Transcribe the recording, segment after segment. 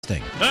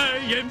Broadcasting. I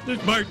am the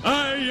smart.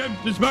 I am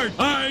the smart.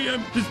 I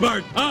am the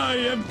smart. I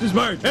am the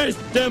smart.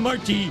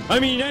 S-M-R-T. I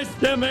mean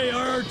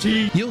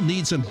S-M-A-R-T. You'll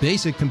need some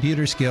basic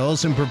computer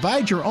skills and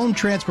provide your own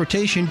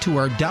transportation to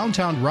our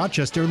downtown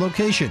Rochester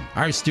location.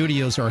 Our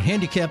studios are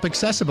handicap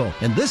accessible,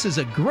 and this is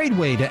a great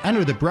way to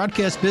enter the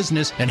broadcast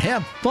business and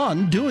have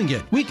fun doing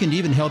it. We can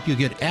even help you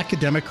get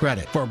academic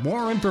credit. For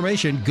more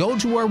information, go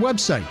to our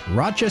website,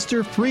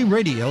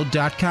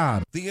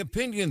 rochesterfreeradio.com. The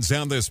opinions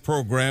on this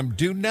program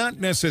do not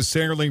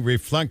necessarily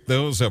reflect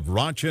those of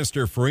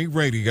Rochester Free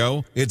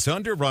Radio, its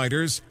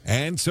underwriters,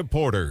 and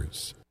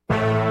supporters.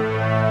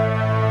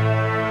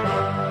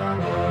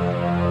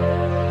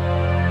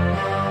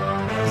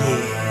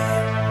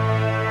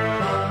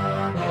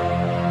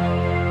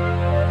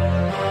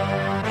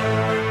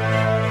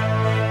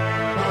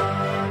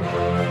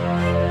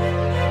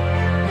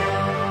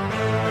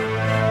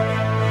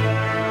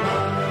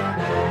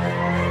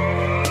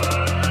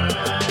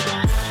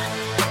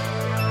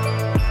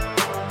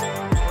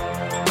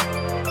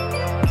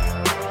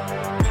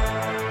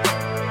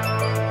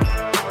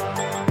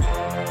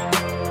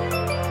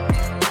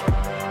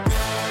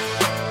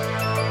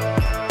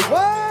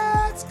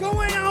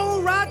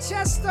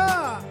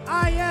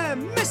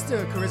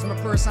 Charisma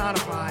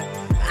personified.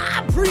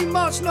 I pretty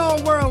much know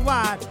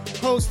worldwide.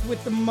 Host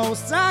with the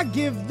most. I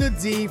give the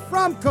D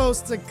from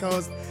coast to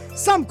coast.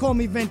 Some call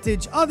me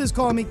vintage, others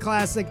call me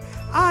classic.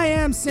 I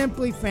am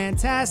simply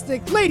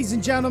fantastic. Ladies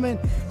and gentlemen,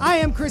 I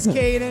am Chris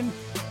Caden.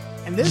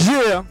 And this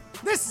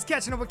is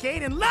Catching Up with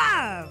Caden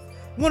live.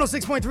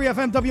 106.3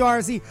 FM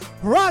WRZ,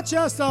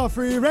 Rochester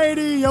Free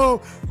Radio,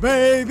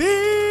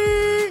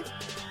 baby.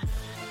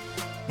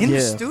 In the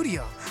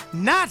studio,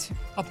 not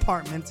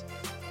apartment.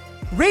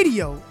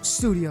 Radio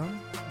studio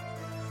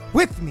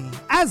with me,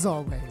 as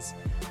always.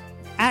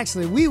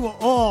 Actually, we were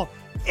all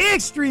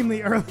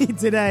extremely early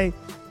today.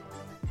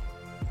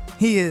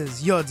 He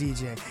is your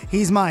DJ.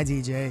 He's my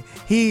DJ.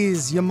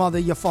 He's your mother,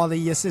 your father,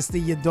 your sister,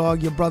 your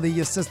dog, your brother,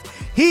 your sister.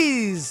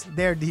 He's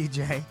their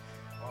DJ.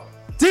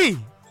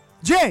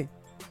 DJ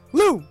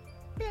Lou.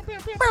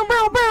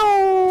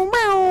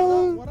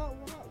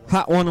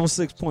 Hot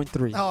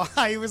 106.3. Oh,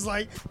 he was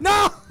like,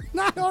 no,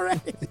 not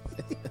already.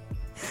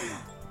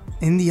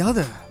 In the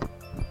other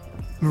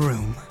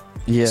room,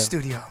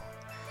 studio,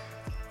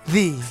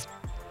 the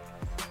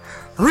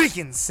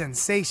Rican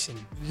sensation.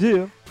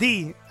 Yeah.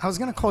 I was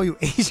going to call you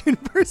Asian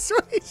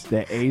Persuasion.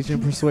 The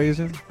Asian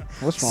Persuasion?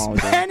 What's wrong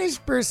with that? Spanish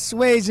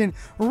Persuasion,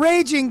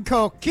 Raging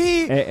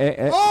Coquille,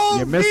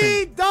 you're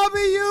missing.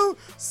 OVW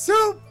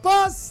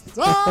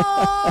Superstar,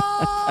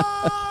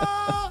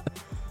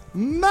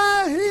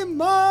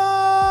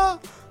 Mahima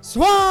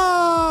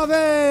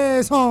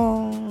Suave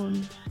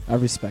Son. I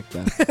respect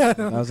that.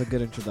 That was a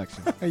good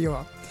introduction. You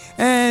are.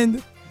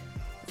 And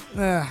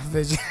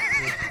Vision.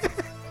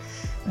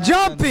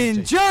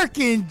 Jumping,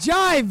 jerking,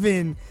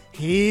 jiving.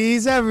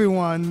 He's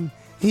everyone.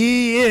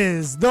 He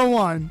is the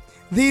one,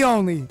 the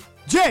only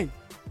J.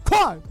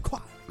 Quad.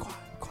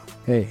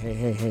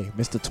 Hey.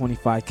 Mr.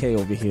 25K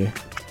over here.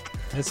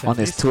 Listen, on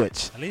his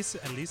Twitch. At least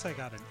I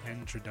got an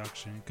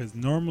introduction, because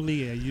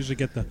normally I usually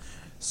get the,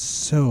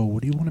 so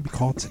what do you want to be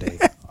called today?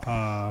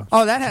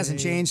 That hasn't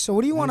changed. So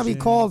what do you want to be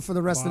called for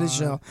the rest of the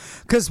show?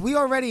 Because we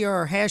already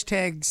are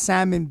hashtag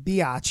Salmon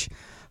Biatch.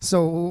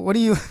 So what do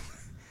you...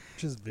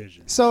 Just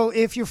Vision. So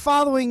if you're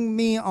following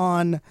me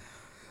on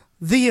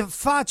the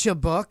Facha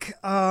book,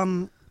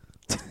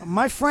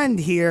 my friend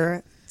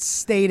here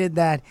stated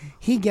that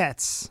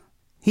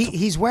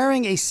he's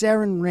wearing a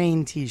Saren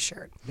Rain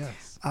t-shirt.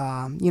 Yes.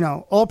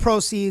 All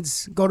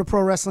proceeds go to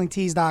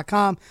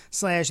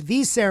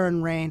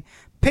prowrestlingtees.com/TheSarenRain.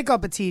 Pick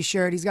up a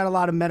t-shirt. He's got a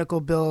lot of medical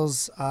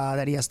bills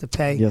that he has to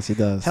pay. Yes, he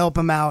does. Help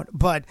him out.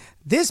 But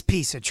this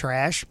piece of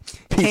trash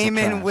came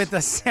in with a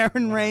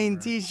Saren Rain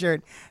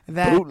t-shirt.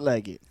 That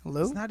bootleg it.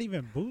 Lou? It's not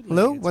even bootleg.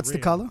 Lou, it's what's real.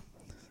 the color?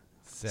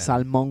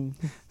 Salmon.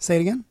 Say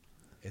it again.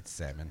 It's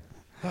salmon.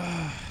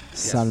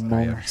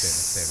 Salmon.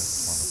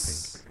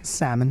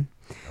 Salmon.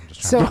 I'm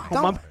just So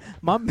trying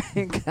my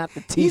man got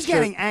the t-shirt. he's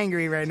getting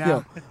angry right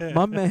now. Yo,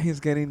 my man is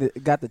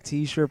got the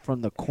t-shirt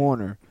from the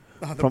corner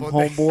from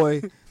bodega.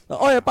 Homeboy.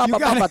 Oh yeah, papa,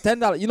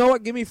 $10. You know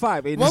what? Give me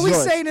 $5. What we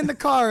saying in the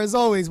car as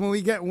always when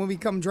we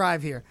come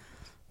drive here.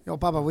 Yo,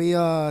 Papa, we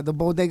the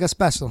bodega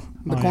special,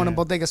 the corner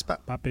bodega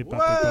special. Papi,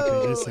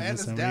 Whoa, listen.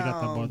 hands We got the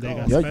down,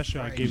 bodega go.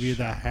 special. I'll give you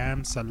the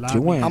ham salami.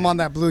 You win. I'm on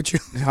that blue chew.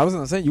 I was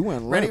gonna say you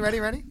went Ready?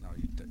 limp. Ready? No,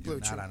 Blue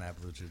you're Chew. not on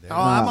that blue chew. Oh,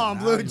 I'm on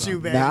blue chew,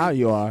 baby. Now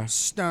you are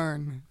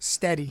Stern,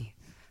 steady,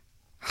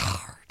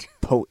 hard.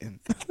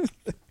 potent.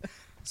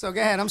 So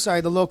go ahead. I'm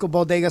sorry. The local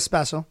bodega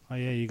special, Oh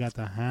yeah, you got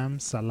the ham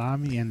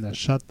salami and the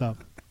shut the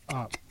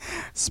up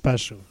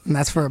special. and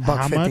that's for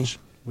How $1.50. much?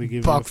 We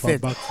give Buck you for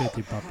fifty.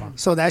 $1.50, Papa.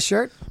 So that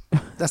shirt,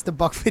 that's the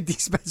 $1.50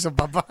 special,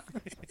 Papa.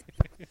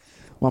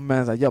 My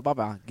man's like, yo,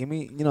 papa, give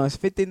me, it's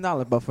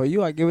 $15, but for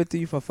you, I give it to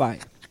you for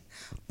 $5.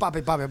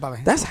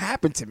 Papi. That's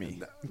happened to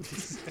me.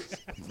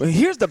 But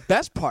here's the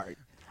best part.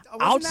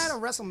 Wasn't that a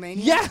WrestleMania?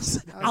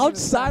 Yes,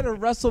 outside of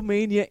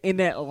WrestleMania in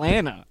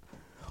Atlanta.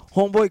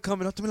 Homeboy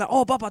coming up to me like,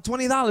 oh, papa,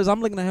 $20.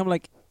 I'm looking at him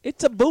like,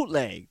 it's a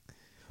bootleg.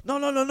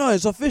 No,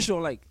 it's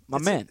official. Like, my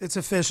man. It's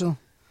official.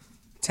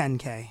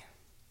 10K.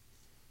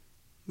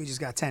 We just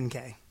got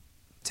 10K.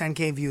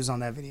 10K views on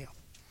that video.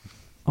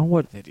 On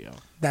what video?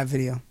 That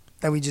video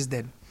that we just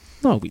did.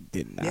 No, we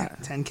did not. Yeah,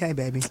 10K,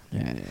 baby.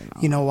 Yeah, no.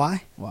 You know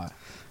why? Why?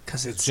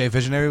 Because it's... Jay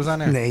Visionary was on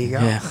there. There you go.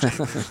 Yeah.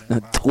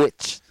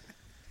 Twitch.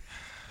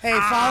 Hey,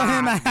 follow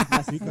him at...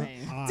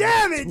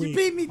 Damn it, you Tweak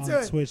beat me on to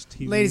it. Twitch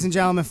TV. Ladies and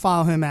gentlemen,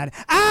 follow him at...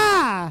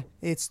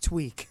 It's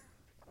Tweak.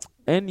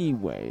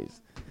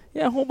 Anyways.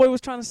 Yeah, homeboy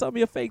was trying to sell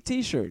me a fake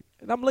T-shirt.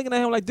 And I'm looking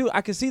at him like, dude,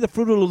 I can see the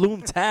Fruit of the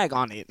Loom tag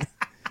on it.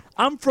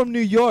 I'm from New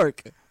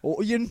York.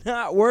 Oh, you're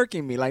not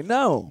working me. Like,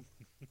 no.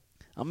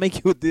 I'll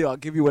make you a deal. I'll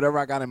give you whatever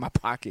I got in my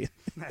pocket.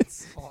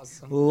 That's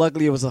awesome.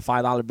 Luckily, it was a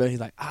 $5 bill. He's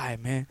like, all right,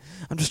 man.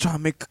 I'm just trying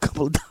to make a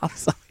couple of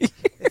dollars out here.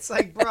 It's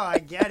like, bro, I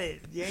get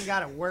it. You ain't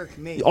got to work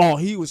me. Oh,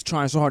 he was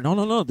trying so hard.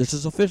 No. This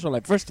is official.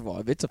 Like, first of all,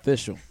 if it's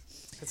official,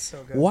 That's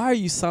so good. why are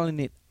you selling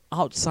it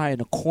outside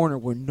in a corner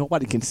where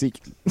nobody can see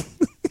you?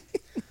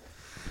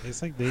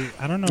 It's like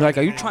I don't know. Like,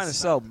 are you trying to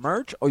sell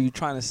merch or are you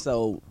trying to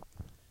sell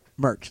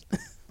merch?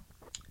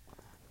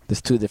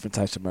 There's two different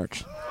types of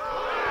merch.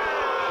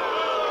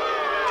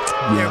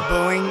 They're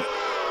booing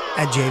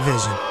at J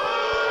Vision.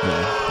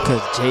 Yeah,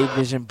 because J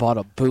Vision bought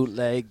a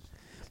bootleg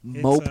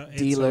mope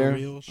dealer,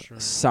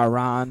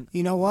 Saran.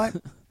 You know what?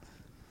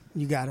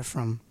 You got it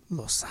from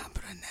Los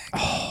Sombra Negro.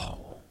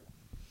 Oh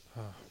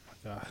my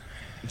God.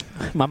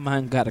 My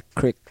man got a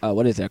crick.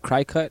 What is that?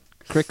 Crick cut.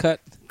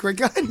 Great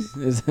gun.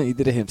 He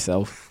did it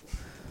himself.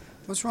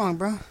 What's wrong,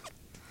 bro?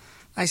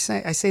 I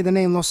say the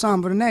name Los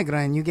Sombra Negra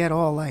and you get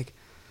all like,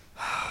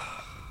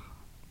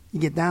 you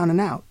get down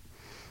and out.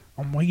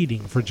 I'm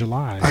waiting for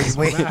July. Are you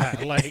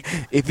waiting? Like,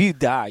 If you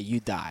die, you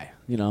die.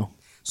 You know.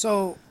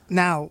 So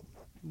now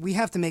we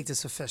have to make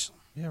this official.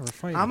 yeah, we're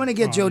fighting. I'm going to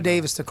get Oh, Joe yeah.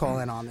 Davis to call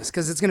in on this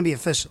because it's going to be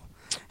official.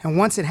 And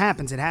once it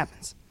happens, it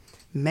happens.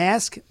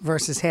 Mask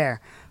versus hair.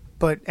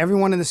 But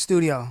everyone in the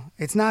studio,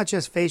 it's not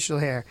just facial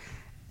hair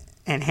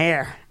and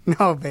hair.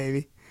 No,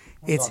 baby.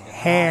 It's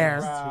hair.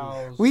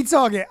 Eyebrows. We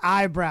talking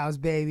eyebrows,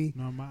 baby.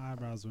 No, my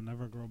eyebrows will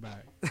never grow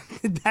back.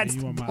 That's you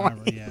the want my point.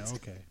 eyebrows? Yeah,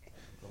 okay.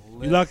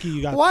 You're lucky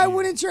you got. Why the-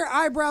 wouldn't your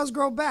eyebrows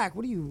grow back?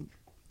 What are you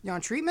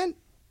on treatment?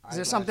 Is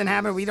there something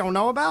happening we don't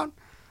know about?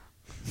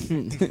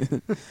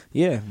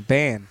 Yeah,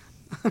 ban.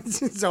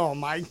 Oh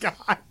my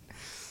God.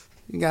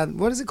 You got,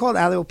 what is it called?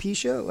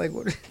 Alopecia? Like,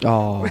 what?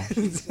 Oh.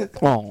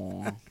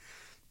 Oh.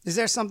 Is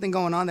there something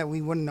going on that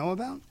we wouldn't know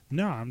about?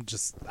 No,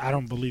 I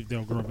don't believe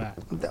they'll grow back.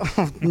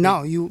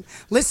 No,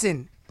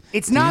 listen,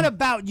 it's not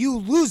about you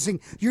losing.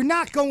 You're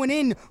not going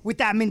in with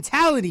that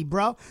mentality,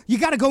 bro. You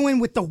got to go in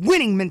with the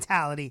winning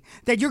mentality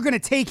that you're going to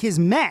take his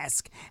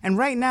mask. And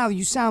right now,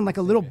 you sound like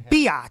a little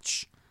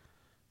biatch.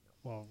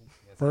 Well,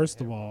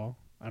 first of all,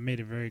 I made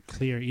it very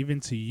clear, even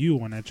to you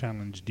when I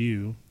challenged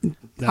you.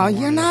 that I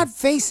You're wanted- not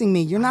facing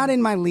me. You're not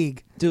in my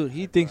league. Dude,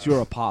 he thinks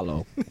you're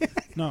Apollo.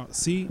 No,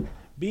 see,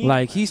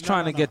 Like, he's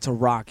trying to no. get to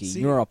Rocky. See-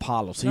 You're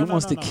Apollo. So No, he no,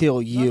 wants no, to no.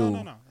 kill you.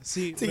 No.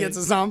 See, To get but to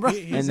Sombra?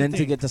 here's And the then to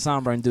thing. get to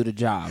Sombra and do the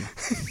job.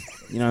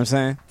 You know what I'm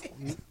saying?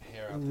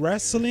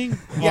 Wrestling?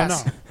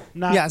 Yes. Oh,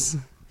 no. Not, Yes.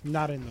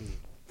 Not in the league.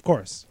 Of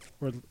course.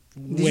 We're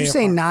Did you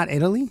say not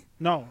Italy?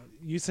 No,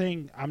 you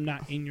saying I'm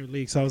not in your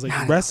league. So I was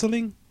like,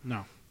 wrestling? No,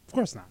 of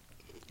course not.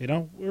 You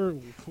know, we're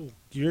cool.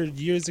 Your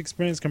year's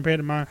experience compared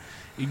to mine,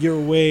 you're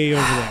way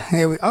over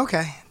there.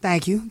 Okay.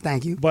 Thank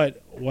you.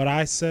 But what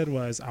I said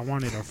was I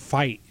wanted a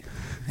fight.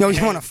 Yo,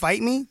 you want to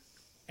fight me?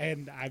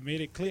 And I made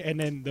it clear. And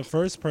then the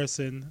first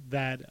person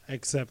that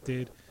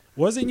accepted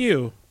wasn't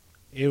you.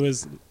 It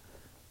was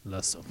La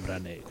Sombra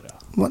Negra.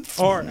 What?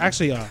 Or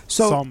actually,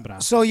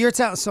 Sombra. So you're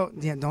telling. So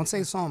yeah, don't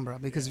say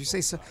Sombra because if you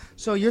say so.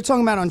 So you're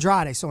talking about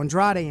Andrade. So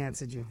Andrade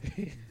answered you.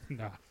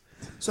 Nah.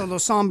 So the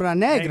Sombra I ain't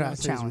Negra gonna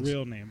say challenge. his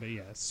real name, but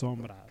yeah,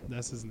 Sombra.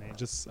 That's his name.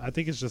 I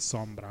think it's just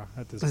Sombra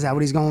at this Is that point.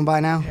 what he's going by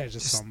now? Yeah,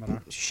 just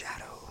Sombra.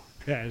 Shadow.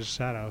 Yeah, it's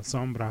Shadow.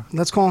 Sombra.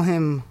 Let's call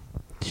him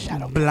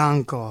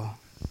Blanco.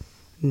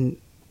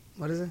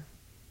 What is it?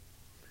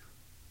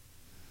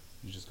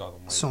 You just call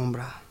them white.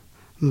 Sombra.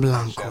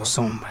 Blanco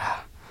Sombra.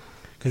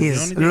 'Cause the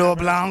He's only thing Lo I've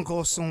ever-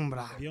 Blanco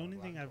Sombra. The only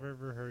thing I've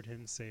ever heard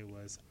him say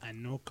was, "I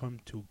know come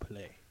to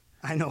play,"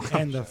 I know.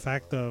 and the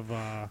fact of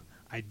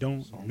I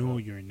don't know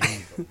your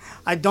name.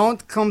 I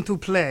don't come to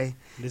play.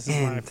 This is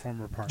my And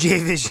former partner. J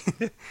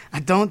Vision.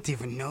 I don't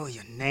even know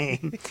your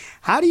name.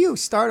 How do you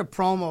start a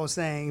promo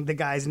saying the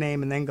guy's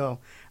name and then go,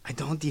 I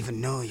don't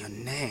even know your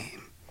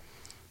name?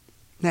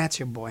 That's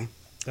your boy.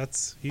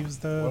 He was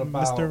the What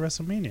about- Mr.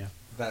 WrestleMania.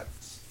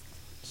 That's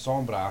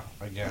Sombra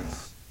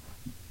against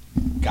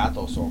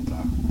Gato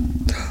Sombra.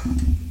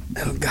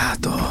 El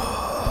gato.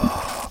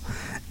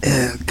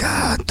 El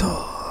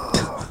gato.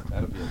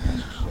 That'll be a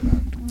match of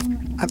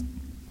shit.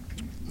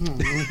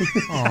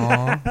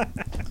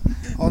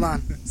 Hold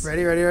on.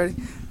 Ready?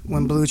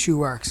 When Blue Chew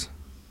works.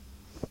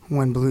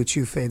 When Blue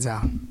Chew fades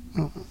out.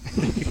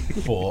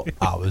 4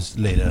 hours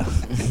later.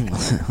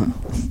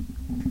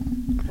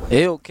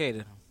 Hey, okay.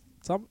 Then.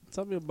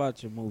 Tell me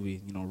about your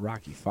movie,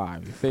 Rocky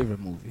 5, your favorite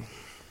movie.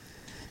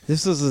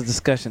 This was a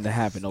discussion that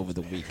happened over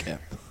the weekend.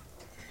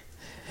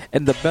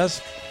 And the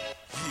best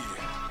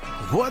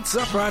What's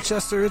up,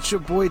 Rochester? It's your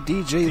boy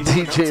DJ Lou.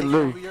 DJ Taking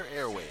Lou. over your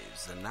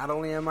airwaves, and not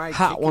only am I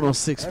Hot kicking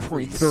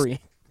every 106.3.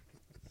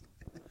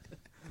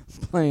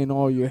 Playing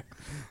all your.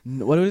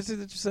 What is it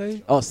that you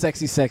say? Oh,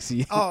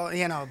 sexy. Oh,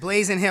 you know,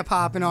 blazing hip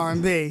hop and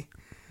R&B,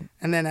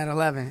 and then at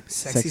 11,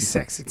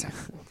 sexy time.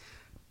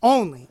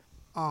 Only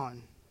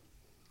on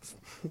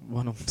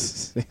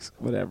 106,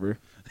 whatever.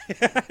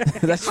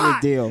 That's your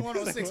deal.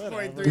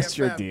 106.3 That's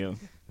your FM. deal.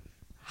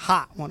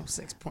 Hot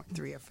 106.3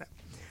 FM.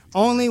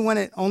 Only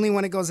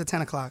when it goes at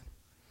 10 o'clock,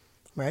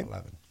 right?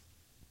 11.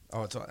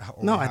 Oh, it's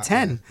No, at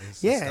 10.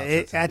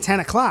 Yeah, at 10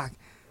 o'clock,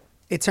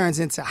 it turns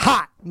into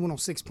hot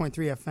 106.3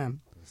 FM.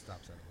 It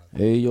stops at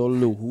 11. Hey, yo,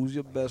 Lou, who's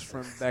your best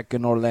friend back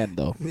in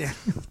Orlando? Yeah.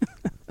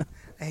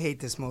 I hate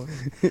this movie.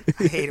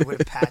 I hate it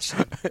with a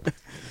passion.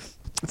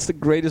 It's the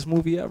greatest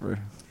movie ever.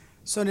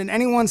 So did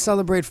anyone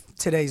celebrate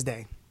today's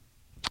day?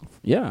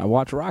 Yeah, I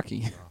watch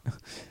Rocky.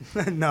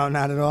 No,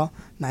 not at all.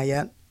 Not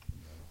yet.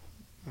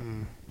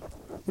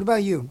 What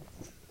about you?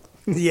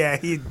 Yeah,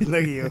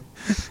 look at you.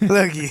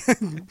 Look at you.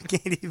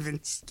 Can't even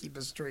keep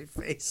a straight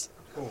face.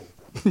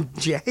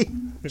 Jay?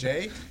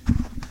 Jay?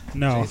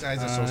 No, Jay's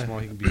eyes are so small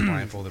he can be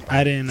blindfolded.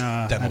 I didn't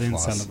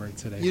floss. celebrate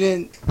today. You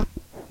didn't.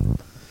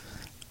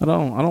 I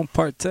don't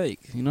partake,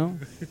 you know?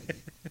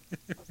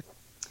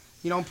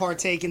 You don't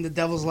partake in the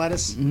devil's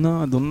lettuce?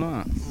 No, I do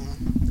not.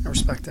 I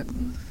respect it.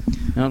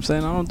 You know what I'm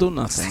saying? I don't do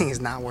This thing nothing. is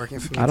not working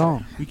for me. I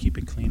don't. We keep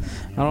it clean.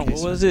 I don't.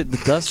 What was it? The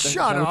dust?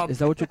 Shut up. Is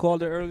that what you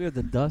called it earlier?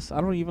 The dust? I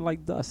don't even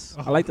like dust.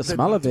 I like the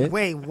smell of it.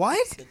 Wait,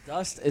 what? The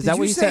dust? Is Did that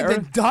what you you say said the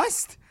earlier?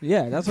 dust?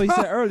 Yeah, that's what you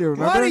said earlier.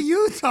 Remember? What are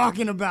you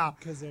talking about?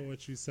 Because of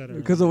what you said earlier.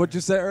 Because of what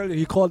you said earlier,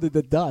 he called it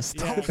the dust.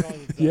 Yeah, I called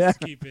it Yeah. dust.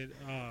 Keep it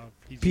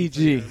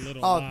PG. for the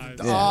little Oh,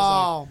 lives. oh. I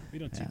was like, we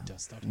don't do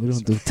dust up We here,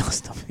 don't do sir.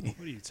 dust on me.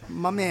 What are you talking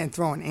My man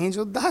throwing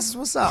angel dust?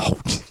 What's up?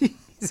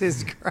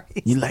 Jesus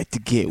Christ. You like to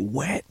get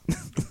wet?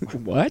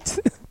 What?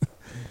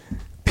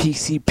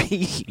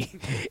 PCP.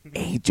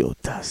 Angel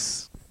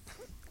dust.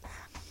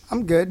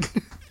 I'm good.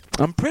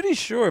 I'm pretty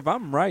sure, if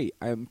I'm right,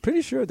 I'm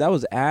pretty sure that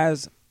was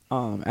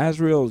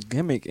Azrael's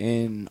gimmick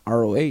in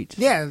ROH.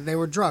 Yeah, they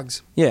were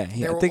drugs. Yeah,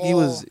 They I were think he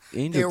was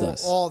they angel were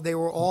dust. they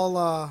were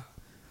all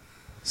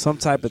Some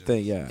type of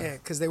thing, yeah. yeah,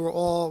 because they were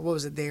all, what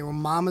was it? They were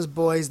mama's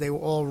boys. They were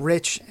all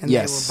rich, and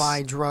Yes. they would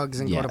buy drugs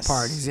and go to Yes,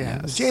 parties. Yeah,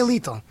 it was yes. Jay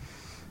Lethal.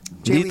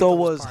 Jay Lethal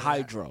was part of that.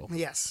 Hydro,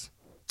 Yes,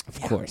 of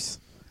course.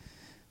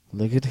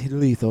 Look at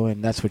Lethal,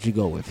 and that's what you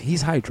go with.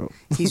 He's Hydro.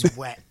 he's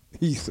wet.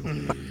 He's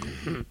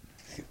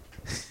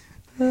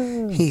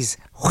He's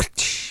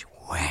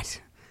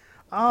wet.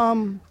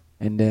 And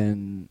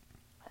then,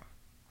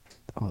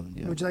 oh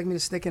yeah. Would you like me to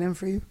stick it in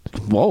for you?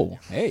 Whoa,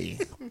 hey.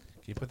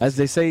 Keep it As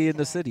they say in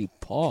the city,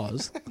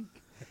 pause.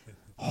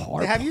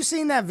 Hard. Have you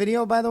seen that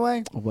video, by the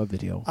way? What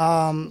video?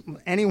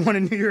 Anyone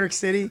in New York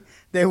City,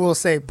 they will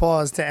say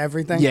pause to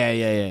everything.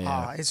 yeah.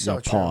 Ah, it's so No,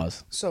 true.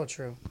 pause. So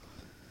true.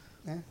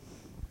 Yeah.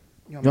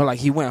 You're like,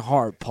 he went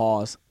hard,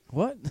 pause.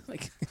 What?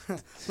 Like,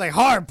 Like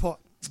hard pause.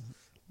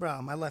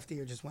 Bro, my left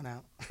ear just went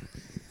out.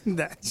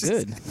 That's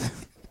just, good.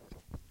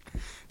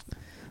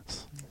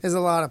 There's a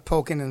lot of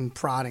poking and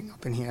prodding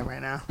up in here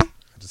right now. I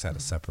just had to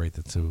separate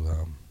the two.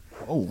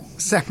 Oh,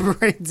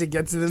 Separate to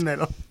get to the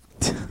middle.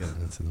 Get it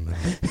into the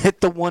middle.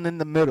 hit the one in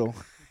the middle.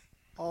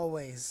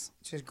 Always.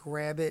 Just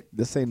grab it.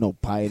 This ain't no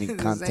pie eating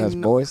This contest, ain't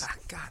no- boys. Ah,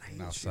 God, I hate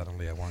Now you.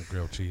 suddenly I want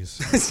grilled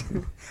cheese.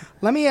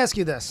 Let me ask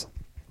you this.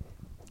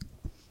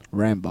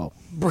 Rambo.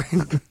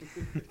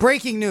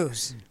 Breaking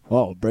news.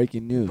 Oh,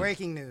 breaking news.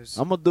 Breaking news.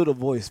 I'm gonna do the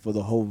voice for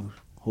the whole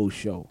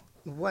show,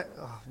 What?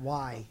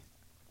 Why?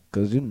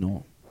 cause you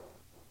know.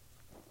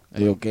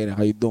 Hey, okay,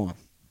 how you doing?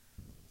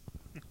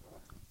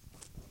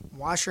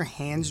 Wash your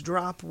hands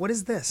drop? What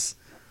is this?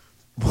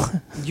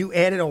 You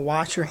added a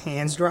wash your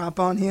hands drop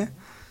on here?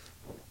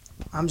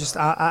 I'm just,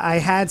 I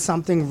had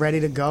something ready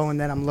to go, and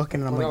then I'm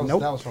looking, and I'm like,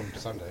 nope. That was from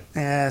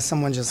Sunday.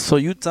 Someone just, So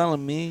you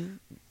telling me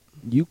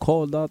you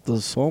called out the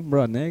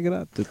Sombra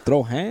Negra to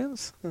throw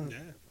hands? Yeah.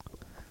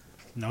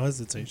 No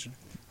hesitation.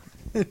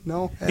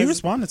 no. He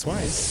responded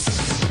twice.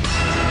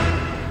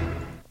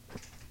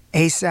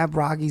 ASAP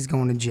Rocky's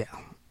going to jail.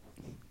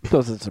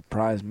 Doesn't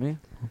surprise me.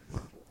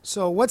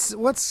 So what's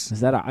Is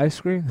that an ice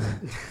cream?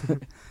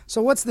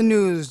 so what's the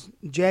news,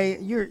 Jay?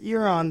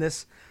 You're on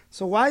this.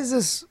 So why is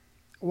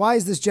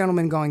this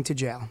gentleman going to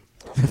jail?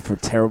 For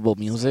terrible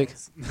music?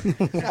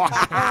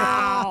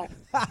 Wow.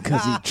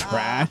 Because he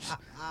trash?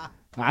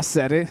 I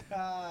said it.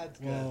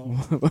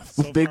 Well,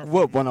 so Big far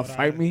Whoop from want to what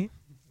fight I- me?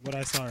 What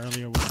I saw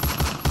earlier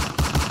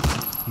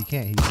was He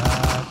can't. He's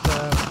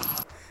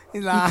not.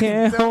 He's You like,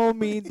 can't hold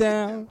me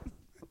down.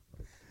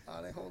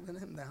 oh, they holding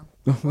him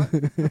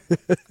down.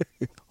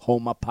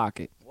 Hold my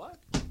pocket. What?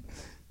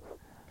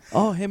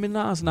 Oh, him and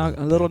Nas now.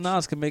 Little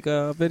Nas can make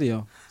a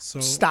video. so.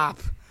 Stop.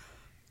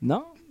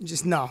 No?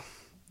 Just no.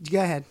 Go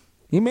ahead.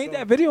 He made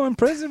that video in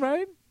prison,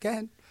 right? Go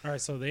ahead. All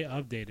right, so they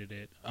updated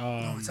it.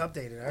 Oh, it's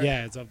updated. All right.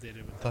 Yeah, it's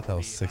updated. I thought that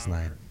was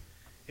 6ix9ine.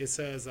 It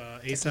says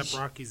ASAP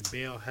Rocky's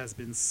bail has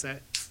been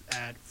set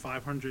at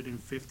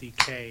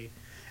 $550K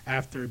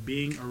after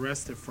being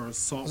arrested for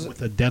assault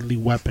with a deadly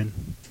weapon.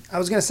 I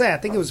was gonna say, I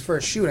think it was for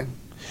a shooting.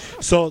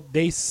 So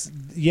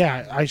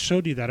I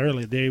showed you that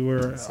earlier. They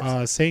were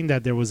saying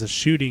that there was a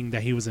shooting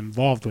that he was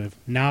involved with.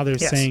 Now they're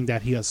saying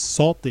that he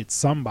assaulted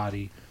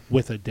somebody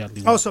with a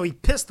deadly weapon. Oh, so he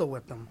pistol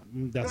whipped them.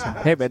 That's what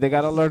Hey, man, they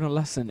gotta learn a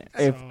lesson.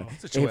 Sit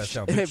your ass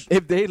down, bitch.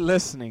 If they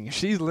listening, if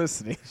she's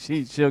listening,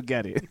 she'll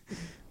get it.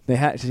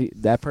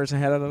 That person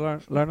had to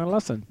learn a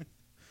lesson.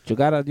 You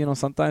gotta,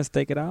 sometimes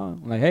take it out.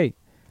 Like, hey,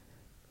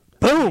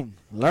 boom,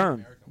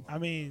 learn. I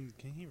mean,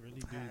 can he really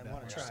do that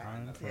much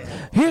time?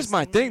 Here's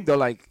my thing, though.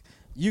 Like,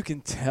 you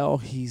can tell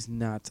he's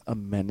not a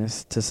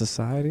menace to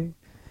society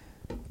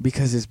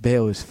because his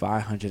bail is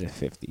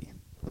 $550.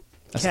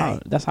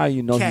 That's how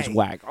you know he's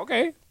whack.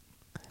 Okay.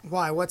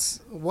 Why? What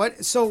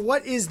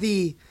is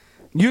the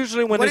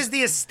Usually when what is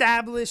the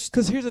established?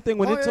 Because here's the thing,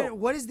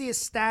 what is the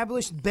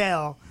established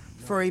bail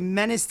for a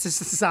menace to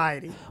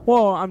society?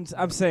 Well, I'm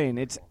saying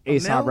it's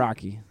A$AP mil?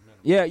 Rocky.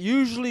 Yeah,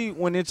 usually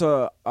when it's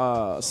a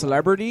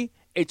celebrity,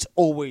 it's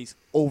always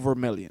over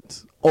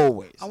millions.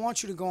 Always. I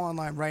want you to go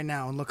online right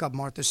now and look up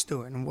Martha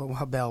Stewart and what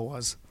her bail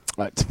was.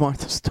 It's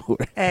Martha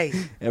Stewart. Hey,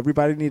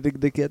 everybody needed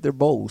to get their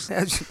bowls.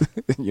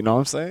 You know what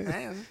I'm saying?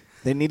 Man.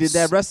 They needed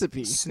that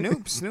recipe.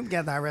 Snoop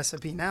got that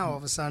recipe now. All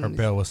of a sudden, Her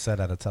bail was set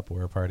at a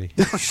Tupperware party.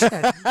 Oh shit!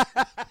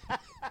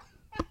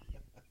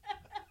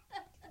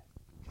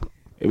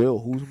 Hey, Bill,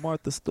 who's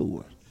Martha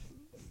Stewart?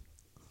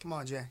 Come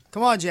on, Jay.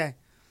 Come on, Jay.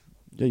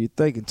 Yeah, you're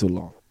thinking too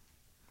long.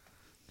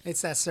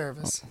 It's that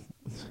service.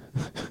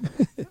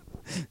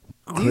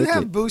 Do you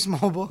have Boost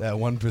Mobile? That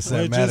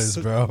 1% matters,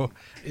 bro.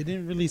 It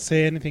didn't really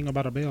say anything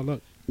about a bail.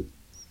 Look,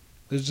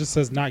 it just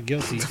says not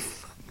guilty.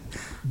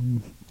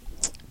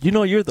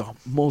 You're the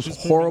most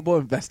horrible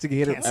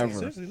investigator ever.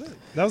 Seriously, look.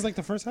 That was like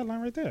the first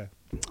headline right there.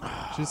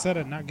 She said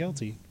it, not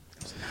guilty.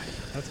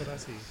 That's what I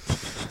see.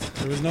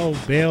 There was no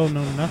bail,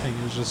 no nothing.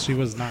 It was just she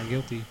was not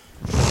guilty.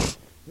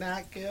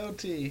 Not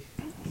guilty.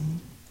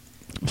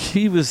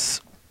 She was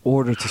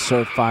ordered to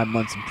serve 5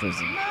 months in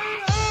prison.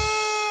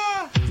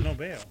 There's no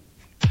bail.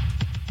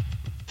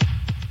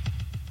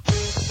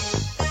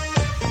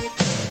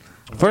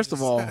 First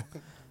of all,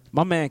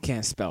 my man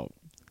can't spell.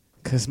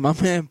 Because my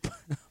man...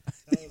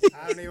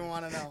 I don't even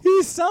want to know.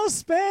 He's so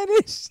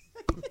Spanish.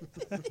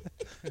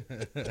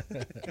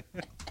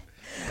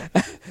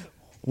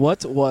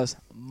 What was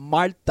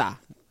Marta?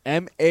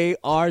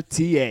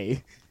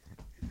 M-A-R-T-A.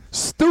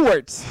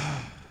 Stewart.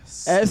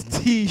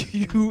 S-T-U-A-R-T-S.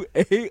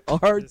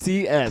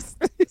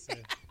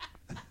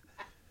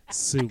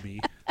 Sue me.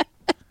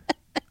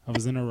 I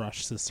was in a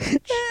rush to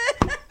search.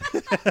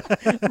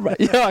 Right.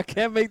 Yo, I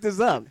can't make this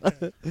up.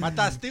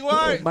 Mata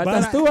Stewart.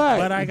 Marta Stewart.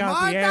 But I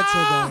got the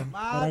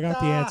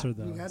answer,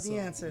 though. You got the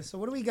answer. So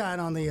what do we got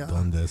on the...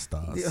 ¿Dónde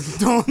estás?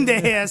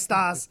 ¿Dónde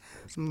estás?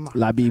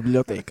 La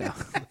biblioteca.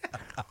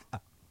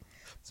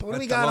 So what do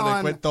we got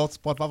on... Cuentos,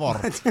 por favor.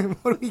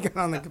 What do we got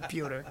on the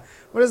computer?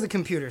 What does the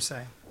computer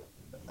say?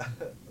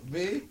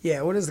 Me?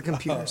 Yeah, what does the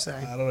computer say?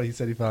 I don't know. He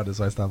said he found it,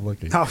 so I stopped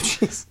looking. Oh,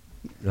 jeez.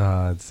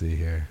 Let's see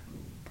here.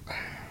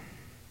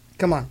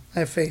 Come on. I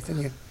have faith in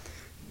you.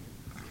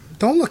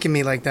 Don't look at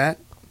me like that.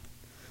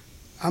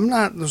 I'm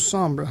not the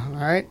sombra, all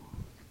right?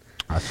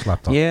 I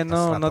slept on. Yeah,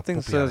 no,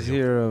 nothing says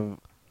here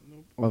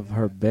of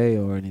her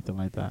bail or anything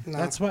like that. No.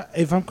 That's what,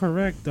 if I'm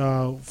correct,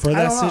 for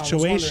that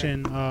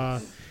situation,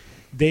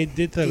 they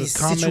did the These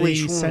Comedy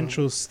situation.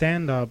 Central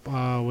stand-up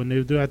when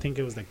they do, I think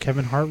it was the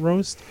Kevin Hart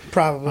roast.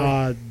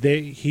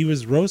 Probably. He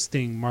was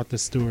roasting Martha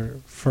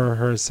Stewart for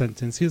her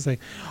sentence. He was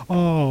like,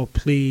 "Oh,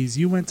 please,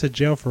 you went to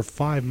jail for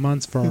 5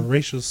 months for a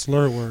racial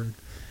slur word."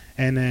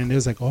 And then it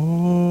was like,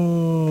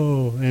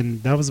 "Oh,"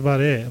 and that was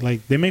about it.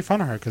 Like, they made fun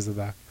of her because of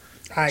that.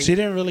 She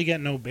didn't really get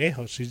no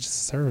bail. She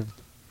just served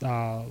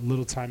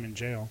little time in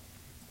jail.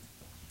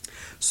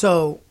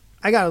 So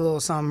I got a little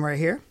something right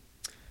here.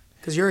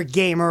 Because you're a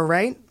gamer,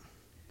 right?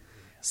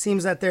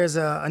 Seems that there's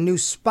a new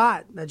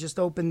spot that just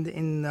opened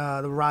in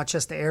the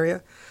Rochester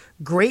area.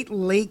 Great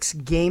Lakes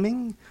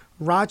Gaming,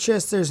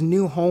 Rochester's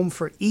new home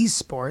for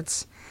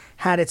esports,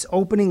 had its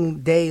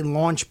opening day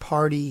launch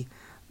party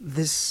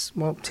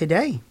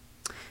today.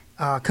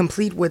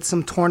 Complete with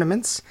some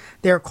tournaments.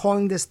 They're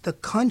calling this the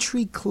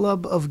Country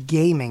Club of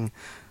Gaming.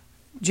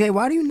 Jay,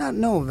 why do you not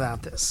know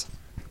about this?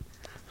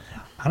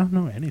 I don't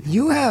know anything.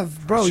 You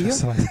have, bro.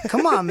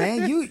 Come on,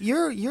 man.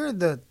 You're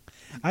the.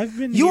 I've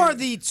been. You here. are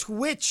the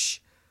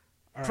Twitch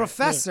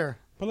professor.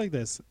 But like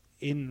this,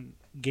 in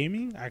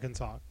gaming, I can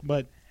talk.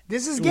 But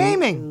this is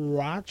gaming.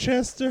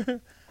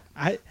 Rochester,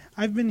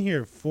 I've been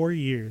here 4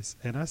 years,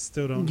 and I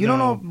still don't. You don't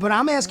know, but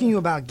I'm asking you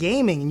about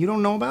gaming, and you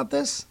don't know about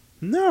this.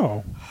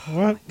 No.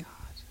 What?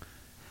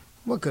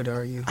 What good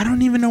are you? I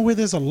don't even know where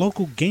there's a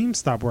local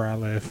GameStop where I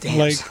live. Damn,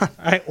 like son.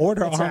 I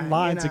order That's all right.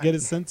 online You're to not- get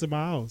it sent to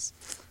my house.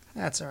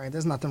 That's all right.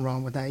 There's nothing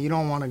wrong with that. You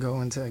don't want to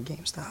go into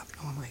GameStop. You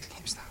don't want to like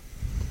GameStop.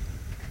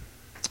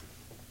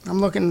 I'm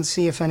looking to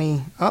see if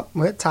any.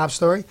 Top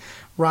story.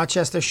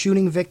 Rochester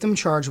shooting victim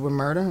charged with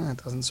murder. That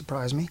doesn't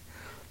surprise me.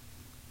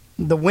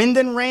 The wind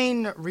and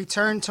rain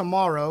return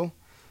tomorrow,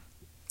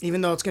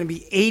 even though it's going to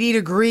be 80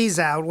 degrees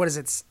out. What is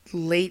it?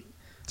 Late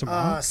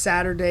Tomorrow?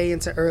 Saturday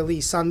into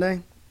early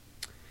Sunday.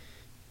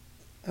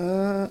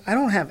 I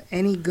don't have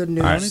any good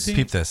news. All right,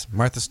 peep this.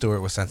 Martha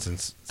Stewart was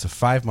sentenced to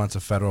 5 months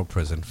of federal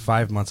prison,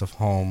 5 months of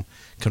home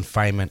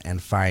confinement,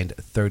 and fined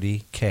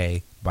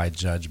 $30,000 by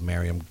Judge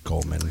Miriam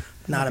Goldman.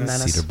 Not a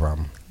menace.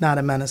 Cedarbrum. Not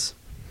a menace.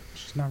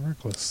 She's not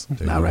reckless.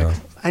 There Not you go.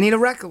 reckless. I need a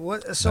record.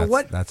 What? So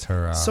what? That's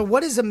her. So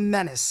what is a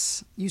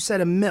menace? You said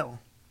a mill.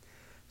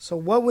 So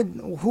what would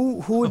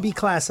who would be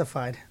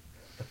classified?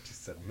 She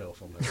said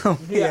MILF. I'm like,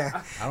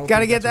 Yeah, I don't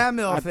gotta think get that's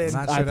that MILF in.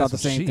 Not I sure thought that's the what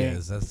same she thing.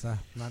 is. That's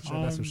not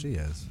sure that's what she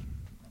is.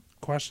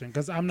 Question,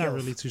 because I'm not Gilf.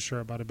 really too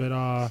sure about it, but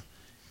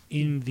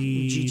in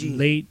the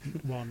GG.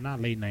 not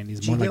late 90s,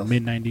 G more like Gilf?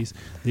 mid 90s,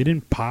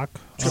 didn't Pac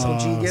Triple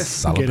G Gilf? get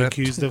Celibate.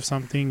 accused of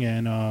something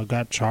and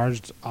got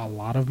charged a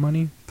lot of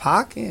money?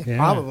 Pac? Yeah, Yeah.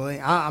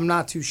 probably. I'm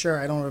not too sure.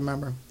 I don't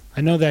remember.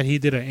 I know that he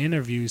did an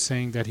interview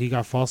saying that he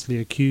got falsely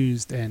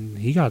accused and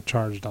he got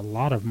charged a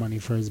lot of money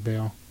for his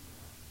bail.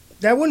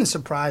 That wouldn't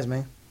surprise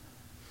me.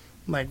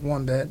 Like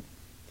one bit.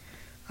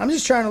 I'm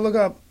just trying to look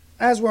up.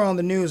 As we're on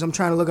the news, I'm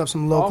trying to look up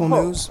some local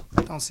news.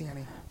 Don't see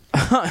any.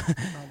 Oh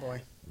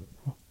boy.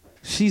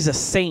 She's a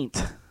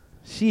saint.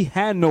 She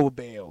had no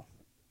bail.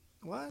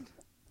 What?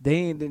 They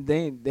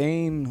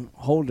ain't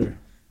hold her.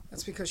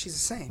 That's because she's a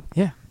saint.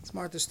 Yeah. It's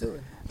Martha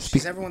Stewart. It's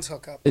She's be- everyone's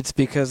hookup. It's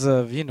because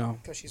of,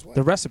 Because she's what?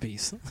 the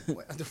recipes.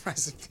 The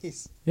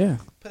recipes. Yeah.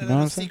 Put You a know what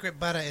little I'm saying? secret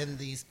butter in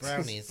these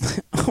brownies.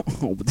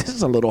 Oh, but this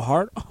is a little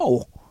hard.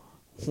 Oh,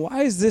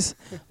 why is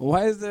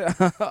there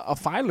a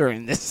filer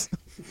in this?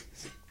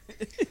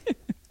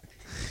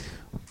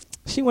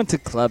 She went to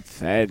Club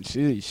Fed.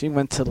 She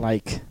went to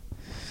like,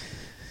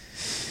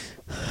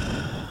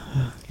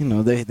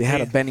 they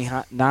had a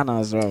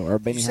Benihana's or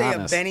You say a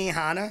Benihana's.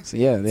 Benihana? So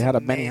yeah, they It's had a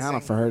amazing.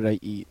 Benihana for her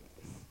to eat.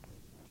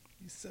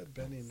 You said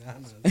Benny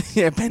Nana.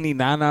 Yeah,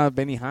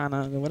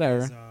 Benihana,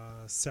 whatever.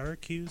 Is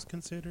Syracuse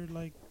considered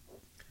like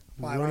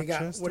Why? What do you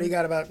got? Rochester? What do you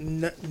got about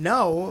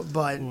no?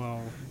 But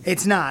Well,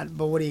 it's not.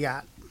 But what do you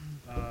got?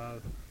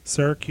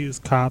 Syracuse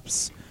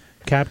cops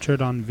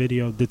captured on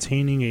video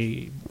detaining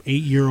a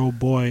 8-year-old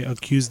boy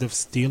accused of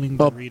stealing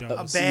Oh, Doritos.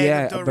 A bag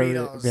Yeah, of a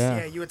burrito, Doritos. yeah.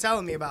 Yeah, you were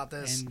telling me about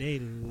this. And they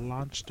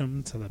launched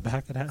him to the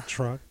back of that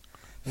truck.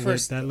 with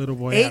First, that little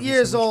boy 8 having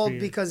years so much old fear.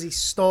 because he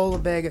stole a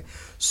bag of.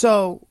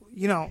 So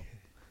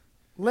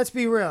let's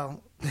be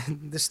real.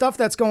 The stuff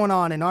that's going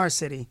on in our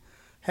city,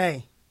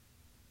 hey,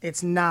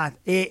 it's not.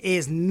 It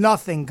is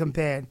nothing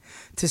compared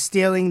to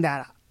stealing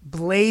that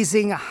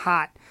blazing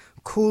hot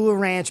Cooler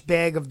Ranch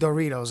bag of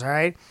Doritos. All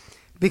right,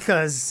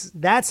 because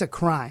that's a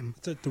crime.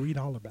 It's a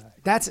 $3 bag.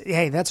 That's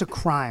a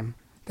crime.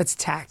 That's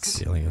tax.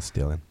 Stealing is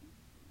stealing.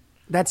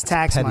 That's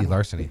tax Petty money.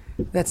 larceny.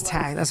 That's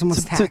tax. That's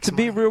almost tax. To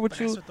be money. real with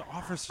That's you, what the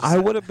officer I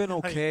said. would have been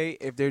okay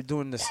if they're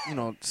doing this.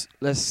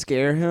 Let's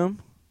scare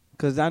him,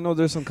 because I know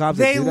there's some cops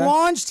that They do that.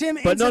 launched him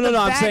But into no, the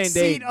I'm back saying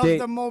seat of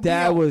the mobile.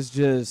 that was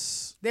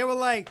just They were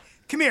like,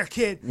 "Come here,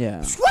 kid."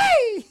 Yeah.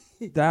 Sway!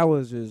 that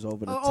was just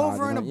over the top.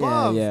 Over and you know?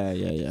 above.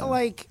 Yeah.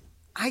 Like,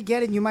 I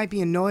get it. You might be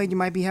annoyed. You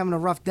might be having a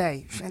rough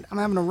day. I'm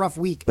having a rough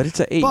week. But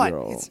it's an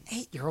 8-year-old. But it's an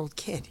 8-year-old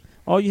kid.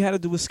 All you had to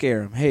do was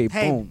scare him. Hey,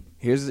 Hey, boom.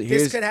 Here's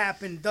This could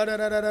happen. Da da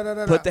da da da da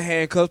da. put the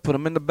handcuffs, put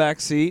him in the back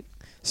seat,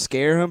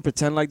 scare him,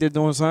 pretend like they're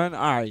doing something.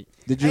 All right.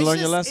 Did you It's learn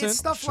your just- lesson? It's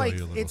stuff like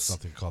it's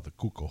something called the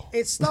cuckoo.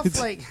 it's stuff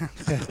like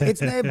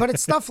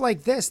it's stuff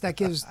like this that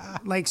gives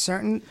like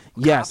certain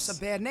Yes. cops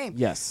a bad name.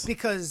 Yes.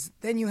 Because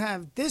then you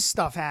have this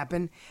stuff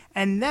happen,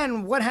 and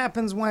then what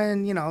happens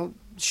when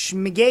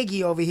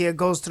Schmigegi over here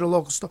goes to the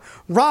local store,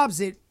 robs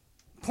it,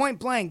 point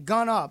blank,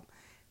 gun up.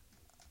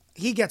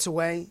 He gets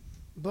away,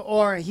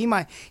 or he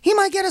might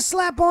get a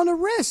slap on the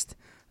wrist.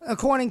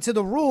 According to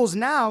the rules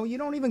now, you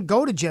don't even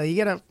go to jail. You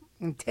get a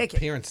ticket.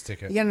 Appearance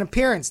ticket. You get an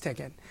appearance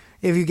ticket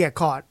if you get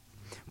caught.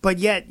 But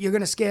yet, you're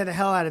going to scare the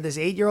hell out of this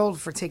 8-year-old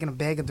for taking a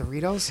bag of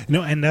Doritos?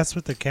 No, and that's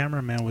what the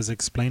cameraman was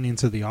explaining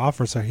to the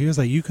officer. He was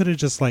like, you could have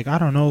just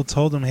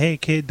told him, hey,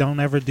 kid, don't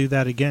ever do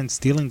that again.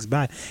 Stealing's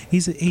bad.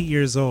 He's 8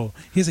 years old.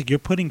 He's like, you're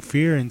putting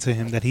fear into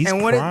him that he's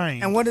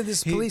crying. What did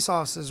this police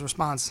officer's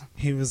response?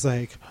 He was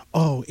like,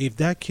 oh, if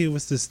that kid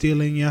was to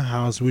steal in your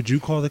house, would you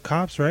call the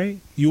cops, right?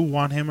 You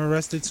want him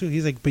arrested too?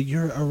 He's like, but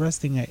you're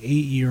arresting an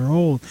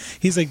 8-year-old.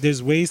 He's like,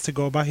 there's ways to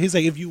go about it. He's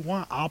like, if you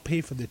want, I'll pay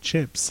for the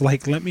chips.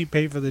 Like, let me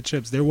pay for the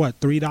chips. They're what,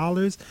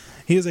 $3?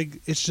 He was like,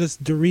 it's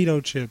just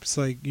Dorito chips.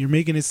 Like, you're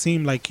making it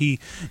seem like he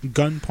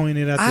gun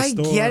pointed at the I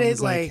store. get and it.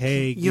 was like,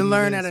 hey, you give me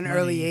learn this at an money.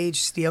 early age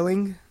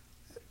stealing.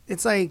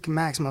 It's like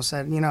Maximo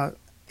said,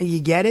 you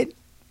get it,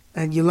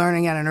 and you're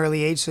learning at an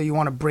early age, so you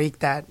want to break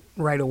that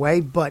right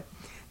away. But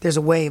there's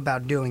a way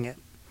about doing it,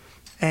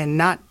 and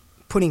not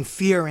putting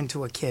fear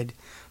into a kid.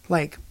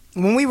 Like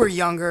when we were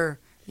younger,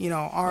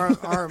 our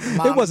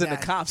mom. It wasn't and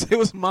the dad, cops. It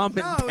was mom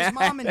and No, dad. it was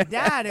mom and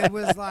dad. It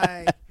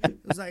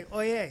was like, oh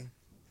yeah,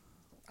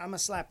 I'm gonna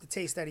slap the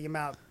taste out of your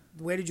mouth.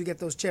 Where did you get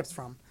those chips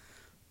from?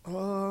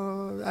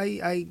 Oh,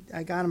 I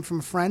got them from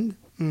a friend.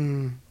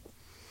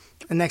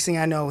 The next thing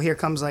I know, here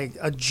comes like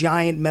a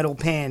giant metal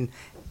pan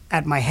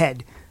at my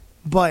head.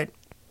 But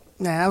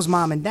that was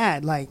mom and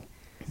dad. Like,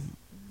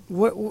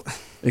 what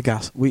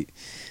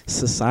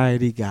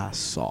Society got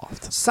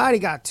soft. Society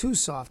got too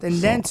soft, and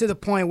then to the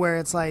point where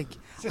it's like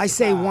I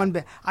say one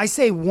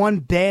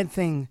bad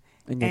thing,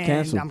 And you're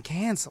canceled. I'm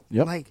canceled.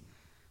 Yep. Like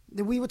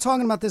we were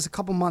talking about this a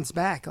couple months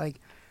back. Like,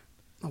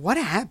 what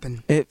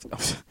happened?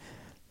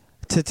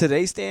 To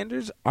today's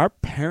standards, our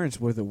parents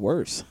were the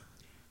worst.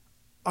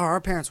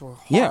 Our parents were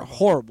horrible. Yeah,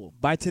 horrible.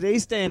 By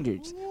today's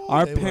standards,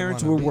 our They were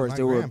parents one were of worse. my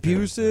They were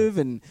grandparents, abusive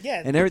and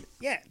everything.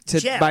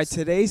 Yeah, By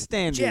today's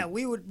standards, yeah,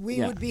 we would be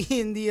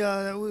in the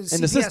CPS,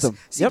 in the system.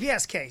 Yep.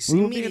 CPS case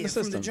We would be in immediate the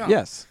from system. the jump.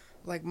 Yes.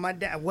 Like my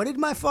dad. What did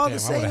my father Damn, I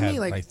say would to have me?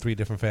 had like 3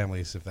 different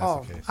families if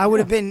that's the case. I would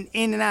have been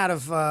in and out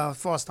of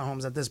foster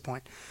homes at this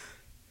point.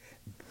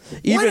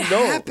 Even what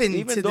though, happened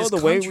even to though this the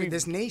way country, we,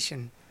 this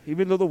nation?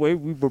 even though the way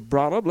we were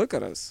brought up, look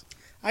at us.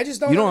 I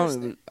just don't You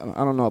understand. don't.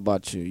 I don't know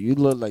about you. You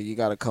look like you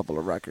got a couple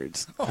of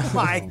records. Oh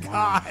my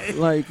God.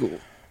 Like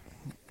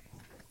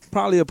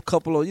probably a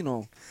couple of Wait,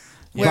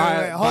 hold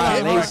on.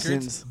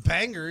 violations.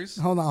 Bangers.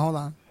 Hold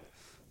on.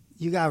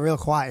 You got real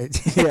quiet.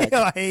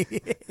 Yeah.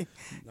 Like,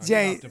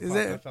 Jay, is I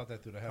it, felt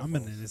that through the I'm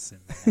headphones. an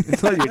innocent man.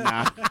 No, you're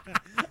not.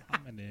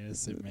 I'm an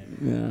innocent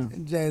man.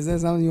 Yeah. Jay, is there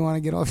something you want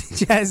to get off your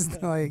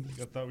chest? Like,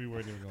 I thought we were.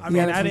 I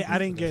mean, mean, I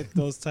didn't get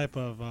those type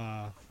of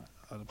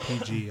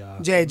PG.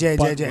 Jay.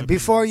 butt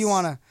Before you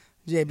whippings.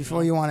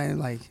 wanna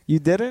like You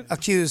didn't?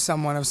 accuse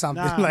someone of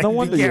something. Nah, like, no be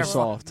wonder you're careful.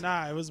 soft.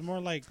 Nah, it was more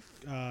like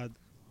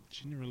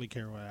she didn't really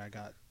care where I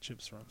got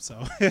chips from.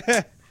 So,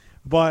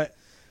 but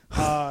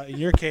in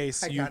your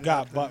case, I you got got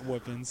nothing. butt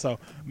whipping. So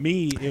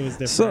me, it was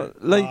different. So,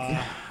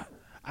 like-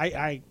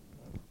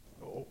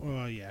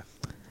 yeah,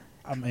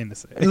 I'm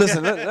innocent.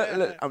 Listen,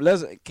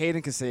 let's.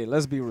 Caden can say it.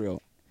 Let's be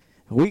real.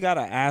 We got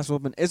an ass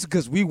whooping. It's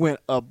because we went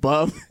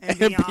above and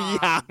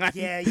beyond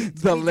Yeah, the we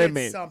did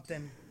limit.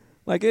 something.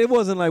 Like it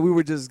wasn't like we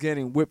were just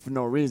getting whipped for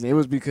no reason. It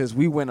was because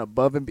we went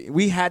above and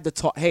we had to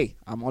talk. Hey,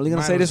 I'm only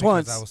gonna Mine say was this because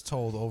once. I was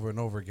told over and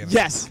over again.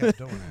 Yes. I kept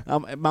doing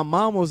it. My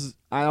mom was.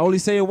 I only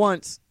say it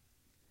once.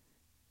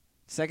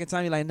 Second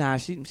time, you're like, nah,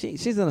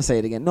 she's gonna say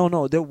it again.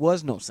 No, there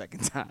was no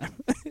second time.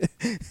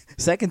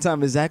 Second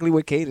time, exactly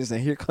what Kate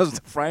said. Here comes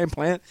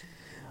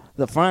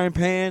the frying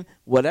pan,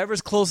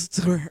 whatever's closest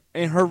to her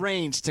in her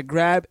range to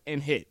grab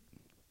and hit.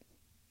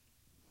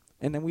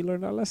 And then we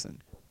learned our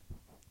lesson.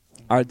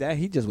 Our dad,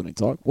 he just wouldn't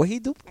talk. What he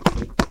do?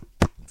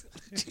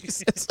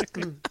 Jesus.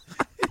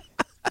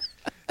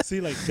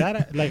 See, like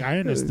that, like I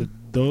understood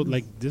though,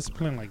 like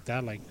discipline like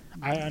that, like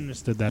I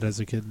understood that as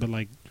a kid, but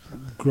like,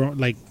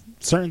 like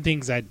certain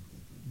things I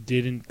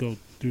didn't go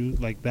through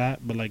like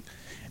that, but like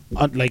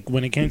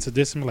when it came to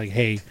discipline, like,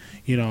 hey,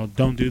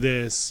 don't do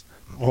this,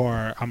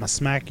 or I'ma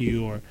smack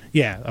you, or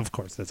yeah, of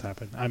course that's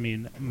happened. I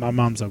mean, my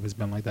mom's always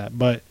been like that,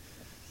 but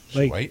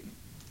like, White?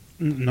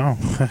 no,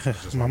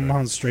 my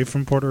mom's straight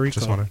from Puerto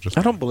Rico.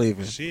 I don't believe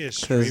it. She is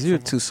Because straight you're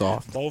from too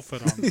soft. both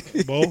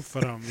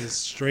of them is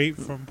straight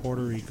from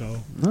Puerto Rico.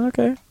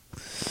 Okay.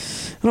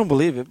 I don't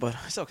believe it, but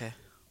it's okay.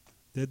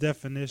 The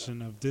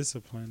definition of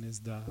discipline is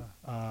the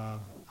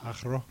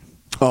arroz.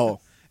 Oh.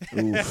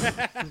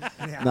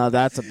 Now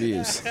that's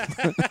abuse.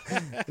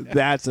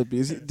 That's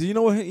abuse. Do you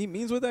know what he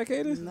means with that,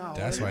 Kaden? No.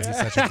 That's why he's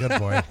such a good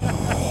boy.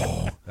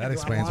 That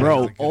explains why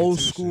Bro, he's a good old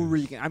institution. school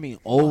Rican. I mean,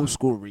 old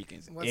school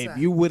Ricans. What's If that?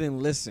 you wouldn't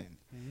listen,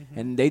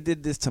 and they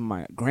did this to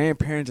my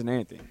grandparents and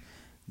everything,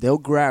 they'll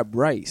grab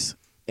rice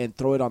and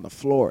throw it on the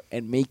floor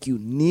and make you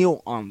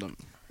kneel on them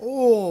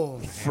Oh.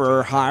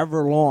 for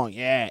however long.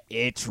 Yeah,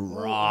 it's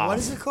raw. What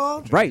is it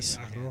called? Rice.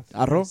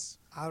 Arroz.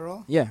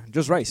 Arroz? Yeah,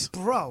 just rice.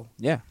 Bro,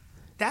 Yeah.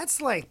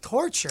 that's like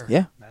torture.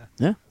 Yeah.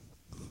 Yeah.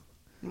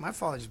 My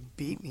father just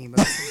beat me, but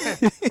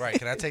Right,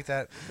 can I take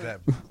that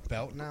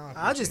belt now?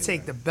 I'll just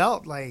take the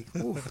belt. Like,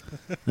 oof.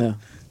 Yeah.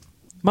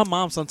 My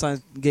mom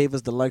sometimes gave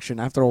us the lecture, and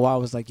after a while, I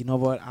was like, you know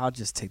what? I'll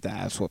just take the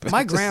ass whooping.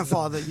 My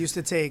grandfather used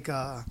to take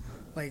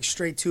like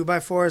straight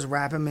 2x4s,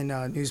 wrap them in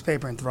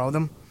newspaper, and throw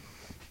them.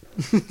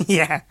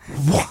 Yeah,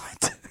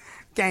 What?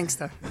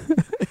 gangster.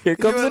 Here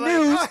comes You the were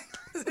news. like,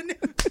 "Oh, the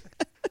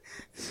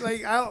news."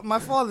 Like my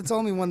father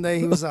told me one day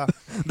he was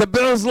The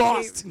Bills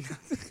lost.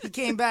 he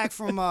came back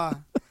from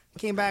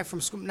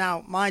school.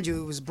 Now, mind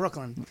you, it was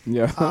Brooklyn.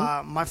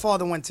 Yeah. My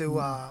father went to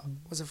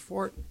was it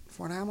Fort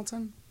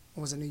Hamilton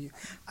or was it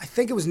I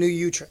think it was New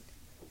Utrecht.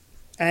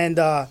 And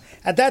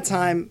at that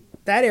time,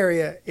 that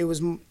area it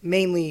was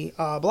mainly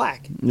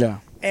black. Yeah.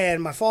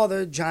 And my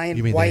father, giant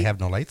You mean white. they have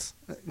no lights?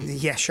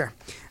 Yeah, sure.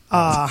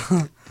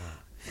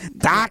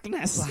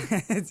 Darkness.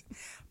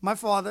 My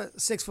father,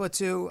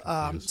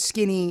 6'2",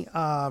 skinny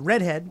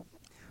redhead,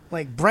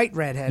 like bright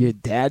redhead. Your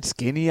dad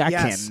skinny? I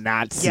Yes.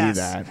 cannot see Yes.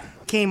 that.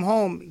 Came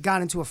home,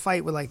 got into a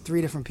fight with like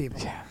 3 different people.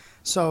 Yeah.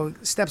 So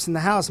steps in the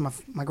house, and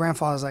my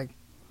grandfather's like,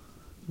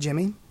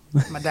 Jimmy.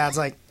 My dad's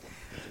like,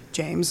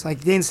 James. Like,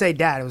 he didn't say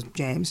dad, it was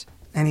James.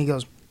 And he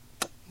goes,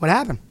 what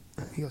happened?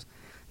 He goes,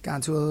 got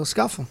into a little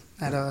scuffle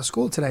at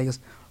school today. He goes,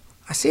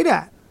 I see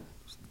that.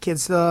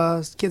 Kid's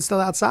still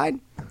outside?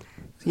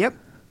 Yep.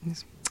 He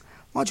goes,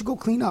 why don't you go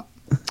clean up?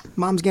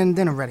 Mom's getting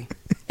dinner ready.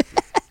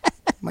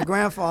 My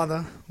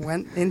grandfather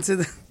went into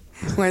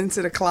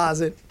the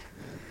closet,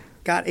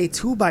 got a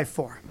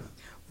 2x4,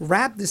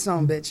 wrapped this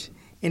son of a bitch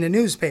in a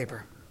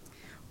newspaper.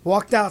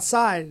 Walked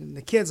outside, and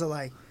the kids are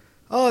like,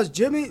 "Oh, is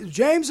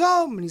James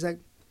home?" And he's like,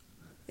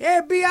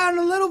 "Yeah, be out in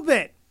a little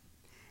bit."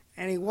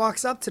 And he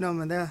walks up to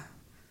them, and they're,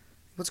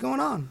 "What's going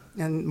on?"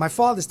 And my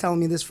father's telling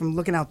me this from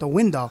looking out the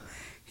window.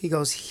 He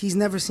goes, he's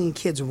never seen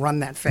kids run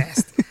that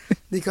fast.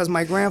 Because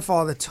my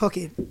grandfather took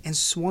it and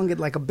swung it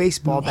like a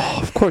baseball bat.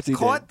 Oh, of course he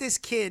Caught this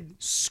kid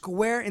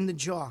square in the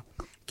jaw.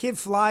 Kid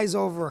flies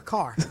over a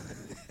car.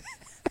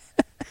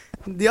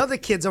 The other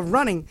kids are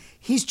running.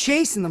 He's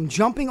chasing them,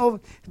 jumping over.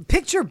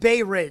 Picture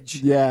Bay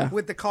Ridge. Yeah.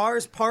 With the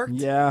cars parked.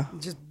 Yeah.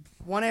 Just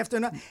one after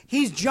another.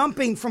 He's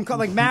jumping from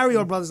like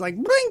Mario Brothers, like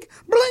blink,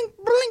 blink,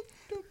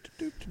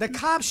 blink. The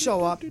cops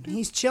show up.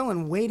 He's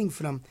chilling, waiting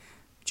for them.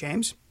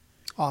 "James,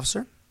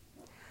 officer,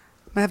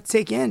 I have to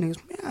take you in." He goes,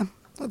 "Yeah,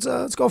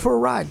 let's go for a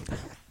ride."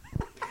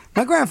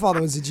 My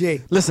grandfather was a G.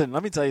 Listen,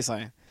 let me tell you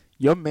something.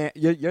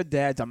 Your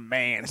dad's a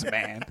man's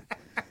man.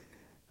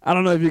 I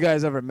don't know if you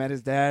guys ever met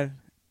his dad,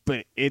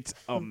 but it's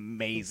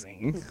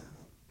amazing.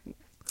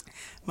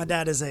 My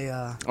dad is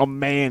a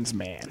man's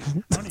man.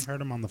 I only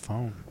heard him on the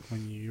phone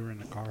when you were in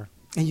the car.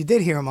 And you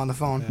did hear him on the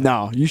phone.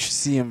 No, you should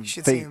see him. You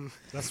should see him.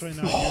 That's right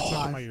now. You're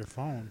talking about your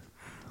phone.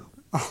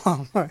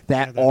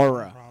 That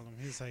aura.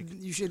 He's like,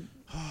 you should.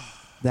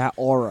 That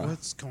aura.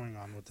 What's going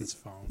on with this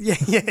phone? Yeah.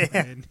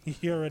 And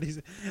he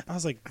already. I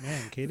was like,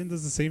 man, Caden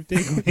does the same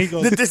thing. He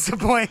goes, The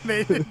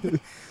disappointment.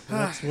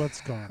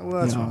 What's going on?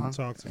 What's No, wrong?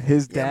 talk to me.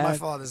 His Yeah, dad, my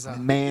father's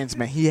man's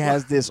man. He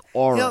has this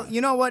aura. You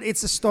know what?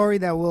 It's a story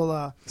that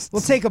we'll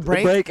take a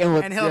break,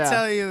 and he'll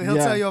tell you. He'll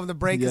tell you over the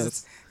break. 'Cause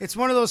Yes. it's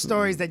one of those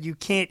stories that you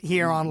can't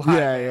hear online.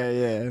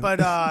 Yeah.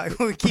 But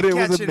we keep But it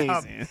was catching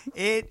up. amazing.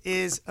 It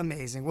is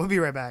amazing. We'll be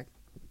right back.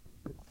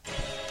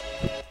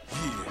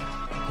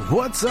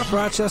 What's up,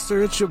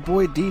 Rochester? It's your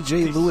boy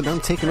DJ Lou, and I'm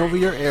taking over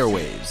your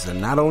airwaves. And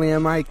not only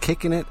am I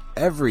kicking it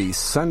every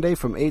Sunday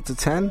from 8 to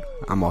 10,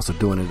 I'm also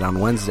doing it on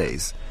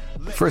Wednesdays.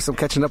 First, I'm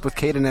catching up with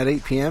Caden at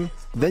 8 p.m.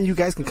 Then you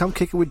guys can come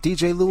kick it with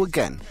DJ Lou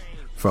again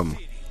from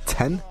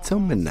 10 till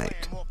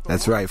midnight.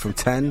 That's right, from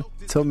 10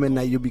 till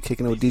midnight, you'll be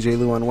kicking it with DJ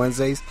Lou on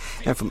Wednesdays.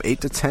 And from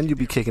 8 to 10, you'll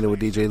be kicking it with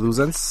DJ Lou's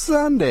on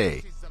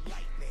Sunday.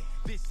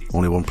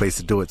 Only one place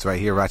to do it. It's right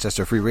here,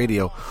 Rochester Free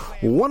Radio,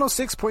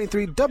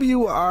 106.3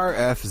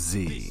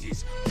 WRFZ.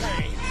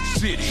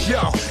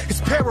 Yo,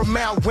 it's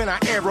paramount when I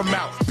air 'em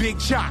out.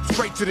 Big shots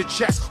straight to the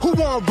chest. Who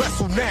wanna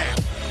wrestle now?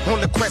 On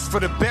the quest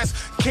for the best,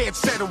 can't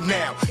settle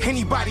now.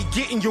 Anybody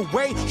get in your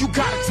way, you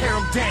gotta tear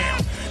 'em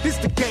down. This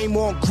the game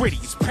on gritty,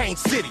 it's Pain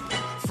City.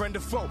 Friend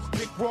or foe,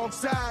 pick wrong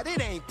side,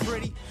 it ain't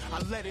pretty.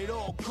 I let it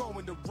all go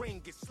in the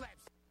ring, get slapped.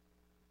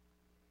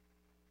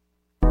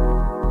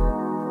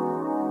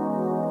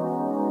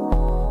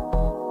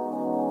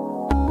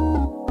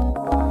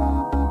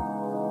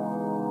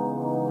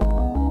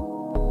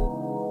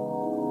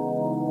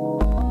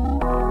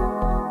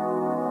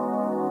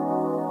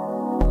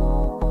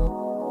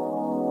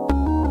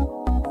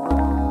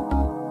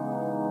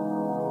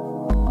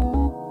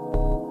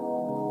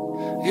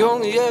 You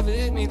only ever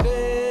hit me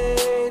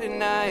late at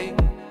night.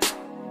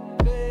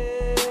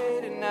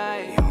 Late at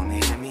night. You only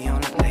hit me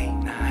on a late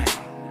night.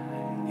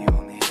 You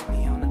only hit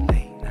me on a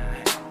late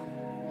night.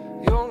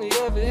 You only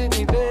ever hit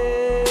me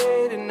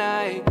late at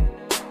night.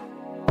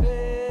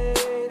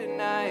 Late at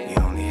night.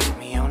 You only hit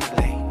me on a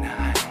late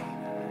night.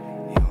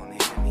 You only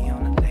hit me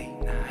on a late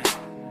night.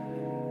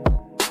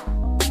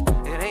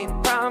 It ain't a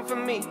problem for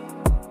me.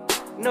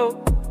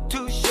 No,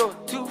 too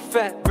short, too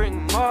fat,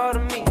 bring them all to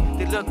me.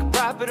 They look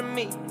proper to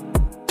me.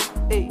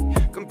 Hey,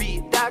 can be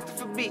a doctor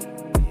for me.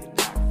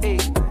 Hey,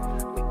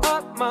 we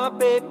up my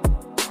baby.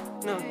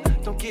 No,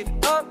 don't give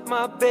it up,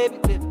 my baby.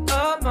 Live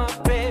up, my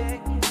baby.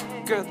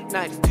 Girl, the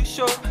night is too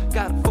short.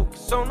 Gotta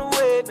focus on the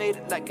way. Made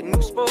it like a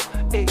new sport.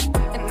 Hey,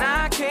 and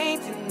I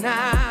can't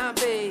deny,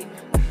 babe.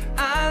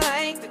 I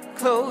like the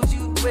clothes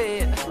you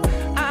wear.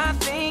 I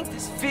think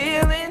this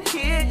feeling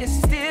here is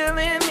still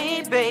in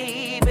me,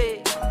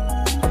 baby.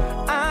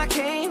 I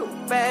can't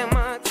hold back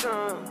my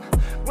tongue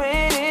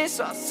when it's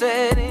all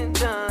said and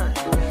done.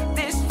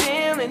 This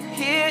feeling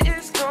here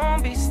is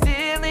gonna be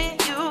still in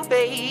you,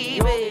 baby.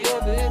 You only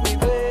ever hit me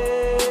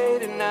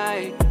late at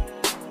night.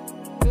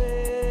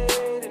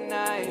 Late at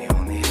night. You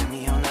only hit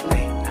me on a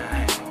late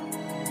night.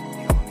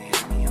 You only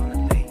hit me on a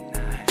late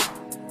night.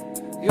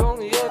 You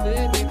only ever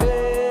hit me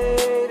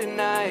late at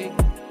night.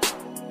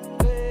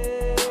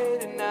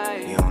 Late at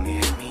night. You only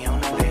hit me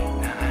on a late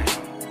night.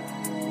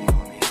 You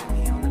only hit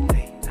me on a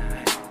late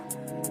night.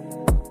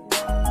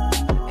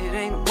 It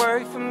ain't a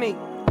worry for me.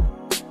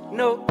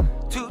 No,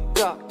 too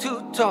dark,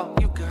 too tall,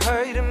 you can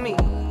hurry to me.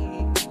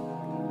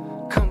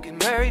 Come get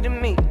married to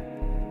me.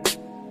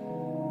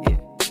 Yeah,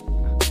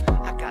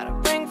 I got a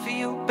ring for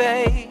you,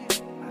 babe.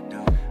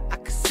 I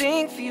could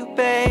sing for you,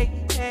 babe.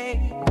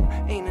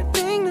 Ain't a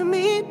thing to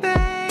me, babe.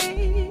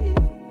 Ain't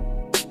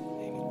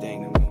a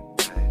thing to me.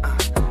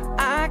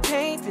 I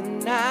can't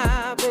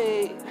deny,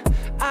 babe.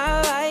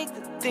 I like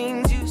the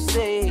things you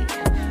say.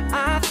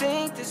 I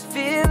think this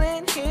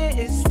feeling here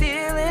is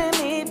still in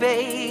me,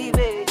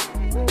 baby.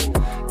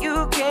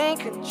 You can't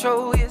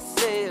control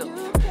yourself.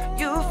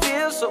 You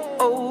feel so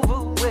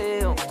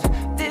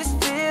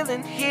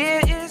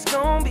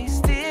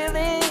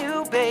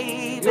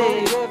You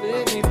only ever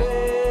hit me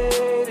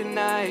late at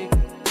night.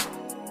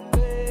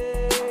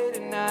 Late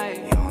at night.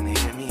 You only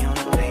hit me on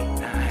a late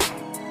night.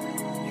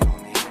 You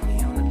only hit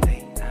me on a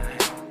late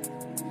night.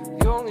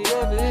 You only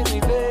ever hit me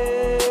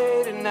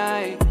late at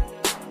night.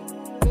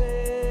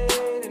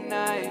 Late at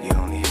night. You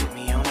only hit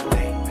me on a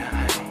late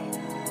night.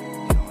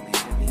 You only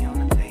hit me on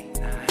a late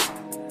night.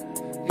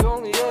 You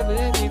only ever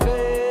hit me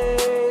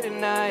late at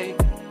night.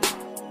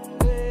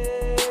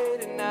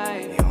 Late at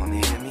night. You only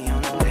hit me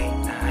on a late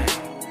night.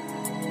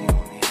 You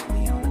only hit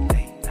me on a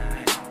late night.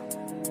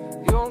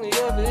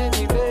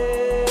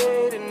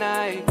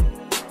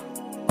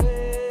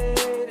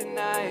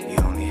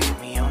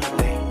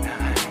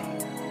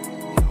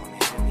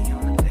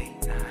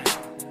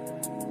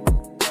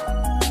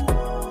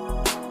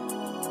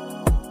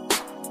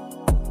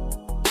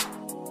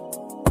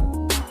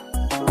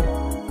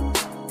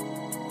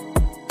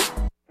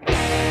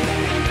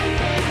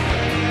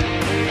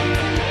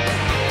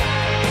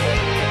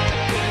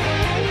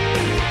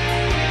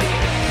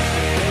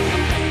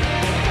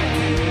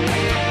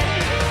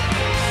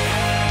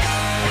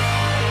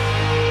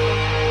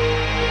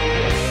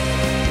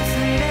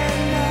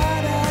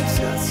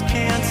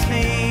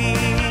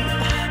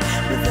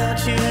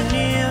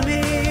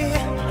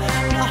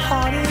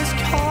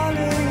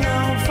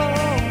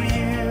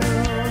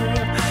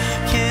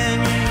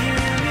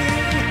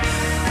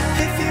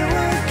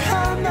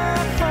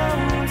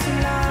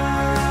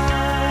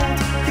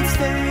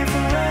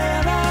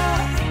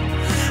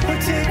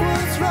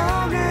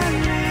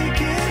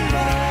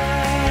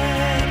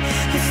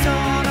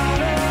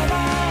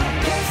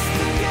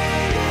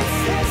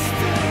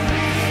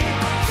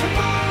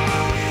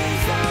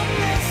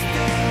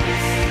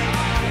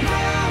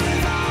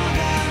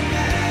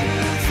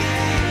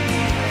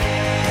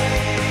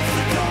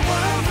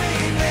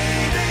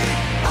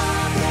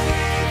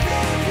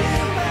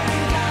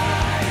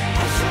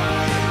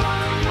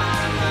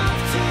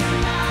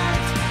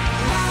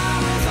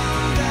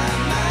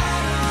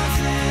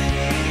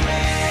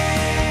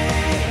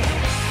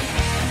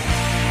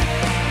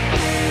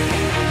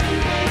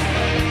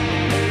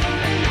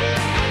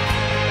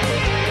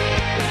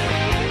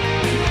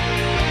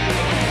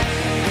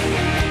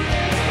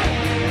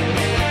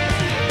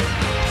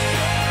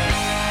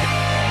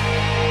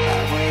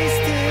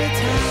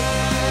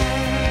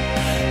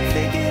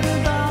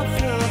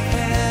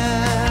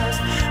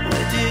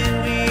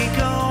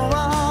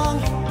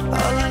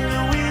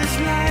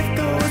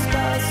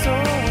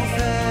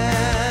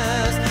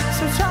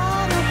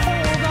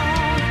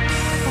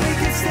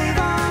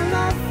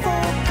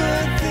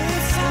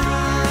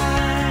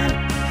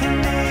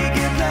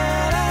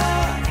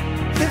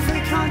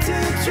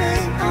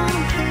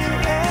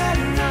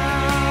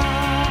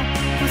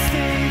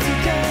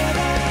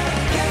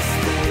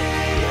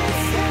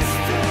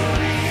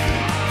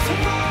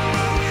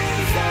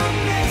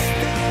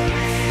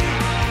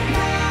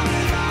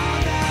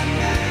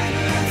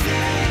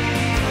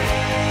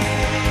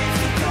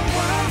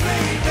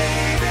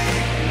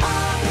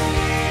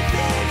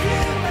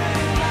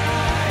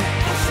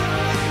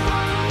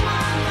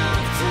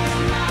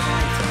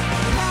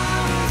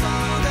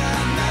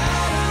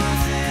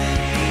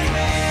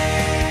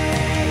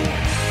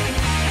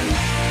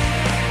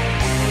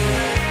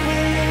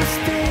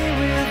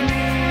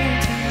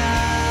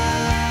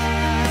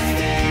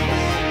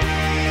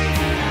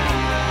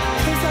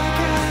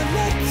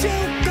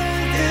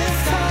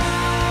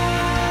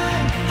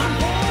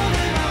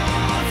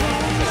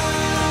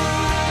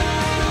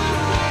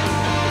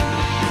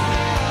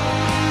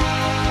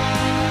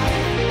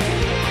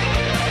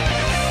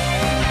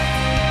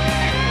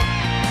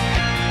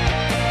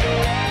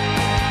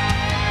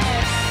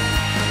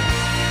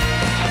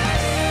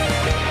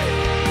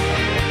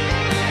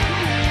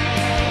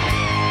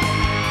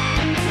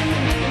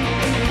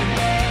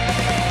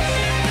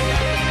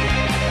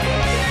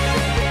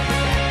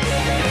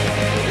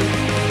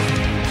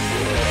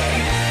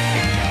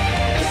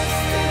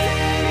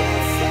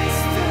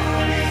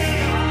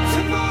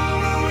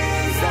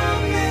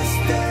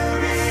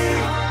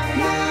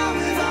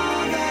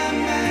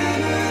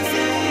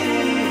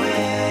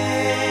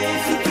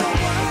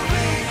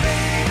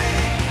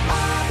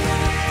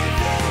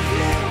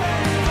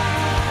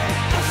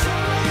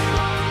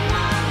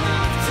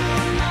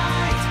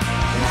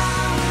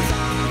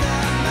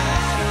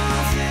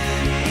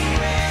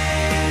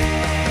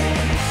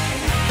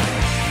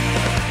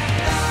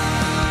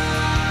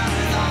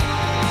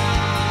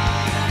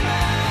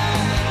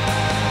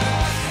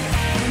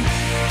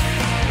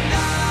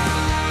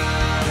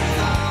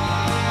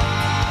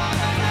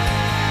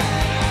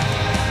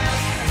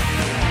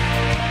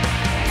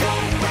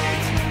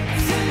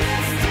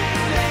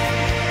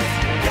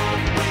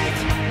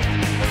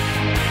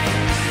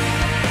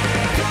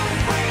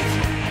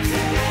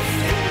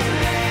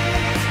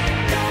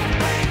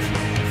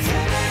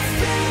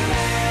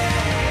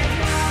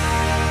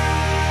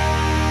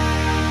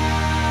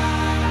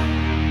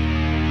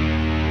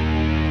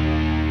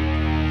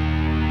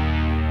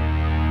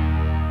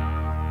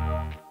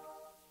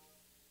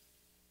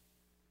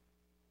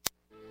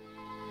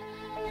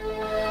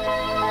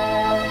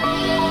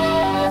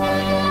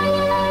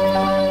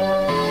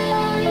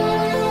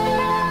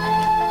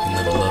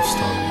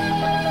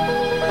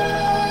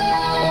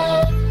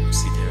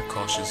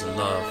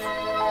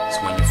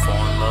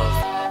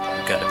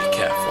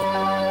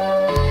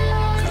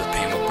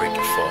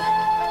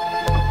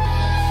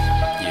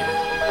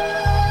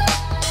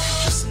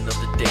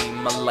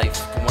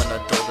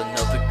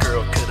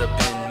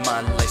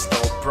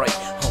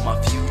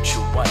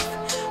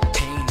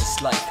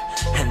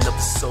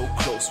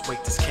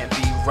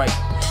 right.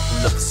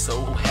 Love is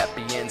so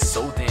happy and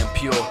so damn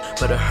pure,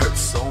 but it hurts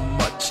so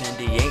much and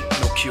there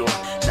ain't no cure.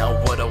 Now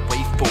what I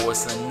wait for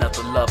is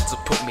another love to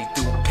put me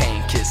through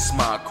pain. Kiss,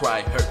 smile,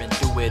 cry, hurt, and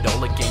do it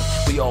all again.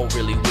 We all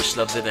really wish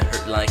love didn't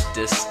hurt like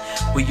this.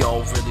 We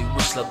all really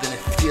wish love didn't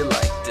feel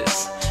like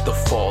this. The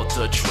fall,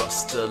 the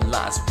trust, the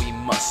lies, we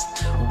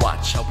must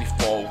watch how we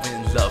fall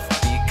in love,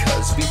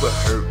 because we were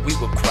hurt, we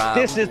were cry.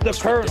 This is the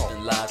Colonel,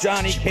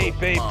 Johnny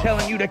Kayfabe,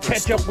 telling you to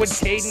catch up with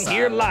Caden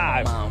here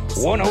live,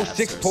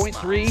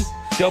 106.3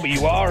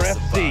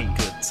 WRFC.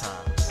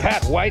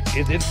 Pat White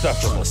is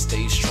insufferable. Trying to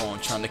stay strong,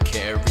 trying to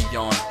carry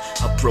on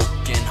a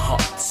broken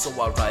heart, so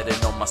I write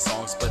it on my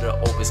songs, but it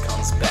always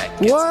comes back.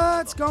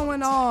 What's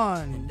going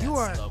on? You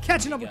are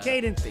catching up with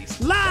Caden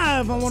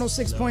live on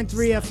 106.3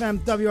 FM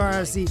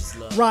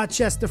WRFC,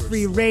 Rochester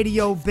Free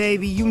Radio,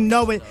 baby. You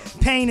know it.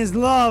 Pain is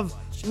love.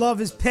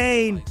 Love is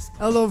pain.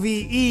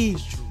 LOVE.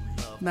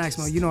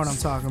 Maximo, you know what I'm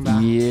talking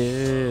about.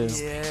 Yeah.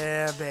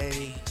 Yeah,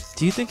 baby.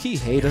 Do you think he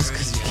hates us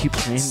because you keep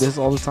playing this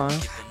all the time?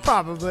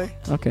 Probably.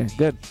 Okay,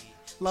 good.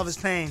 Love is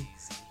pain.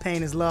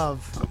 Pain is love.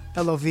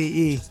 LOVE.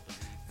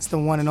 It's the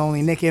one and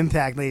only Nick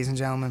Impact, ladies and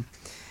gentlemen.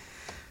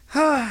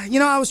 You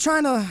know, I was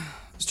trying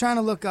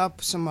to look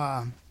up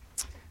some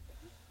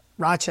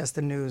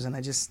Rochester news, and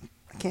I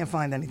can't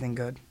find anything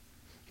good.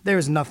 There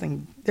is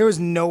nothing. There is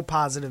no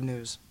positive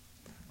news.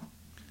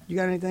 You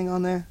got anything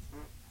on there?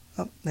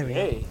 Oh, there we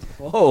go.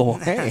 Whoa,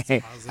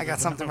 hey. I got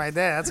something right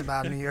there. That's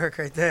about New York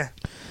right there.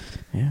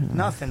 Yeah.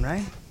 Nothing,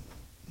 right?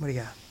 What do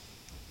you got?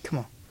 Come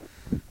on.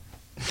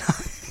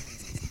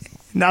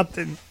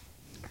 Nothing.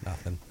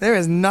 There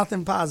is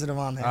nothing positive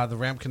on there. The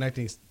ramp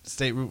connecting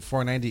State Route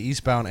 490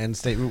 eastbound and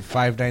State Route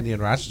 590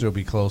 in Rochester will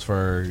be closed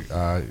for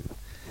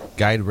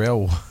guide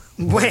rail.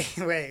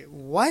 Wait.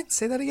 What?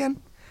 Say that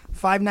again?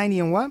 590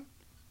 and what?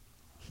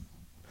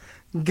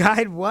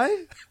 Guide what?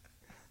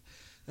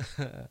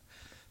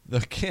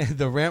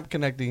 The ramp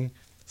connecting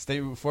State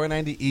Route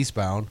 490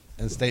 eastbound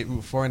and State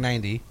Route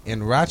 490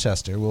 in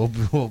Rochester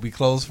will be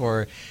closed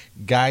for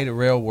guide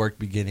rail work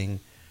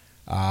beginning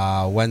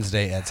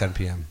Wednesday at 10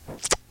 p.m.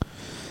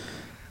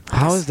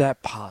 How is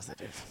that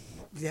positive?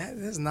 Yeah,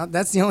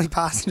 that's the only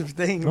positive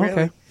thing, really.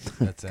 Okay.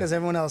 That's it. Because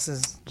everyone else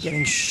is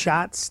getting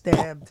shot,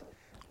 stabbed,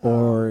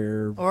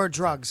 or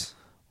drugs.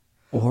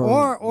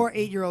 Or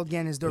 8-year-old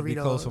getting his It'll be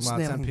Dorito closed from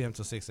stealing. 10 p.m.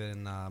 to 6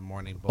 in the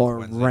morning. Both or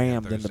Wednesday and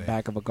rammed in the Thursday.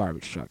 back of a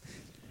garbage truck.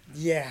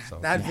 Yeah, So,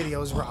 that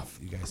video is rough.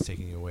 You guys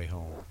taking your way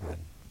home. Man.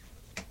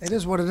 It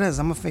is what it is.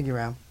 I'm going to figure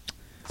out.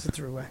 It's a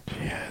throughway.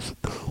 Yeah, it's a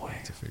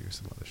throughway. To figure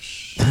some other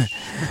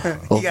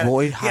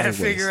Avoid You got to highways.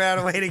 figure out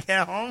a way to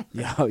get home.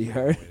 Yo, you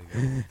heard?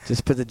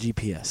 Just put the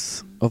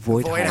GPS.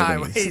 Avoid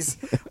highways.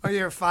 Or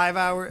your 5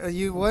 hour.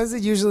 What is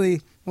it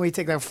usually when you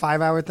take that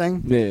 5 hour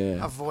thing?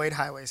 Yeah. Avoid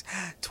highways.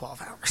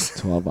 12 hours.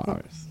 12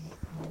 hours.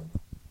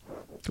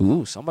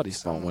 Ooh,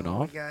 somebody's phone went What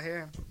off. we got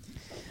here?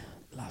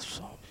 La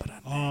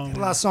Sombra.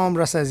 La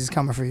Sombra says he's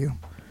coming for you.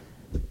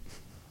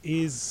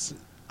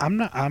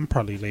 I'm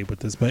probably late with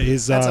this, but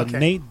is That's okay.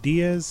 Nate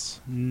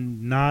Diaz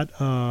not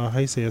how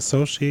you say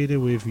associated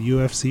with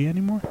UFC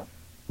anymore,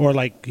 or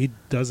like he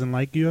doesn't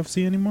like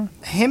UFC anymore?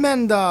 Him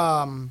and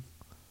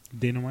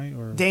Dana White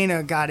or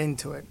Dana got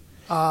into it.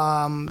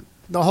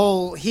 The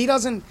whole he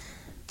doesn't.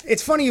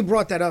 It's funny you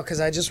brought that up because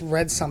I just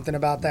read something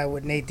about that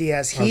with Nate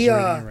Diaz. I was He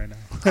reading it right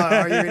now.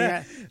 are you reading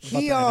that?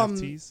 He About the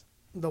NFTs.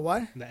 The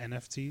what? The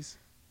NFTs.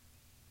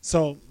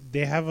 So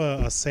they have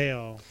a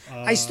sale.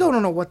 I still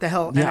don't know what the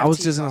hell. Yeah, I was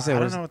NFTs just gonna are. say, I what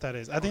don't is- know what that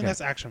is. I think Okay.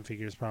 that's action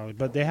figures probably,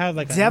 but they have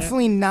like a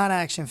Definitely not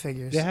action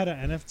figures. They had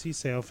an NFT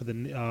sale for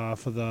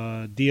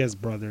the Diaz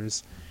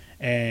brothers,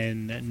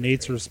 and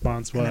Nate's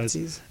response was,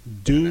 NFTs?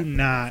 "Do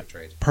not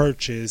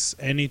purchase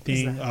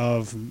anything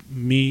of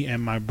me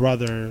and my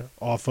brother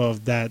off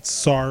of that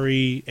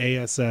sorry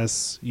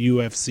ASS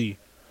UFC."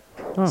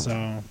 Oh.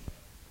 So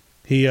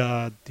he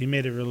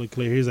made it really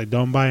clear. He's like,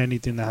 "Don't buy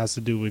anything that has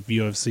to do with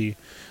UFC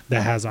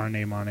that has our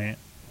name on it."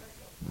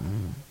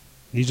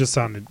 He just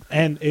sounded,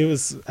 and it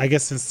was, I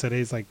guess since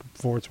today's like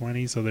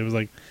 420, so they was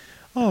like,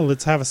 "Oh,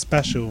 let's have a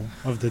special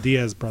of the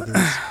Diaz brothers."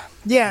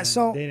 Yeah, And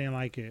so they didn't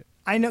like it.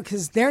 I know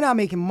because they're not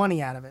making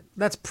money out of it.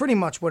 That's pretty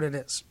much what it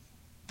is.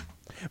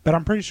 But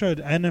I'm pretty sure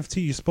the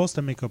NFT you're supposed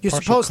to make a You're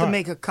partial supposed cut. to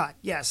make a cut,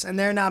 yes, and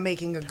they're not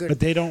making a good. But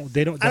they don't. I that's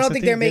don't the think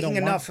thing, they're they don't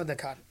making want- enough for the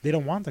cut. They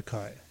don't want the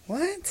cut.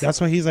 What? That's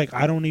why he's like,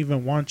 I don't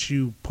even want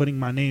you putting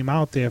my name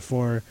out there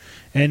for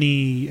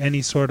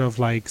any sort of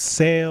like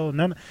sale.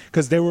 None,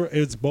 because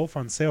it's both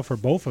on sale for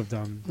both of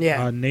them.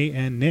 Yeah. Nate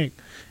and Nick,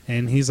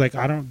 and he's like,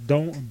 I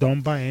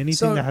don't buy anything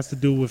So- that has to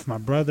do with my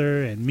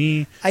brother and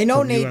me. I know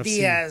from Nate UFC.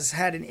 Diaz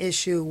had an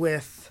issue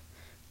with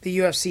the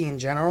UFC in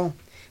general.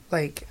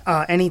 Like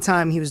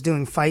anytime he was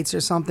doing fights or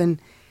something,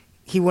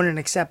 he wouldn't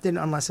accept it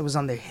unless it was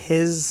under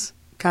his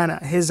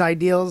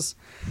ideals.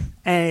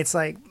 And it's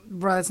like,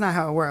 bro, that's not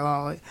how it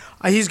works.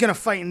 Oh, he's gonna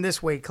fight in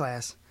this weight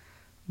class,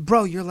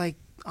 bro. You're like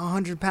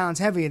 100 pounds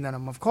heavier than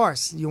him. Of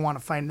course, you want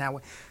to fight in that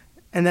way.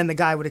 And then the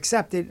guy would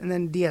accept it, and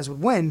then Diaz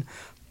would win.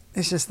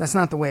 It's just that's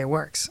not the way it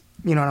works.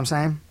 You know what I'm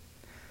saying?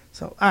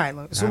 So all right,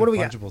 look. So what do we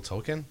got? Non-fungible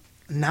token.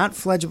 Not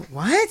fungible.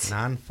 What?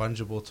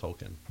 Non-fungible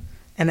token.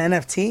 An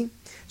NFT.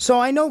 So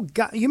I know.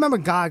 You remember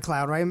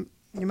GodCloud, right? You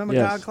remember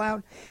Yes.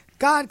 GodCloud?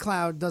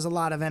 GodCloud does a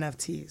lot of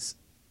NFTs.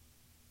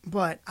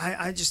 But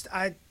I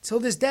till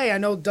this day I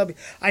know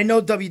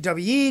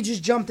WWE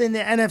just jumped in the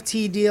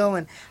NFT deal,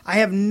 and I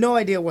have no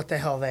idea what the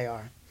hell they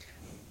are.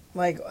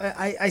 Like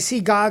I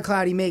see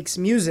GodCloud, he makes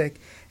music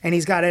and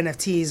he's got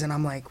NFTs, and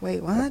I'm like,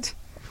 wait, what?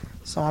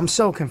 So I'm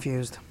so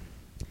confused.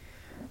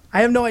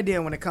 I have no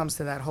idea when it comes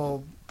to that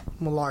whole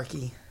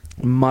malarkey.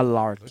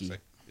 Malarkey. Looks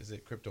like, is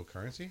it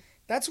cryptocurrency?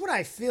 That's what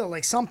I feel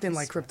like, something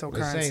like They're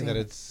cryptocurrency. saying that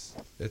it's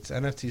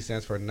NFT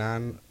stands for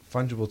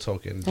non-fungible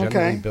token,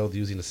 generally built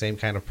using the same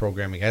kind of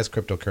programming as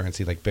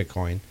cryptocurrency like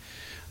Bitcoin,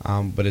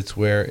 but it's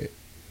where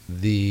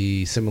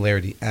the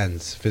similarity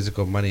ends.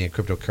 Physical money and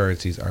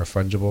cryptocurrencies are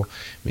fungible,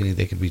 meaning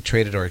they can be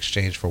traded or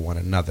exchanged for one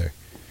another.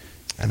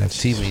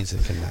 NFT means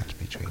it cannot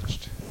be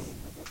changed.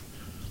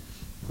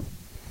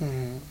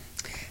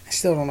 I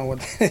still don't know what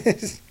that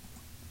is.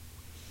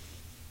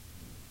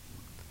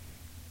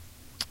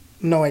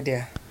 No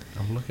idea.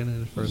 I'm looking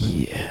at it further.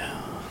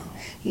 Yeah.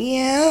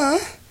 Yeah.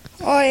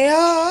 Oh,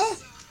 yeah.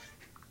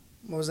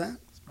 What was that?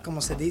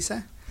 ¿Cómo se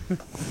dice?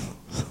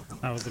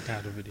 I was looking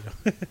at the video.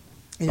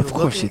 You were Of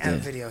course looking you at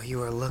did. video. You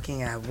were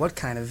looking at what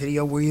kind of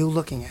video were you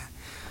looking at?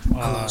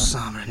 Hello,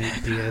 Summer.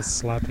 Nate Diaz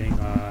slapping. Mike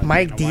Dana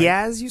White.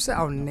 Diaz, you said?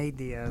 Oh, Nate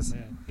Diaz.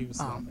 Yeah, he was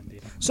slapping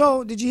Dana.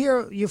 So, did you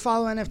hear? You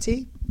follow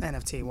NFT?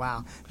 NFT.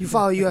 Wow. You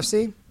follow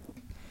UFC?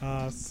 Here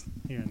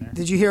and there.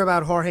 Did you hear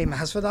about Jorge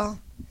Masvidal?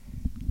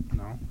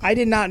 No. I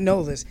did not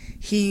know this.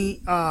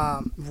 He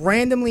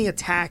randomly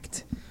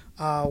attacked.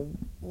 What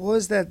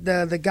was that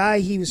the guy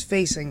he was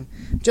facing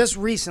just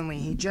recently?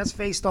 He just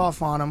faced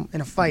off on him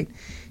in a fight.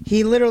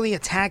 He literally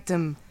attacked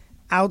him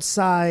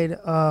outside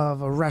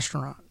of a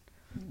restaurant.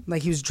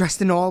 Like he was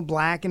dressed in all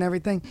black and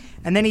everything,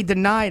 and then he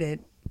denied it.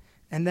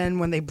 And then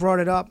when they brought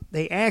it up,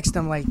 they asked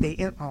him oh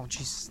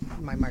jeez,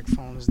 my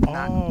microphone is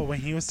not. Oh, when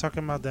he was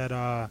talking about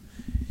that,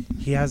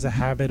 he has a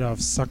habit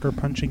of sucker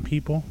punching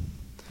people,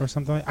 or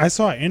something. I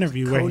saw an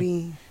interview where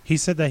Cody. he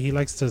said that he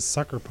likes to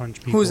sucker punch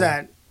people. Who's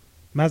that?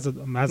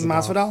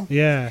 Masvidal.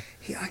 Yeah.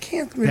 I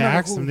can't They remember.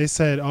 asked him. They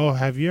said, "Oh,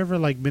 have you ever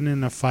like been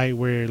in a fight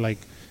where like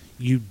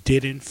you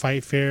didn't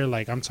fight fair?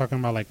 Like I'm talking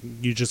about like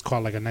you just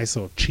caught like a nice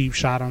little cheap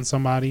shot on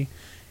somebody."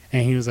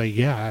 And he was like,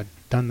 "Yeah, I've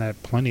done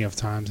that plenty of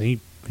times." And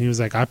he was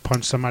like, "I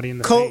punched somebody in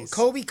the face."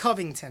 Kobe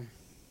Covington.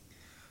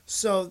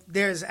 So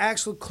there's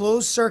actual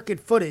closed circuit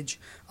footage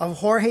of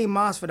Jorge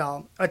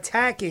Masvidal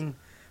attacking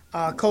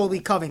Kobe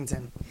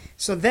Covington.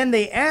 So then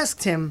they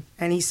asked him,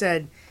 and he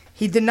said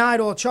he denied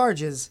all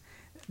charges.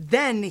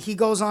 Then he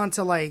goes on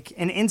to like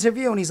an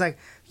interview, and he's like,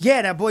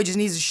 "Yeah, that boy just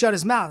needs to shut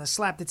his mouth and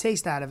slap the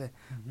taste out of it."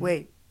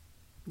 Wait,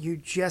 you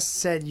just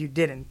said you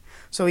didn't.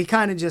 So he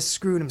kind of just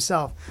screwed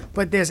himself.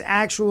 But there's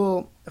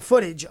actual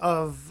footage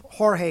of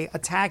Jorge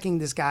attacking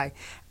this guy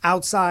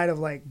outside of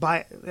like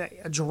by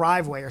a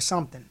driveway or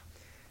something,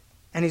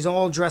 and he's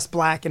all dressed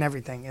black and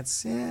everything.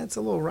 It's a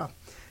little rough.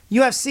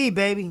 UFC,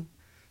 baby.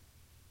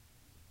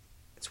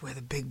 It's where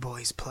the big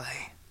boys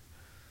play.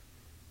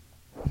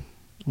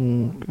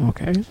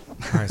 Okay.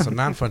 All right, so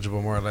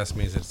non-fungible more or less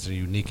means it's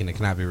unique and it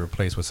cannot be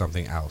replaced with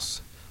something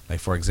else. Like,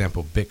 for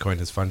example,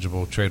 Bitcoin is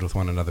fungible. Trade with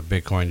one another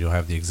Bitcoin, you'll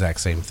have the exact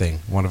same thing.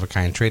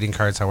 One-of-a-kind trading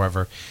cards,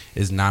 however,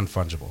 is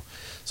non-fungible.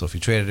 So if you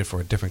traded it for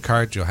a different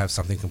card, you'll have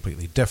something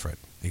completely different.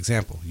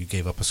 Example, you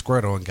gave up a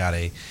Squirtle and got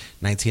a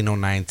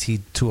 1909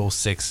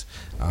 T206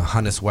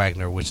 Honus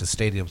Wagner, which is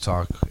Stadium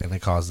Talk, and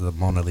it calls the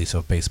Mona Lisa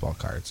of baseball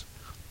cards.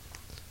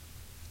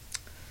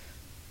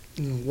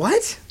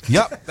 What?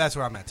 Yep, that's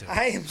where I'm at, too.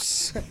 I am.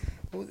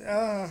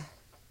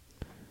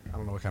 I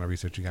don't know what kind of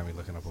research you got me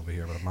looking up over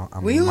here, but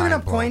I'm Were you looking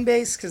up mind-blown.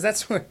 Coinbase? Because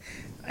that's where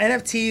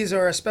NFTs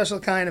are a special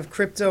kind of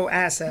crypto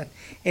asset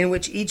in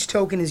which each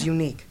token is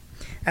unique,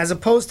 as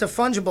opposed to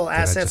fungible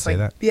assets just say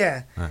like that?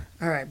 yeah. All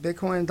All right,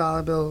 Bitcoin,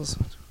 dollar bills.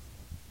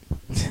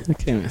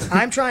 Okay.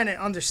 I'm trying to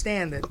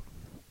understand it.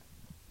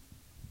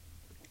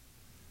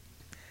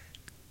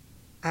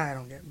 I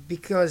don't get it.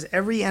 Because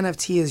every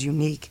NFT is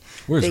unique.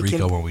 Where's They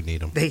Rico when we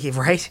need him? They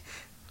right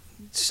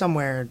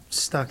somewhere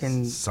stuck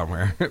in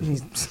Somewhere.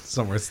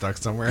 Somewhere stuck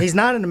somewhere. He's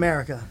not in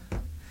America.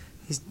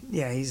 He's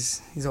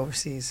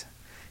overseas.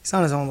 He's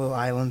on his own little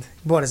island.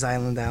 He bought his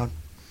island out.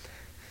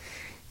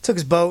 Took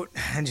his boat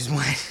and just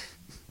went.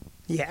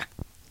 Yeah.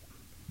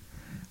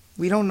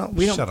 We don't know.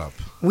 Shut up.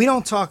 We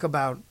don't talk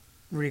about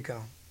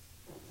Rico.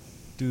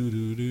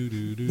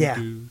 Yeah.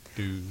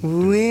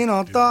 We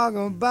don't talk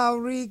about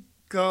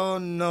Rico.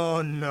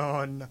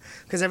 No.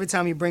 Because every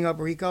time you bring up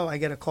Rico, I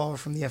get a call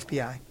from the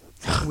FBI.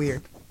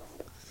 Weird.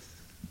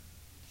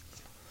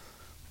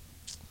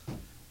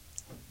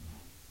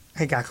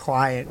 It got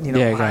quiet. You know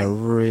Yeah, it why? got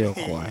real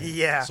quiet.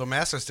 Yeah. So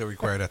masks are still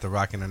required at the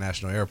Rock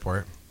International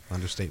Airport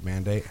under state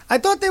mandate. I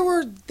thought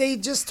they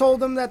just told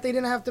them that they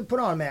didn't have to put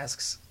on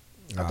masks.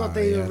 I thought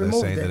they they're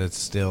removed saying it. that it's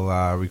still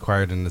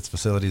required in its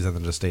facilities under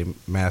the state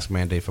mask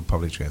mandate for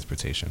public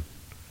transportation.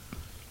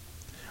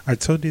 I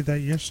told you that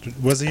yesterday.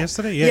 Was it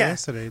yesterday? Yeah,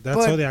 yesterday. That's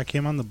but- told you I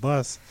came on the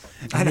bus.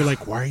 I And you're know.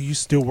 like, why are you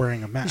still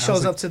wearing a He mask? I was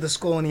shows like, up to the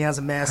school and he has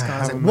a mask on. I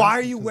was have like, a why mask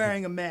are you because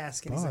wearing a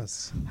mask? And he's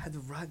bus. like, I had to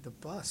ride the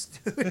bus,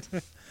 dude.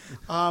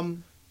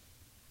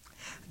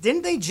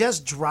 Didn't they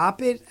just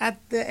drop it at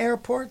the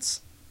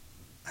airports?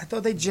 I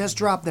thought they just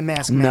dropped the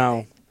mask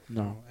mandate.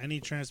 No. Any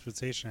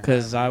transportation.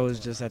 Because I was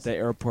just at the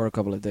airport a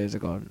couple of days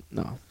ago.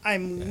 No.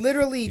 I'm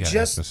literally Yeah,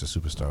 just... Mr.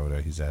 Superstar over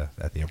there. He's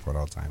at the airport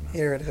all the time now.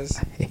 Here it is.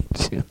 I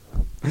hate you.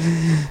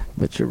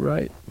 But you're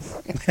right.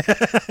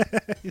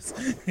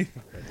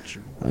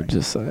 I'm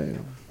just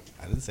saying.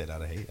 I didn't say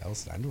that I hate.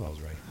 I knew I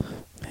was right.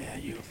 Yeah,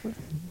 you're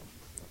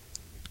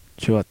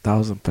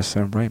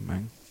 1,000% right,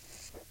 man.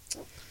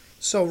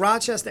 So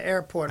Rochester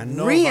Airport I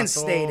know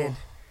reinstated about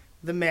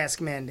the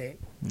mask mandate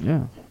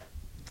Yeah.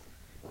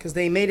 because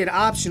they made it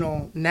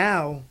optional.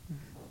 Now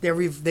they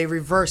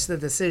reversed the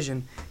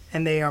decision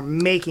and they are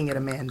making it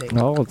a mandate.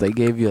 Oh, they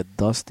gave you a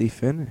dusty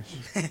finish.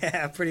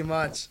 Yeah, pretty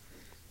much.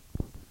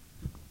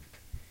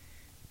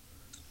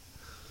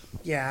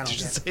 Yeah, I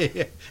don't get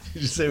it.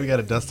 Did you say we got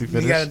a dusty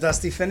finish? We got a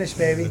dusty finish,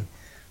 baby.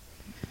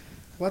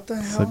 What the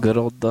It's hell? a good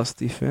old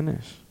dusty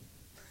finish.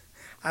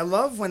 I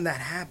love when that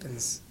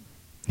happens.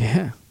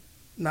 Yeah.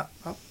 No.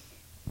 Oh.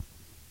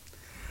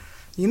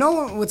 You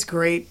know what's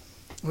great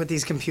with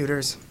these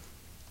computers?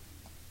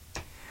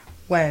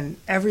 When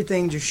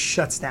everything just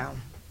shuts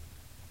down.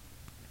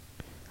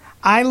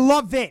 I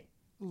love it.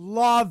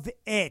 Love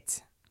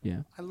it.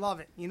 Yeah. I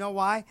love it. You know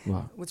why?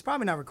 Why? It's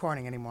probably not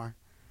recording anymore.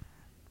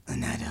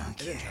 And I don't care. It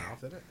didn't turn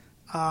off, did it?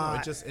 Uh, No,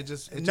 it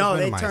just no, they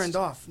minimized. turned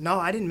off. No,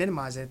 I didn't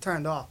minimize it. It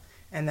turned off.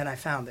 And then I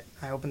found it.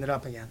 I opened it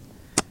up again.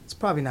 It's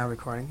probably not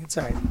recording. It's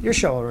all right. Your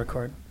show will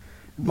record.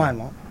 Mine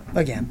won't.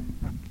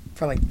 Again.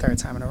 For like the third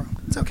time in a row.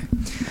 It's okay.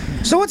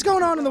 So what's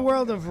going on in the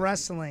world of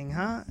wrestling,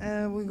 huh?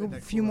 We go a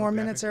few more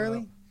minutes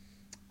early.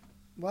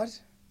 What?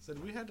 So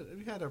we had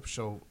a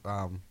show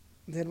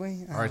Did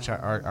we?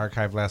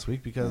 archive last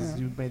week because Yeah.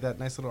 you made that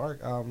nice little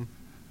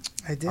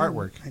I did.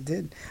 artwork. I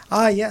did.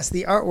 Ah, yes,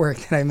 the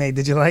artwork that I made.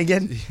 Did you like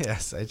it?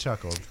 Yes, I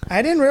chuckled.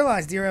 I didn't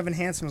realize Dear Evan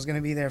Hansen was going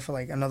to be there for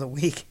like another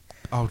week.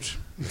 Ouch.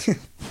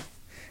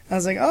 I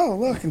was like, oh,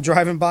 look. I'm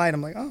driving by and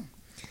I'm like, oh.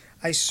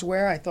 I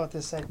swear I thought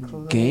this said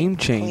Game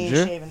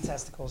changer. clean-shaven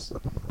testicles.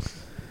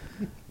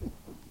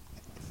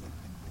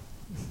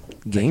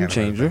 Game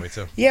changer.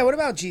 Yeah, what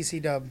about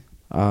GC Dub?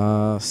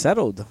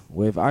 Settled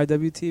with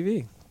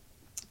IWTV.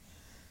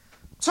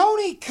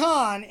 Tony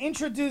Khan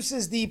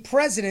introduces the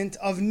president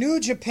of New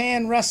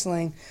Japan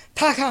Wrestling,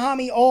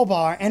 Takahami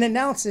Obar, and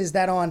announces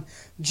that on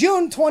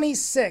June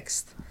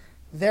 26th,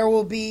 there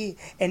will be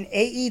an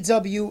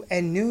AEW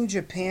and New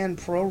Japan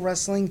Pro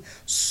Wrestling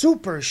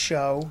Super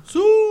Show.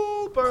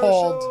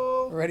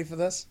 Called, ready for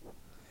this?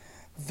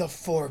 The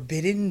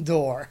Forbidden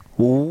Door.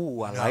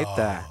 Ooh, I like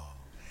that.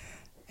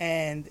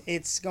 And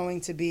it's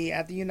going to be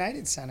at the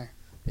United Center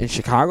In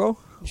Chicago?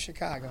 in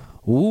Chicago.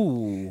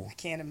 Ooh. I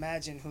can't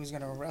imagine who's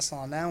going to wrestle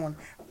on that one.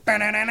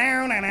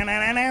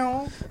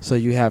 So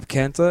you have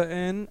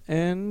Kenta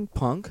and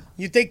Punk.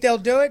 You think they'll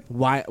do it?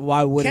 Why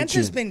wouldn't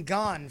Kenta's you? been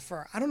gone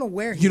for, I don't know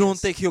where he You don't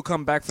is. think he'll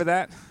come back for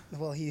that?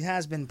 Well, he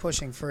has been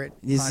pushing for it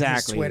on his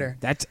Exactly. Twitter.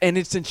 And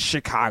it's in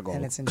Chicago.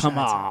 And it's in Come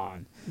Chi-Town.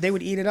 on. They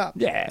would eat it up.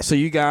 Yeah. So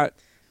you got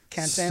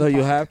Kenta So and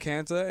you Punk. have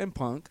Kenta and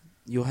Punk.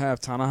 You'll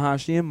have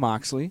Tanahashi and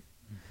Moxley.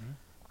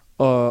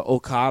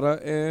 Okada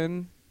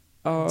and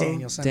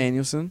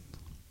Danielson.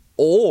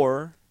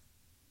 Or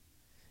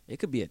it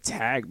could be a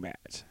tag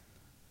match.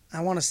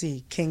 I want to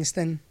see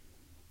Kingston.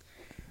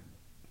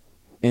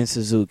 And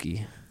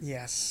Suzuki.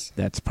 Yes.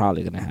 That's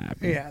probably gonna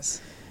happen.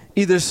 Yes.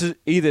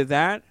 Either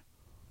that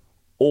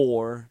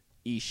or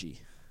Ishii.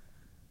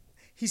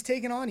 He's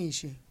taking on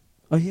Ishii.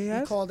 Oh, he He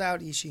has? called out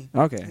Ishii.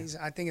 Okay.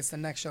 I think it's the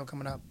next show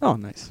coming up. Oh,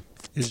 nice.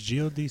 Is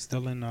God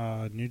still in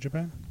New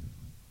Japan?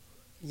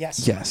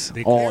 Yes. Yes.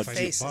 They Oh, could fight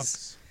the faces.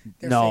 Bucks.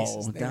 Their no,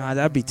 faces. They nah, don't-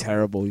 that'd be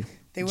terrible.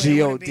 They wouldn't-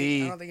 it wouldn't be-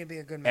 God, I don't think it'd be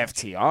a good match.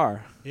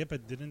 FTR. Yeah,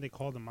 but didn't they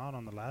call them out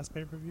on the last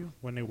pay-per-view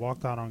when they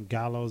walked out on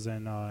Gallows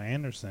and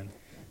Anderson?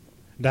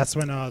 That's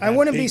when I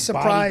wouldn't be big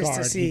surprised to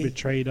bodyguard, see- he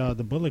betrayed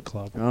the Bullet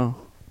Club. Oh.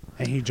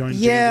 And he joined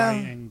Yeah. Jay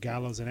White and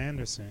Gallows and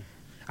Anderson.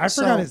 I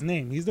So- forgot his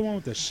name. He's the one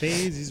with the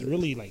shades. He's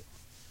really like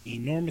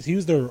enormous. He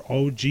was their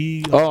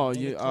OG.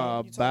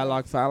 Oh,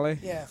 Balak Fale.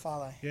 Yeah,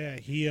 Fale. Yeah,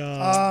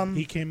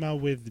 he came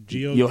out with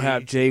God. You'll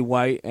have Jay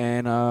White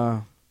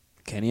and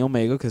Kenny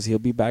Omega because he'll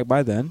be back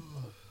by then.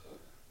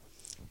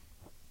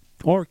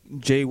 Or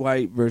Jay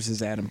White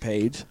versus Adam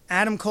Page.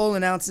 Adam Cole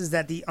announces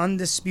that the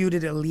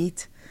Undisputed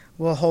Elite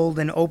will hold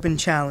an open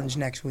challenge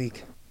next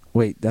week.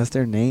 Wait, that's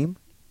their name?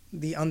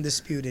 The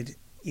Undisputed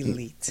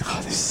Elite. Oh,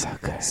 they're so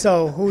good.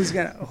 So who's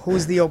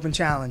the open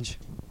challenge?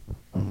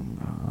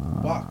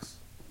 Bucks.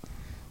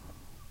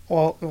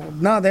 Well,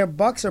 no, their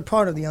Bucks are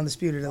part of the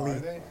Undisputed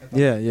Elite.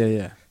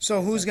 Yeah.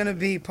 So who's gonna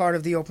be part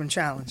of the open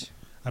challenge?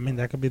 I mean,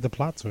 that could be the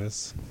plot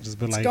twist. Just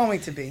be It's like,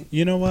 going to be.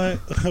 you know what?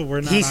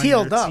 We're not He's on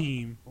healed your up.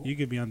 team. You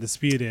could be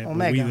undisputed, but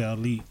Omega. we the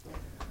elite.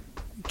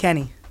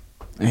 Kenny.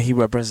 And he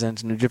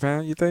represents New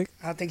Japan, you think?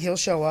 I think he'll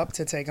show up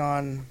to take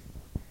on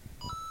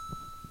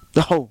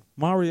Oh,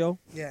 Mario.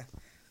 Yeah.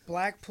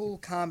 Blackpool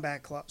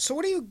Combat Club. So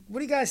what do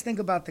you guys think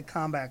about the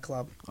Combat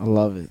Club? I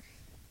love it.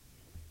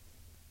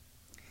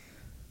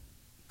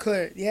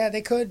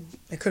 They could.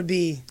 It could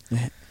be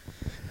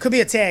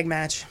a tag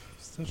match.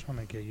 Still trying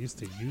to get used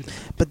to you.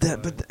 But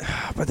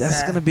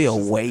that's gonna be a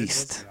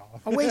waste.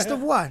 A waste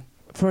of what?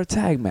 For a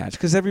tag match,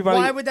 because everybody.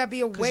 Why would that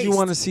be a waste? You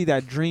want to see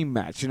that dream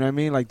match. You know what I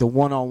mean? Like the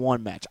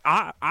one-on-one match.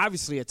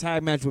 Obviously, a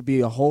tag match would be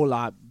a whole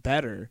lot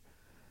better.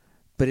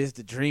 But it's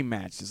the dream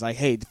match. It's like,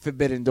 hey, the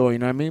Forbidden Door. You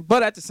know what I mean?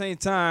 But at the same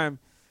time,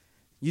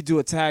 you do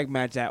a tag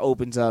match that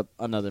opens up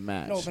another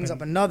match. It opens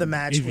up another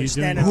match. Who is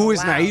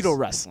Naito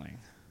wrestling?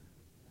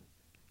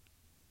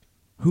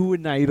 Who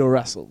would Naito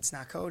wrestle? It's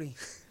not Cody.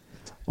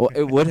 Well,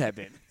 it would have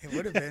been. It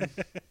would have been.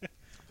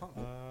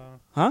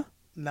 Huh?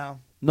 No.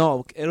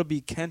 No, it'll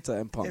be Kenta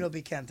and Punk. It'll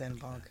be Kenta and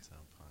Punk.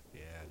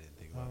 Yeah, I didn't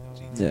think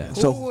about Yeah. Who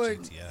So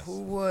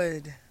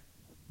would?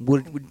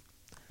 Would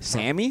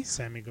Sammy?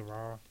 Sammy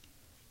Guevara.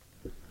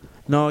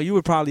 No, you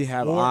would probably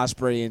have Or-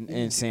 Osprey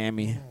and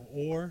Sammy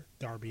Or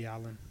Darby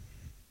Allin.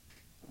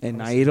 and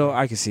Naito.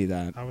 I can see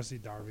that. I would see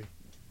Darby.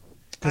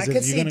 I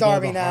could see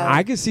Darby now.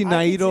 I could see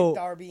Naito.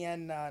 Darby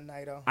and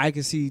Naito. I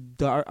could see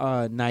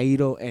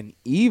Naito and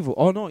Evil.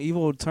 Oh no,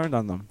 Evil turned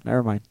on them.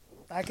 Never mind.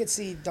 I could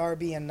see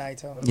Darby and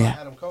Naito. Yeah.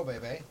 Adam Cole,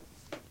 baby.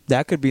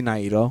 That could be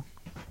Naito.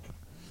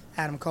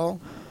 Adam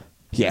Cole.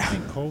 Yeah. I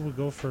think Cole would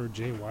go for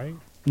Jay White.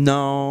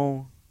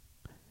 No.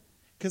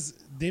 Because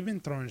they've been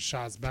throwing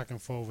shots back and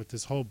forth with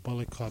this whole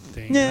Bullet Club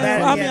thing.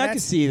 Yeah, I mean, I can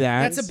see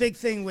that. That's a big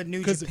thing with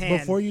New Japan.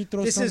 Before you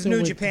throw this is something New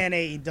with- Japan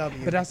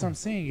AEW. But that's what I'm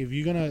saying. If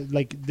you're gonna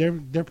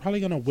they're probably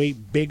gonna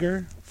wait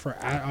bigger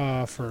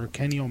for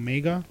Kenny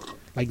Omega,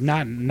 like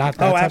not that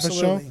type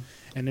absolutely. of show,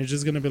 and they're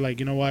just gonna be like,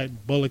 you know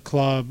what, Bullet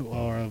Club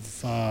or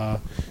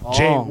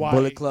Jay White.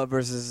 Bullet Club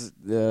versus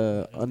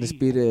the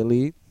Undisputed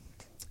Elite.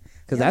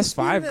 Because that's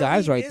five Undisputed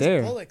guys Elite right is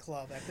there. Bullet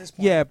Club at this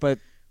point. Yeah, but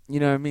you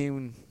know what I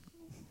mean.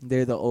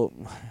 They're the old,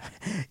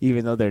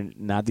 even though they're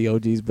not the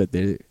OGs, but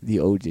they're the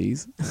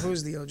OGs.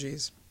 Who's the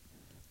OGs?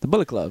 The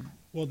Bullet Club.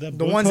 Well, The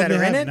ones that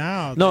are in it?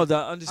 now. No, the I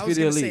was Undisputed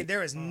gonna Elite. say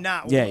there is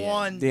not Yeah,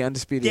 one the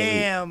Undisputed Elite.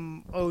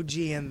 damn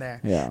OG in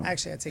there. Yeah.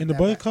 Actually, I take In the that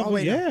Bullet back. Club, Oh,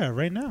 wait, no. yeah,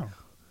 right now.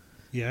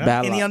 Yeah.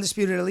 Battle In the Out.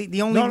 Undisputed Elite,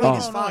 the only No, one no,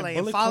 is no, no, Fale, and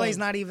Bullet Fale's Club.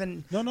 not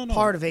even No.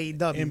 part of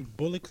AEW. In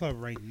Bullet Club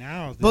right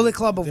now. Bullet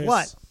Club of there's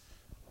what?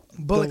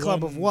 Bullet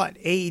Club of one what?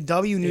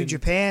 AEW, New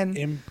Japan.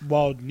 New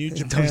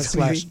Japan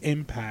WWE. /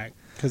 Impact,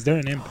 because they're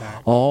in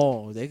Impact.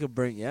 Oh, they could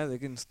bring. Yeah, they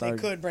can They start.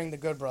 could bring the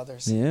Good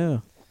Brothers. Yeah,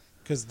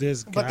 Because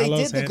there's But they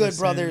Gallows, did the Good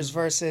Anderson, Brothers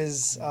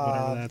versus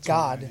whatever that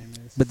God. tournament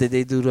name is. but did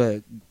they do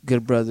the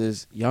Good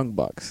Brothers Young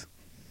Bucks?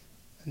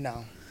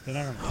 No. They're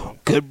not gonna do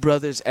it. Good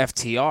Brothers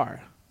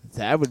FTR.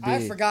 That would be.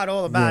 I forgot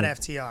all about Yeah.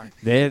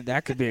 FTR.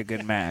 That could be a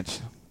good match.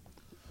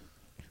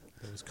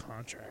 Those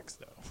contracts,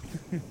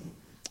 though.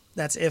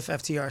 That's if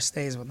FTR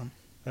stays with them.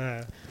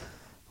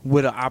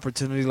 With an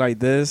opportunity like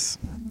this.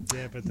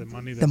 Yeah, but the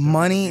money. The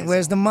money,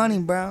 where's the money,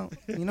 bro?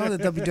 You know the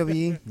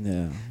WWE.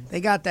 Yeah.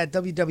 They got that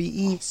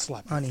WWE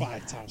money.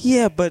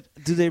 Yeah, but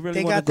do they really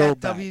They want got to go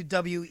that back?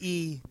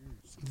 WWE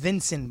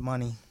Vincent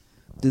money.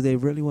 Do they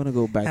really want to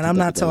go back? And to I'm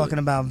not WWE? talking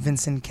about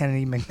Vincent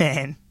Kennedy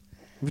McMahon.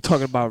 We're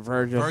talking about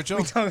Virgil. We're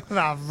talking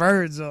about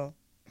Virgil.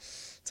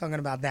 Talking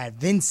about that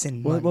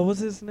Vincent money. What was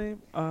his name?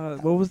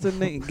 What was the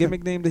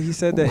gimmick name that he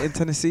said that in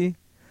Tennessee?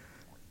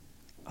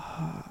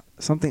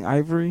 Something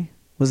Ivory.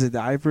 Was it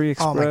the Ivory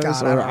Oh my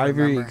Express God, I or don't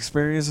Ivory remember.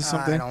 Experience or I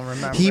something? don't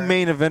remember. He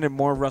main evented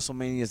more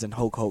WrestleManias than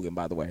Hulk Hogan,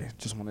 by the way.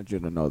 Just wanted you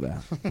to know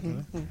that.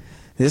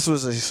 This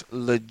was a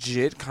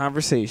legit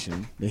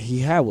conversation that he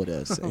had with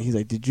us. And he's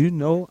like, "Did you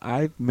know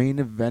I've main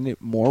evented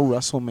more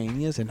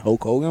WrestleManias than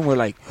Hulk Hogan?" We're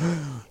like,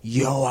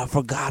 "Yo, I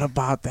forgot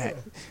about that."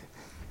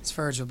 It's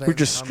Virgil, baby. We're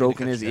just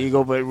stroking his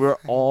ego, but we're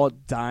all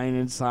dying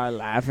inside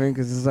laughing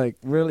because it's like,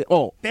 really?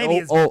 Baby,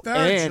 it's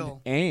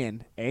Virgil.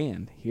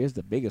 And here's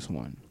the biggest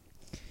one.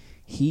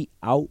 He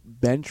out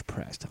bench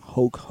pressed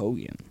Hulk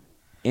Hogan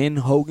in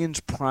Hogan's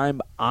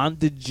prime on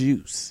the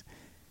juice.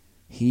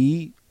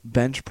 He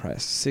bench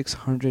pressed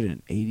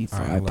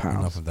 685 pounds.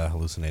 Enough of that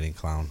hallucinating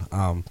clown.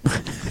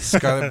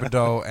 Scarlett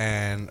Bordeaux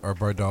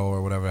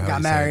or whatever. the hell Got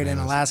you say her married name in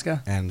is.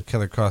 Alaska. And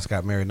Killer Cross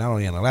got married not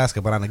only in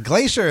Alaska but on a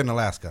glacier in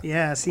Alaska.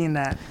 Yeah, I seen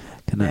that.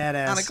 Can I-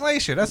 Badass. On a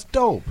glacier. That's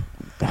dope.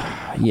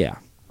 Yeah.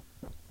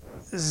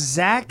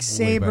 Zack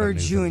Sabre better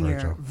news than Jr.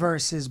 Virgil.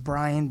 versus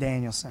Bryan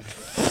Danielson.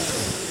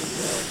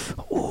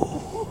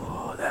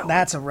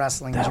 That's a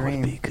wrestling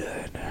dream. Would be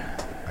good.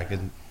 I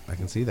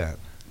can see that.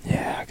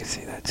 Yeah, I can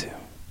see that too.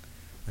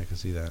 I can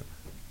see that.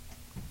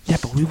 Yeah,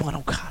 but we want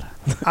Okada.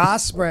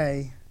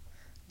 Osprey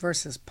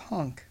versus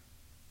Punk.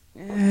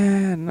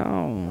 Yeah,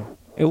 no.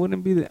 It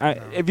wouldn't be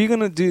if you're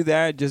gonna do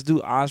that, just do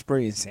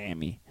Osprey and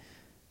Sammy.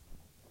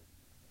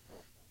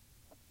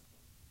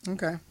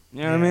 Okay.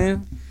 You know what I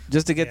mean?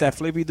 Just to get that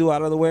flippy do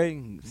out of the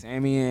way,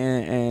 Sammy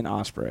and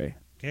Osprey.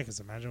 Yeah, because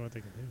imagine what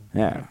they can do.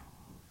 Yeah.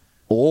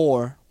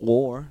 Or,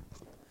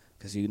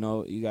 because you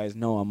guys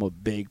know I'm a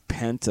big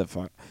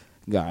Penta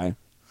guy.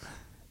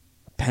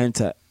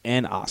 Penta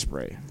and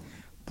Osprey.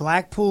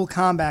 Blackpool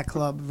Combat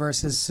Club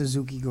versus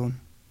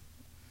Suzuki-gun.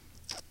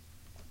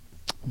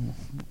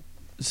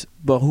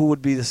 But who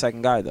would be the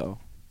second guy though?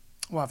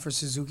 What, for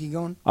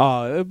Suzuki-gun?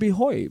 Oh, it would be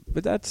Hoyt,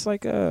 but that's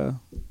like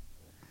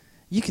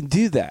you can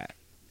do that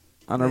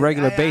on a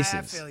regular basis.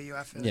 I feel you.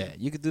 Yeah,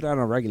 you could do that on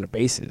a regular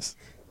basis.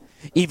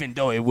 Even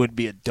though it would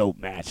be a dope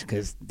match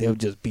because they'll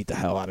just beat the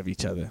hell out of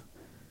each other.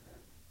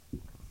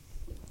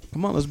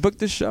 Come on, let's book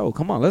this show.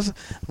 Come on, let's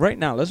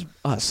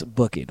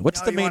book it. What's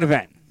the main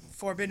event?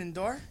 Forbidden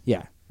Door?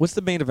 Yeah. What's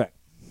the main event?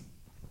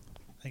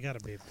 They gotta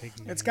be a big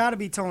name. It's got to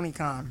be Tony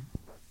Khan.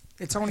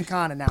 Tony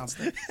Khan announced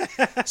it.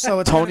 So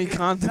it's Tony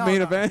Khan's the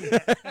main event?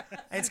 Yeah.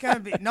 It's going to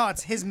be... No,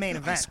 it's his main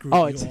event.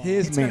 Oh, it's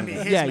his It's main gonna be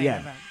event. his Yeah, main yeah.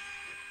 event.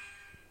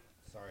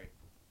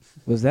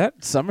 Was that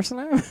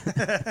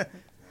SummerSlam?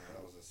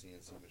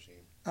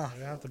 Oh.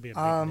 It have to be a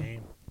big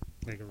name.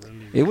 Like a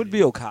really. It would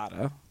be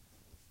Okada.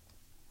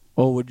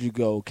 Or would you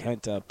go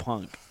Kenta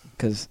Punk?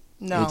 Because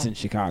it's in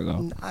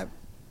Chicago.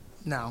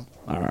 No.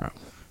 All right.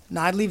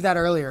 No, I'd leave that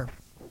earlier.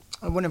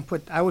 I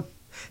would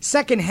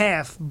second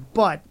half,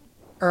 but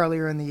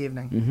earlier in the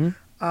evening.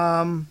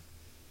 Mm-hmm.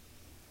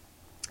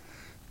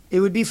 It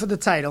would be for the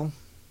title.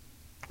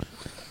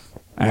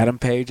 Adam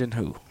Page and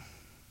who?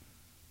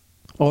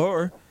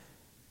 Or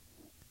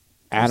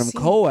Adam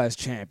Cole as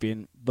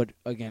champion, but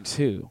against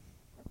who?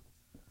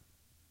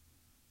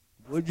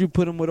 Would you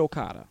put him with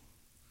Okada?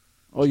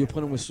 Or you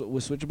put him with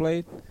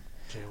Switchblade?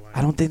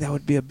 I don't think that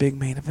would be a big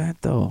main event,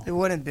 though. It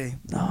wouldn't be.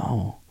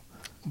 No.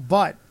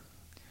 But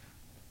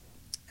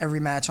every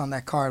match on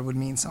that card would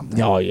mean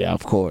something. Oh, yeah,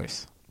 of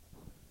course.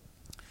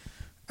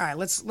 All right,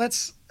 let's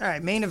all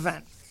right, main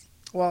event.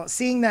 Well,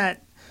 seeing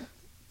that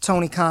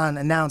Tony Khan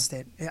announced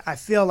it, I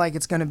feel like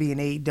it's going to be an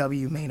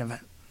AEW main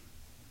event.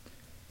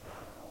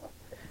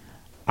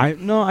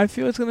 I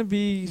feel it's going to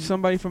be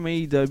somebody from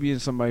AEW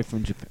and somebody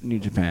from New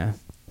Japan.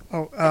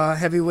 Oh,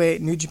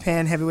 heavyweight New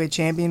Japan heavyweight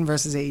champion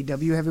versus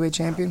AEW heavyweight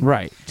champion.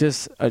 Right,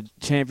 just a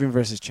champion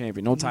versus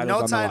champion. No titles no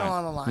on the line. title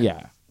on the line.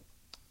 Yeah.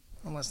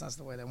 Unless that's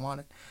the way they want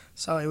it.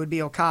 So it would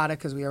be Okada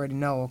because we already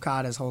know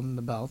Okada's holding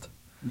the belt.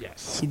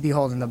 Yes. He'd be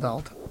holding the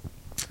belt.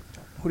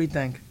 What do you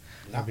think?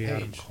 That'd be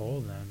Adam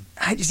Cole then.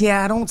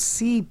 I don't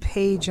see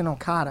Page and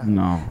Okada.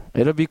 No,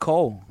 it'll be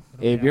Cole.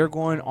 If you're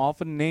going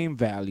off of name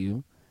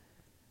value,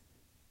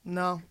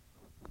 no,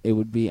 it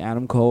would be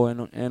Adam Cole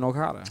and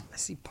Okada. I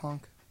see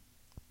Punk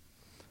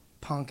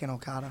and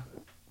Okada.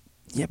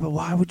 Yeah, but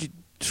why would you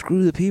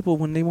screw the people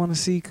when they want to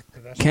see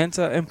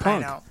Kenta and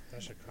Punk? I know.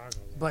 That's Chicago.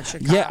 But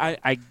Chicago. Yeah,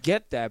 I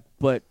get that,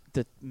 but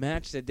the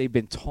match that they've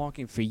been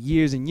talking for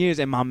years and years,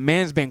 and my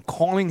man's been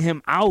calling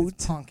him out,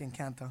 Punk and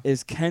Kenta,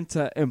 is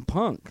Kenta and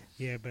Punk.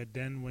 Yeah, but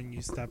then when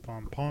you step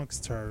on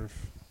Punk's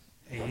turf,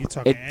 and you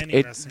talking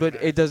any wrestling but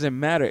match, it doesn't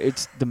matter.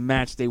 It's the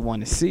match they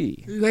want to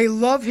see. They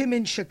love him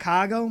in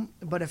Chicago,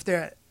 but if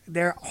they're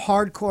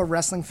hardcore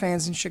wrestling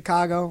fans in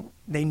Chicago,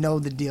 they know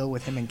the deal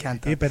with him and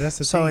Kenta. Yeah, but that's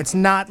the so thing. it's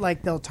not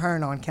like they'll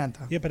turn on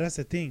Kenta. Yeah, but that's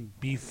the thing.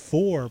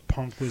 Before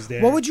Punk was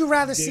there, What would you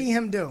rather see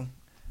him do?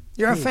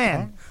 You're a Who, fan.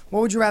 Punk? What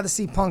would you rather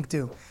see Punk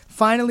do?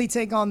 Finally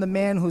take on the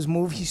man whose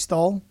move he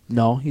stole?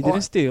 No, he Or-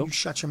 didn't steal. You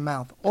shut your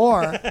mouth.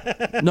 Or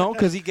No,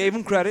 because he gave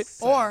him credit.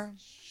 or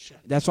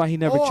That's why he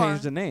never Or-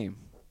 changed the name.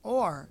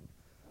 or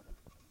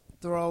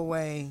throw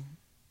away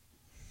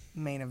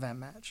main event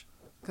match.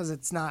 Because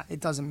it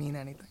doesn't mean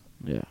anything.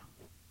 Yeah.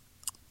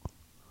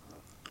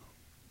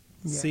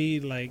 Yeah. see,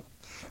 like,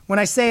 When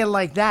I say it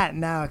like that,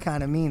 now it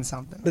kind of means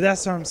something. but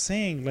that's what I'm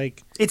saying.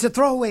 Like, It's a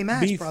throwaway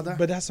match, brother.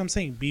 But that's what I'm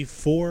saying.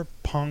 Before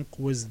Punk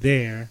was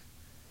there,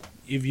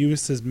 if you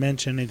was to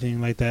mention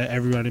anything like that,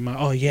 everybody might,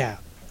 oh yeah,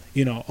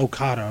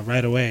 Okada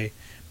right away.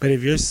 But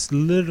if you're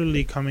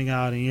literally coming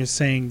out and you're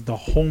saying the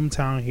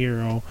hometown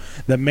hero,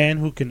 the man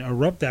who can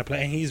erupt that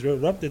place, and he's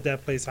erupted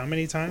that place how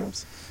many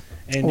times?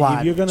 And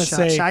if you're gonna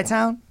say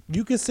Chi-Town?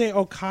 you could say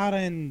Okada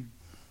and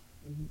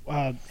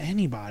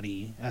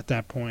anybody at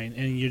that point,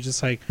 and you're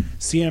just like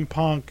CM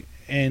Punk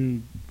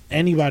and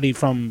anybody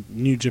from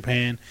New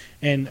Japan,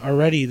 and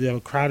already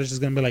the crowd is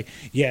just gonna be like,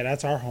 yeah,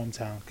 that's our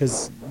hometown,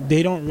 because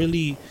they don't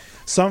really.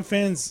 Some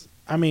fans,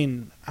 I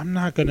mean, I'm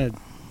not gonna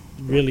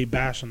really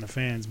bash on the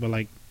fans, but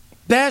like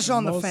Bash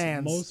on the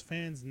fans. Most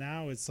fans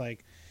now, it's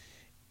like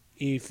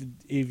if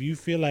you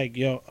feel like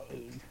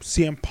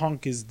CM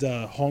Punk is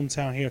the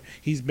hometown hero,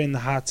 he's been the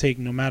hot take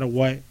no matter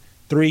what.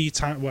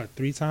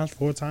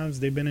 4 times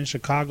they've been in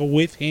Chicago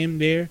with him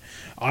there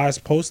as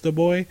poster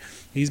boy.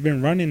 He's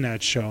been running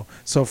that show.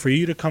 So for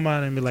you to come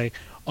out and be like,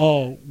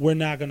 oh, we're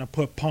not gonna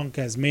put Punk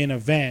as main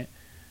event,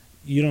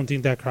 you don't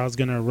think that crowd's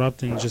gonna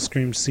erupt and just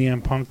scream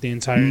CM Punk the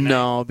entire night?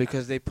 No,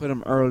 because they put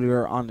him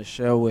earlier on the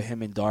show with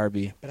him and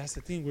Darby. But that's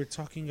the thing, we're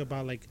talking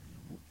about like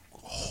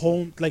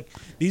home, like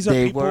these are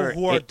They people were-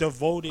 who are it-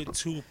 devoted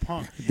to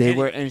Punk. They And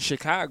were in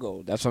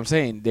Chicago. That's what I'm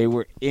saying. They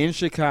were in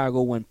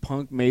Chicago when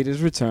Punk made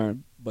his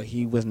return, but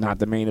he was not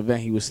the main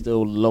event. He was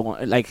still low,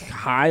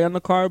 high on the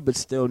card, but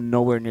still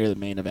nowhere near the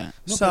main event.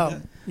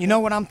 So, you know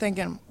what I'm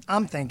thinking?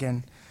 I'm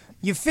thinking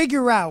you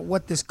figure out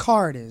what this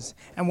card is,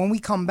 and when we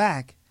come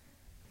back,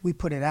 we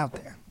put it out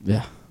there.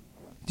 Yeah.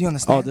 Do you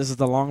understand? Oh, this is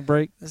the long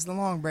break? This is the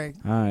long break.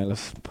 All right,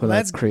 let's put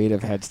Let's- our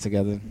creative heads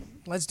together.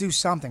 Let's do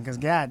something, because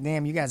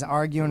goddamn, you guys are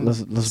arguing. Let's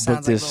Sounds book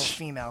like this. little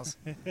females.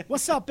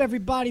 What's up,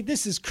 everybody?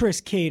 This is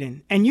Chris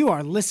Caden, and you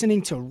are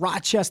listening to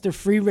Rochester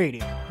Free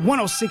Radio,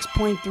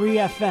 106.3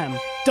 FM,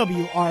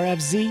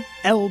 WRFZ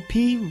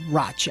LP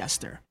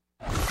Rochester.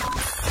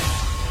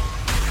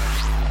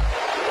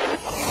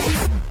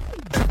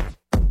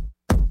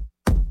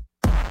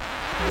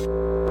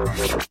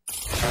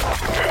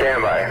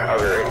 Stand by. I'll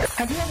be right there.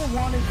 Have you ever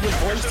wanted your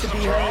voice to be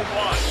heard?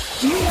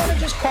 Do you want to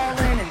just call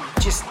in and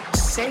just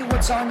say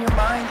what's on your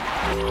mind?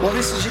 Well,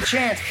 this is your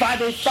chance.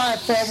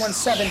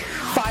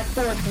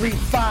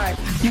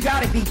 585-417-5435. You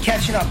got to be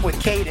catching up with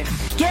Caden.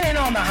 Get in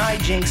on the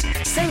hijinks.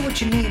 Say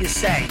what you need to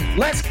say.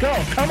 Let's go.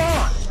 Come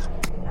on.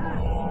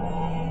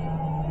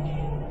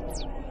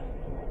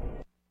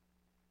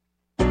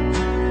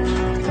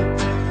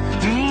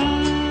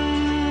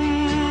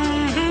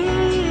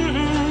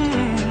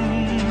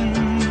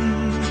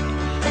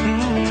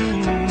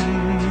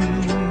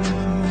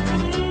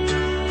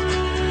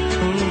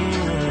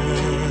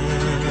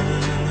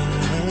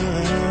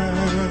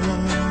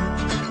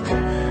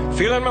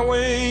 Feeling my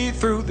way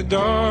through the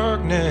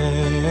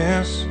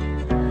darkness,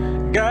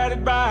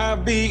 guided by a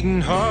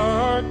beating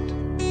heart.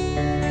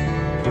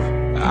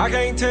 I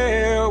can't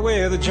tell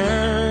where the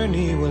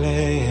journey will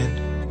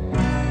end,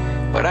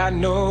 but I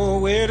know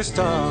where to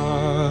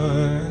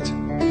start.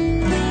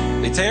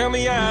 They tell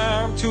me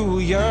I'm too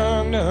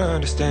young to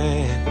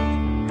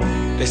understand.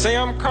 They say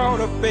I'm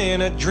caught up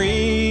in a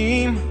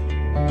dream.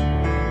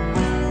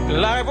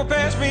 Life will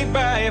pass me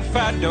by if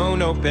I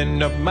don't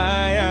open up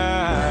my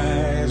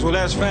eyes. Well,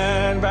 that's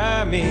fine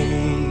by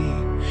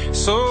me.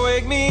 So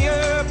wake me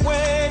up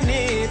when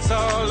it's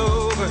all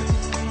over,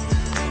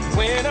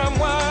 when I'm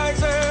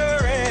wiser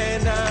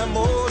and I'm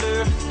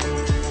older.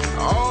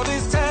 All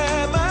this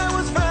time I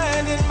was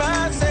finding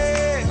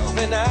myself,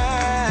 and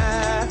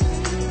I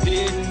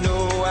didn't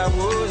know I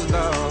was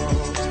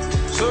lost.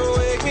 So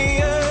wake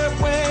me up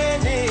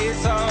when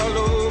it's all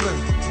over,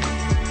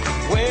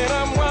 when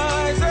I'm wiser.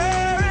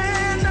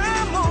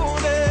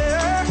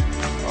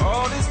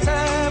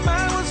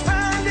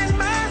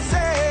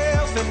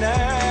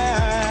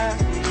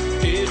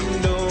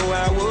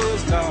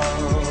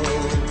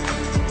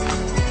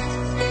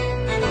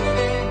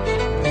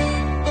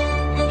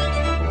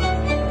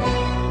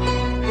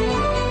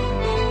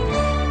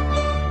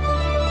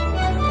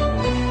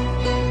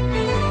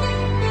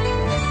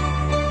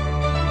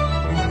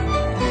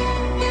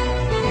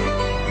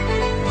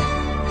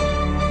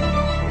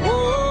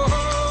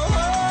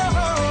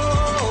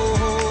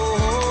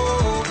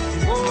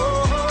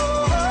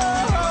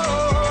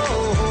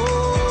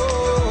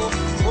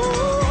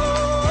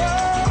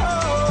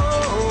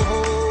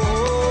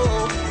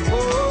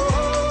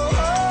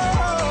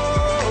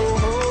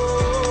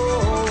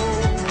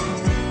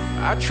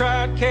 I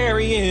tried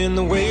carrying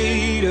the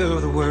weight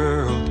of the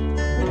world,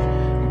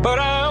 but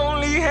I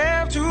only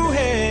have two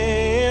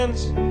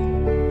hands.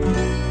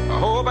 I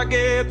hope I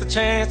get the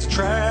chance to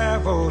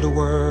travel the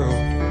world,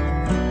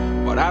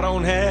 but I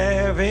don't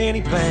have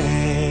any plans.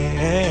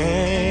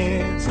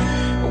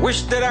 I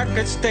wish that I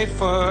could stay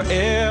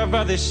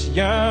forever this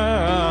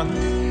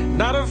young,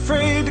 not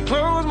afraid to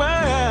close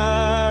my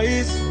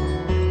eyes.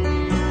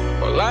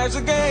 Well, life's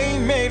a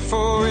game made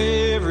for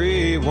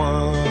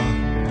everyone,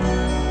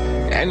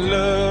 and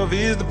love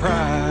is the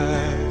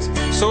prize.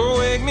 So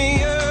wake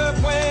me up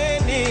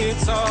when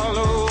it's all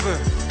over,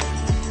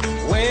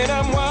 when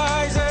I'm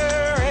wiser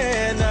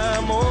and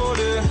I'm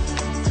older.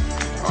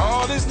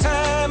 All this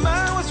time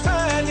I was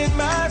finding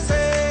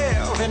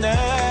myself, and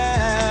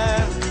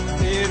I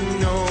didn't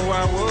know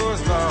I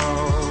was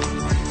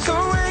lost. So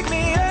wake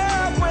me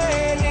up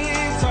when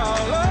it's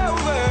all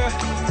over,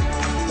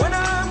 when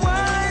I'm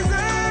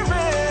wiser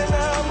and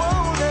I'm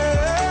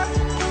older.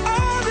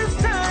 All this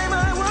time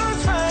I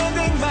was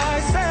finding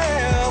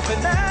myself,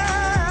 and I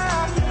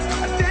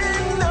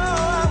didn't know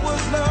I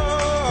was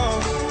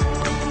lost.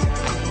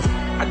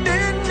 I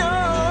didn't know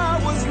I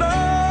was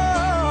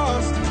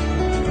lost.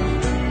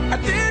 I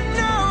didn't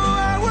know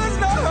I was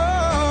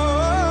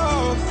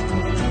lost.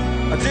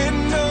 I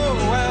didn't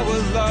know I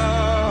was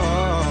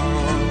lost.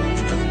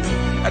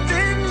 I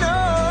didn't know I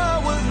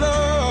was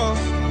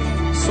lost.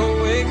 So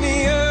wake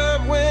me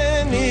up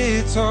when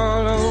it's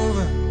all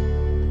over,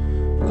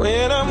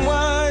 when I'm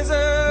wiser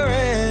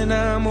and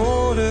I'm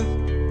older.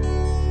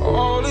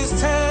 All this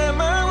time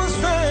I was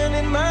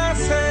finding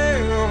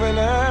myself, and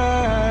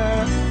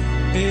I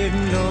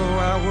didn't know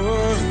I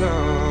was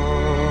lost.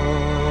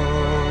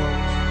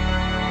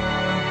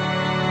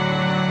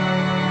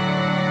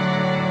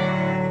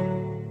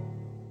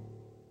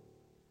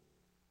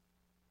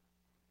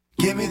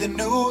 Give me the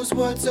news,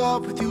 what's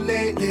up with you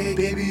lately?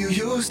 Baby, you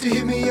used to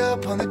hit me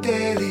up on the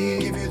daily.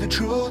 Give you the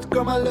truth,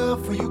 girl, my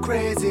love for you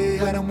crazy.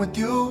 When I'm with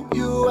you,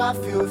 I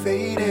feel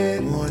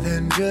faded. More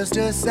than just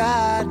a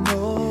side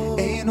note,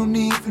 ain't no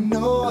need for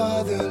no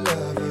other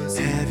lovers.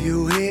 Have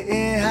you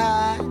hitting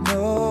high?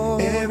 No.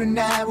 Every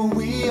night when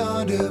we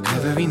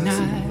undercover. Every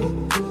night.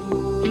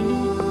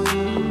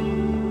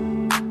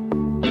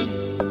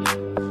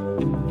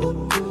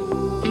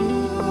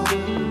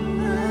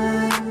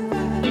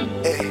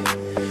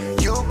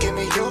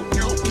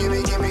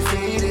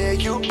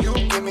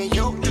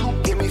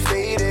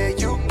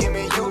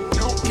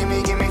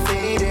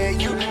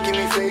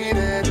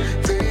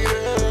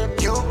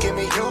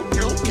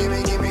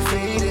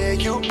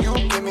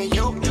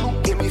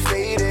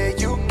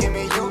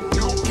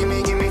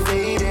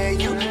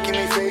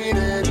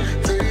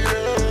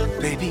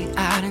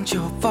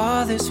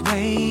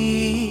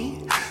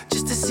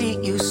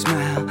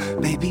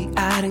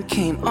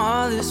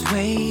 this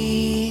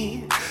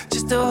way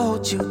just to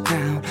hold you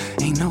down.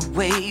 Ain't no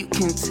way you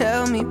can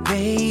tell me,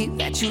 babe,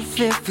 that you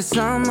fit for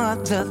some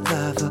other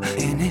lover.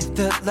 And if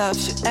the love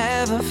should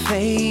ever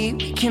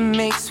fade, we can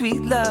make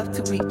sweet love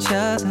to each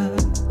other.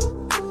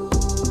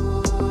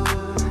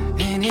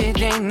 And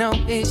it ain't no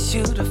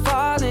issue to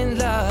fall in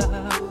love.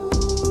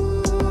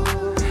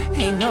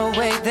 Ain't no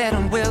way that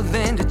I'm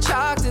willing to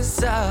chalk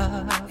this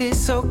up.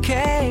 It's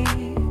okay,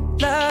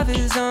 love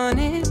is on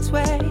its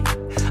way.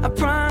 I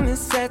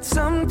promise that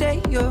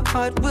someday your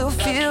heart will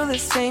feel the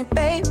same,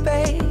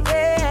 baby.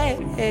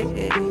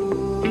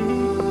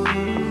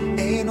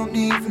 Ain't no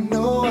need for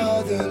no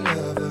other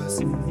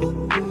lovers.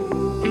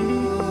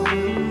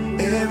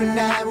 Every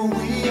night when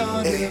we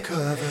under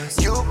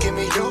covers, you give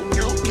me you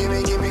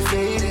give me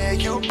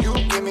faded. You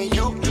give me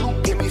you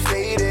give me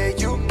faded.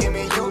 You give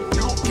me you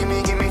give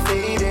me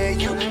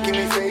faded. You give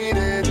me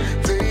faded,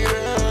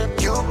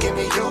 faded. You give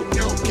me you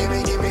give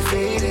me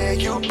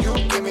faded. You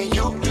give me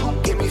you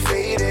give me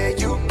faded.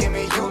 You give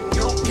me you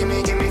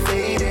give me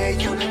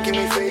faded. You give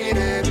me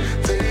faded,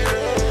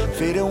 faded.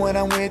 Faded when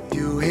I'm with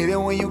you, hate it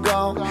when you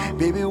gone.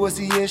 Baby, what's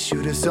the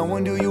issue? Does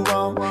someone do you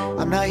wrong?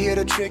 I'm not here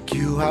to trick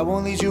you, I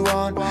won't lead you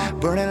on.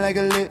 Burning like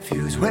a lit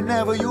fuse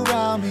whenever you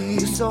around me.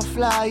 You're so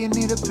fly, you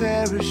need a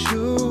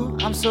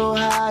parachute. I'm so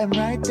high, I'm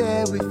right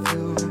there with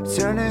you.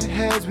 Turning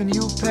heads when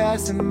you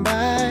passing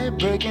by,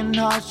 breaking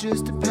hearts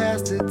just to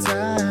pass the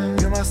time.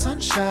 You're my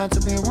sunshine,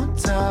 took me one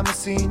time I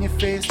seen your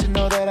face to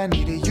know that I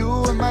needed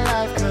you in my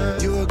life.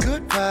 Girl, you're a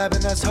good vibe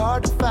and that's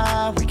hard to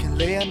find. We can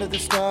lay under the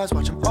stars,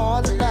 watch them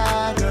all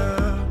align,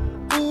 girl.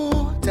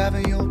 Ooh, dive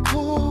in your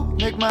pool,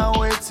 make my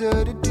way to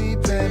the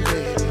deep end,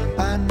 baby.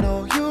 I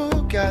know you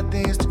got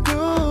things to do,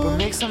 but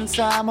make some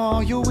time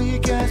on your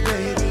weekends,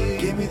 baby.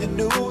 Give me the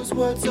news,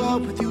 what's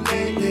up with you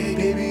lately?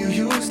 Baby,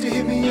 you used to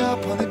hit me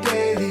up on the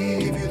daily.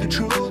 Give you the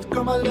truth,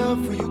 girl, my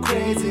love for you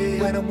crazy.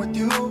 When I'm with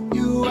you,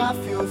 I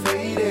feel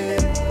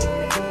faded.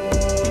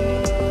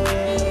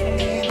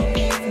 Ain't no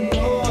need for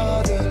no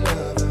other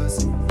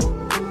lovers.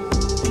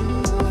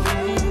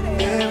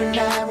 Every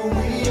night when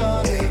we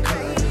on the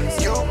covers,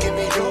 you give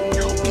me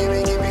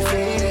give me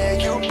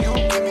faded. You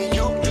give me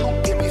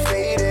give me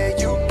faded.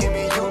 You give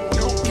me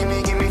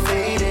give me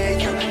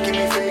faded. You give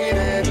me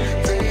faded,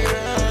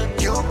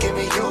 faded. You give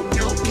me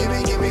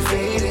give me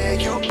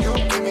faded. You give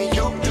me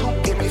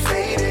give me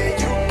faded.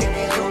 You give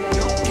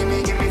me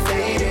give me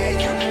faded.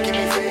 You give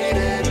me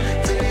faded,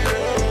 faded.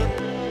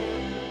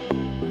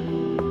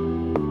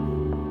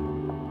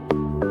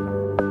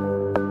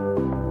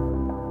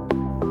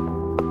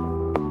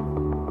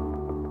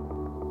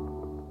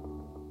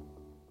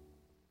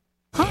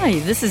 Hi,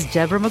 this is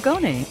Deborah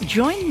Magone.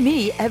 Join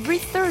me every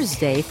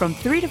Thursday from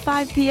 3 to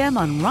 5 p.m.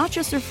 on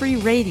Rochester Free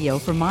Radio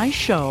for my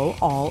show,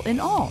 All in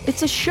All.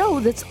 It's a show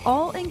that's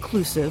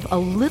all-inclusive, a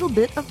little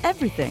bit of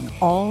everything,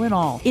 all in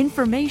all.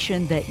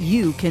 Information that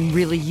you can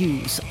really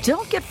use.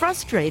 Don't get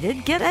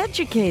frustrated, get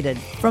educated.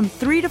 From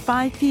 3 to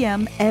 5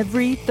 p.m.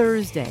 every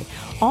Thursday.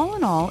 All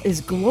in All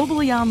is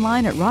globally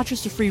online at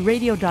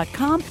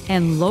rochesterfreeradio.com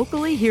and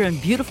locally here in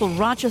beautiful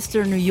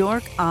Rochester, New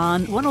York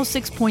on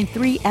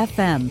 106.3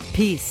 FM.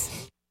 Peace.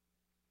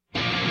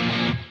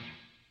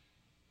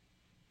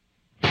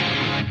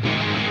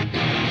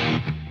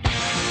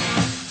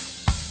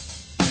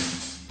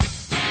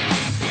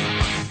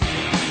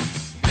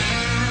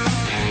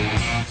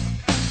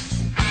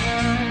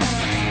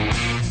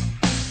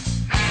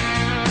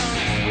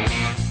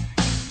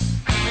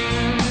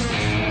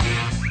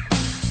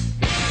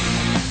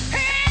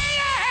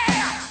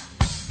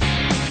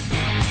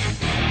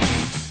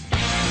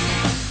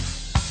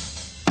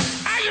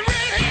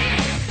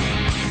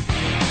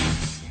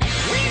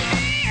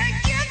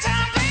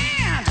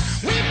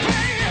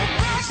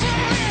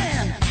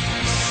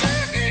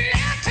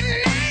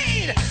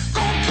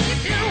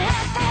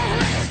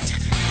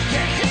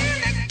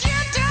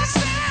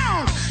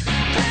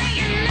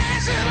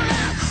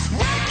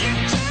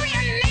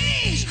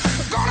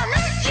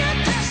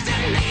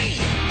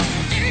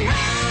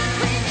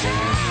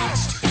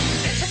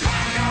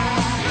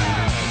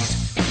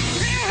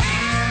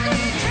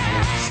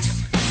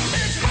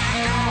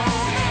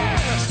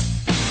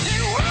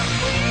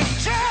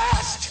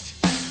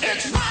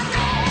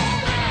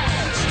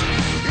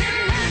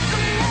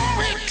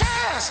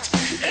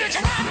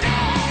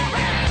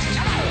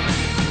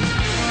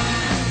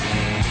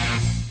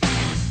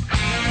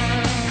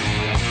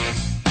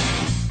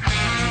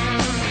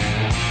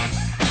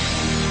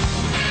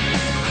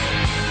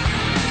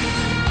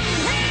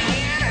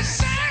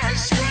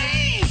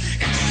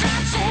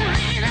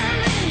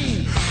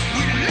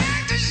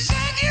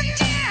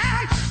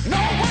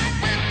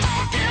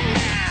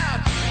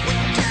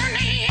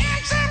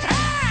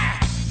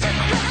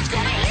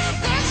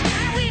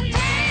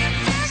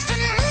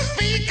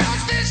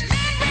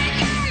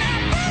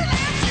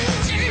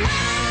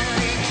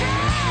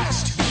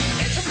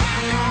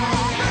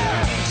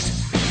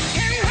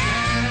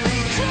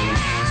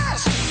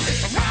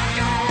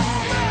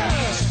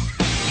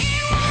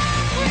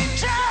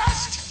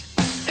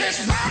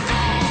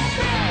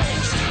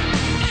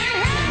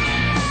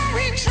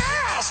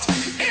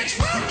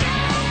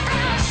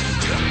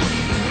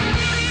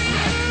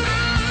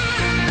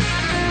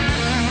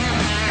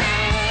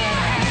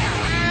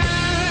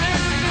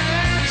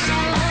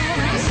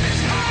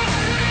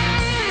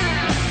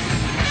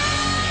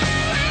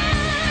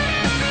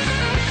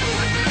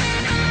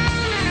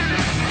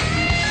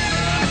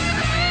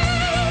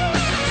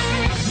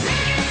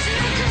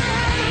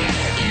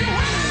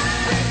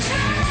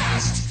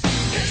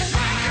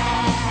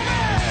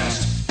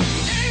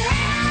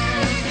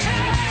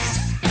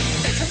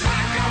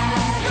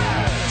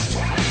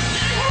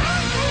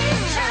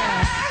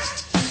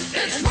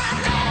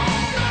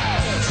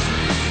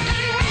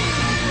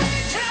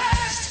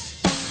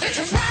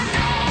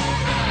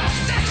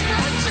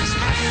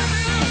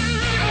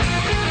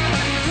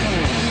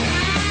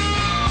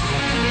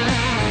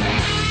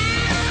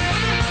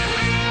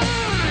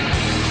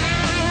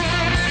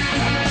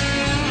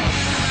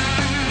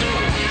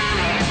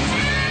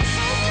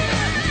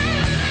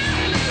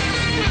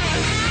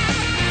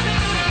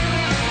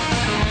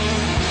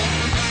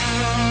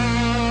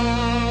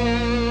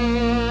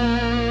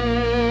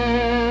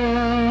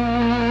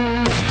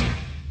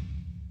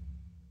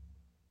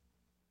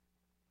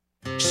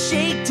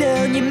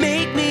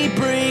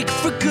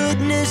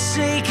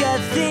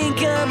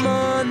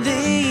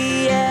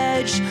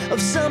 of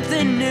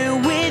something new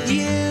with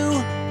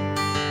you.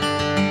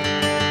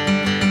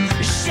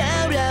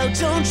 Shout out,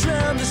 don't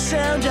drown the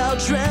sound, I'll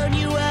drown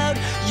you out.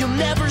 You'll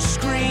never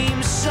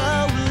scream so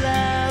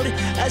loud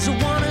as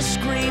I wanna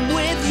scream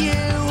with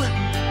you.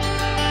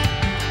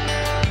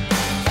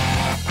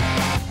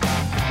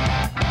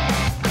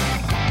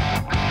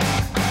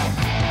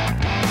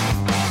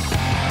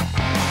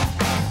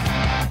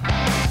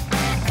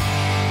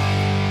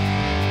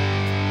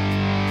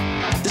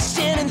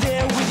 Standing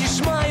there with your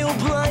smile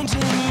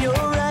blinding your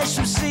eyes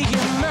from seeing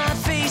my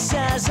face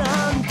as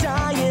I'm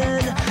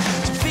dying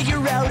to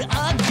figure out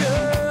a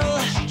girl.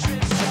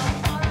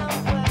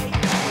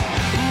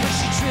 But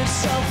she drifts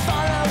so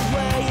far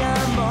away,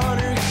 I'm on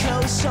her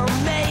coast, so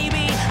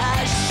maybe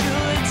I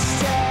should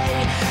stay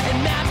and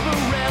map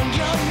around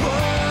your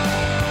world.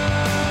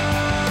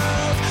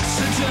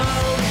 So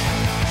don't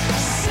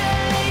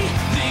say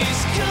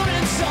these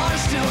currents are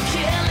still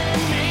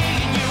killing me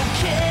and you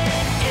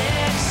can't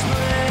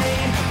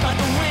explain. But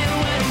the wind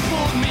went and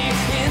pulled me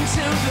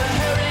into the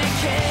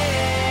hurricane.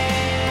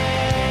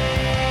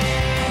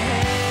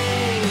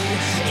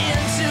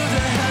 Into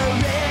the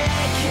hurricane.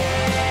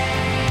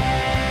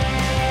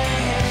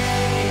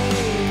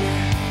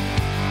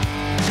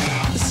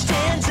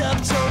 Stand up,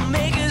 don't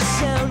make a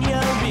sound,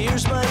 your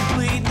ears might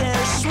bleed.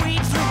 They're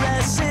sweet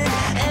fluorescent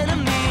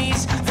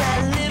enemies that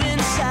live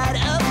inside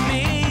of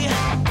me.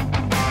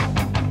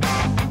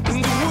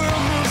 The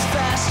world moves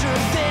faster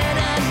than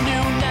I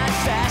knew, not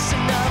fast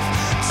enough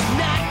to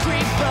not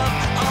creep up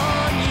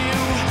on you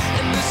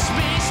and the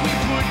space we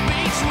put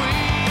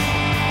between.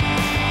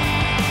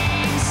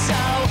 So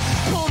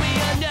pull me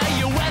under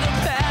your weather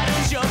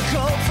patterns, your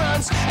cold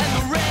fronts, and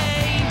the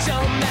rain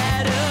don't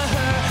matter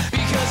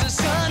because the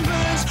sun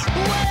burns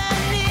what I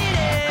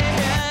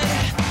needed.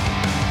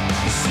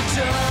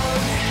 So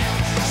don't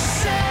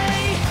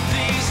say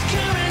these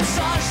currents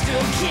are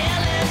still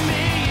killing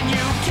me and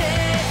you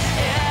can't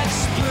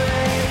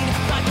explain.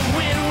 Like the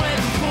wind went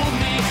and pulled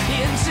me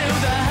into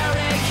the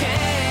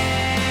hurricane.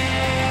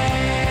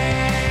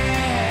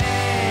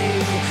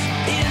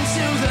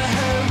 Into the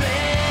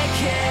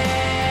hurricane.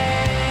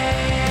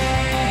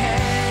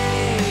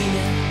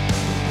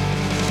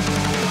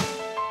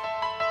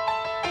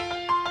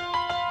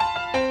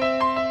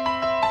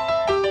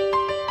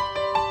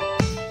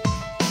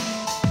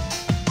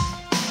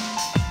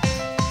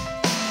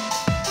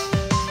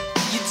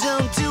 You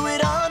don't do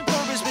it on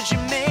purpose, but you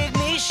make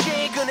me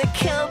shake. Gonna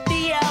count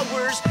the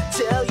hours,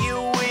 tell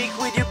you weak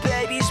with your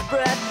baby's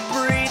breath.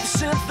 Breathe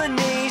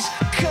symphonies,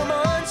 come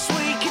on,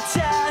 sweet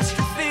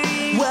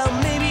catastrophe. Well,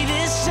 maybe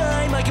this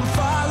time I can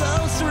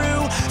follow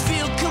through.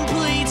 Feel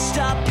complete,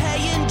 stop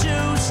paying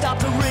dues. Stop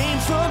the rain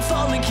from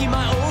falling, keep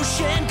my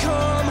ocean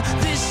calm.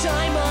 This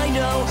time I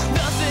know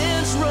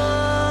nothing's wrong.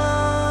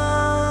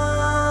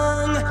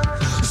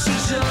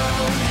 So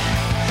don't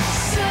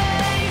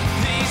say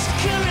these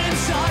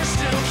currents are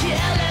still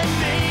killing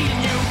me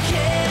and you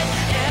can't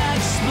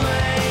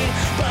explain.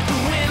 But the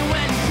wind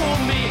went and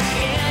pulled me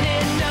in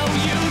and no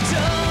you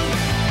don't.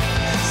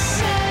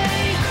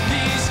 Say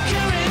these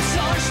currents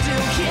are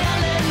still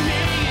killing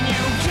me and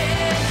you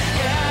can't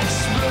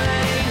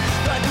explain.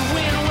 But the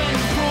wind went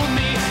and pulled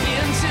me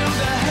into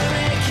the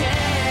hurricane.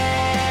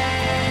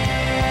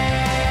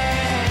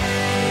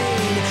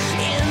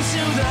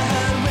 Into the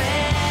hurricane.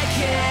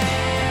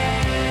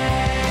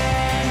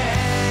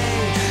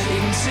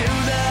 Into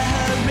the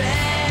hurricane.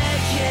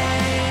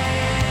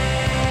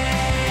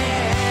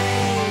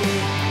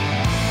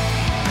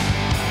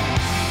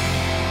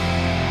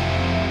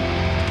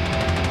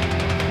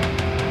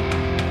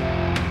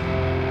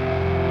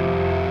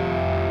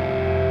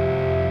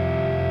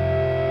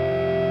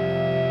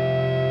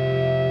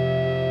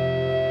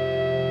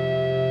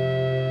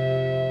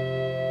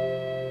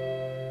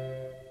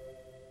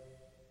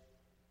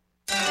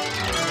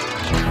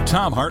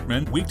 Tom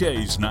Hartman,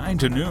 weekdays 9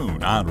 to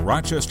noon on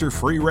Rochester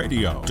Free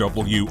Radio,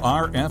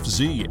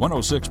 WRFZ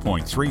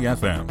 106.3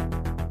 FM.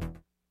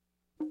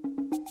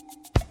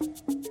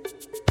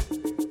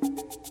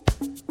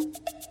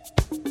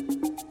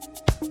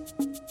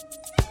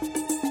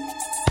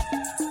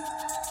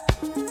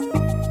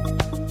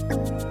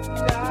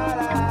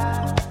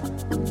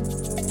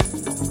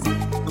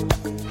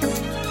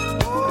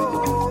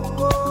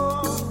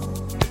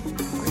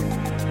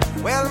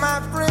 Well, my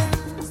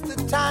friends, the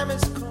time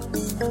has come.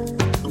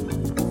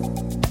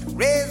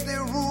 Raise the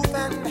roof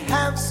and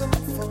have some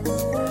fun.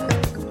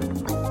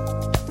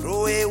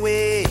 Throw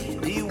away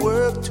the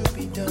work to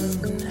be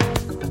done.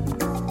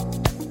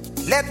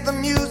 Let the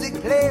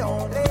music play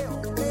on.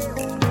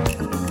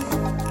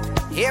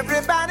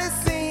 Everybody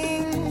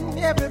sing,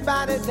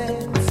 everybody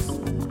dance.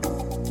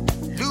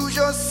 Lose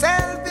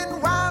yourself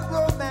in wild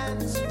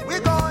romance. We're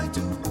going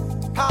to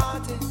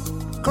party,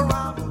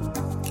 caramba,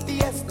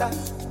 fiesta,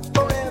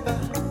 forever.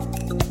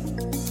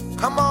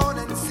 Come on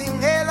and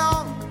sing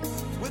along.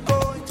 We're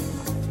going to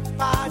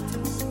party,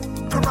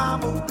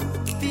 caramba,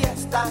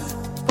 fiesta,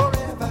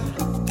 forever.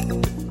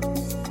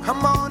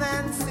 Come on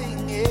and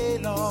sing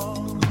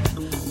along.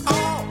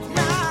 All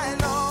night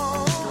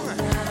long,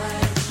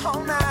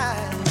 all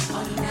night,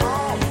 all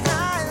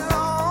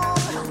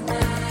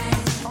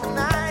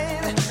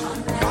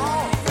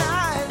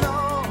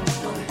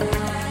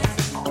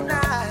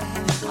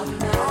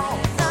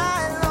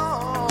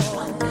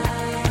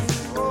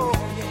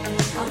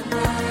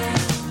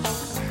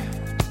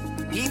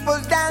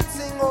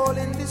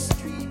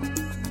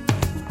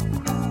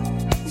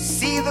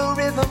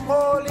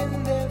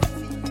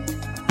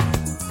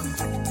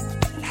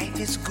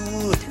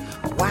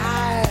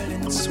wild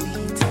and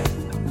sweet.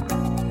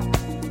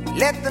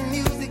 Let the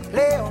music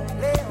play on,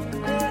 play on.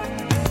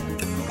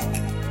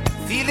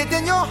 Feel it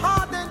in your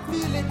heart and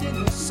feel it in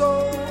your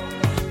soul.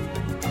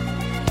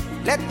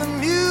 Let the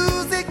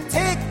music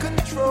take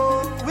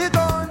control. We're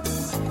going to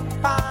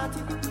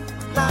party,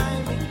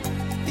 climbing,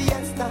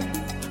 fiesta,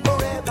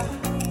 forever.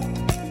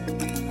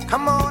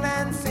 Come on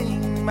and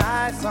sing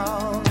my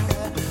song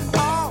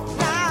all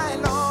night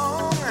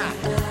long.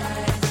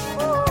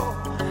 Oh,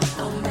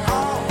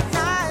 all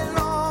night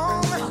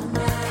long.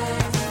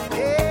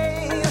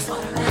 Yes,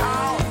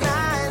 all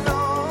night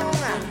long.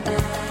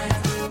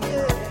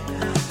 Yeah,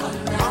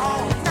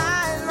 all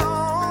night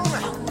long.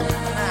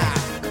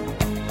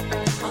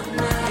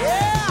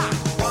 Yeah,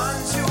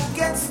 once you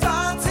get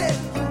started,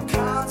 you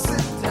can't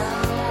sit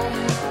down.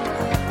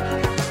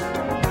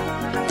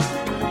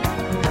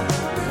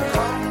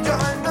 Come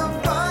join the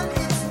fun,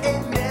 it's a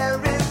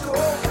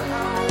merry-go-round.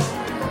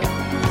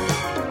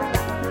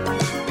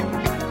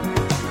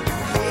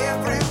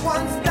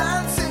 Everyone's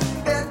dancing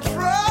their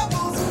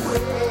troubles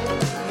away.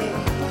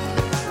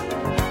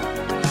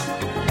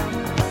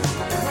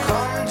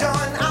 Come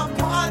join our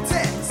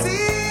party,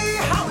 see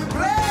how we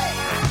play.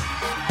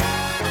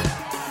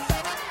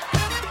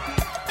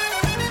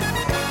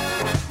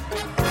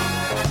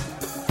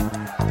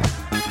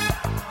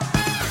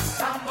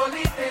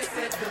 Sambolite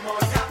se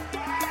demonia,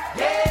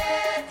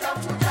 yeah,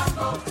 jumbo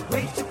jumbo,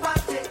 wait to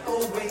party,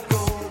 oh wait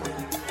going,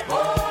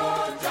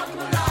 oh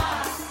jumbo la.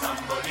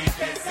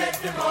 Sambolite se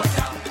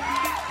demonia,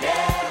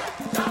 yeah,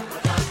 jumbo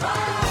jumbo.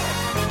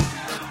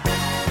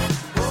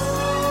 Oh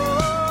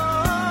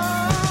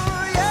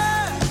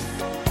yeah,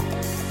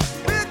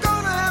 we're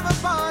gonna have a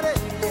party,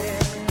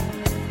 yeah,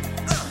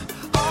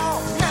 all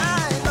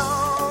night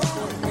long,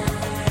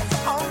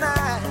 all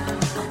night,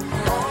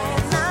 all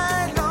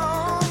night long.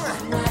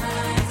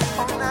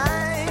 All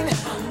night,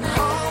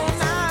 all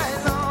night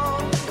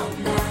long,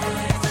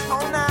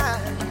 all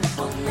night,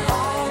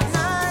 all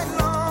night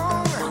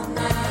long.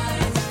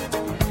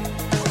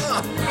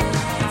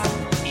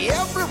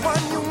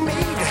 Everyone you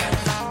meet,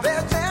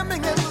 they're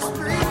jamming in the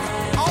street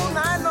all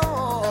night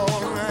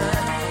long.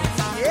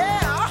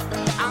 Yeah,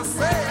 I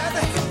said,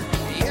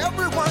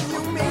 everyone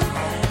you meet,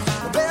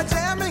 they're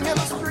jamming in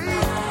the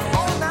street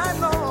all night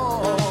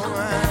long.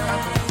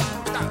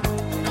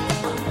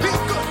 Feel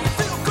good,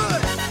 feel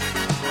good.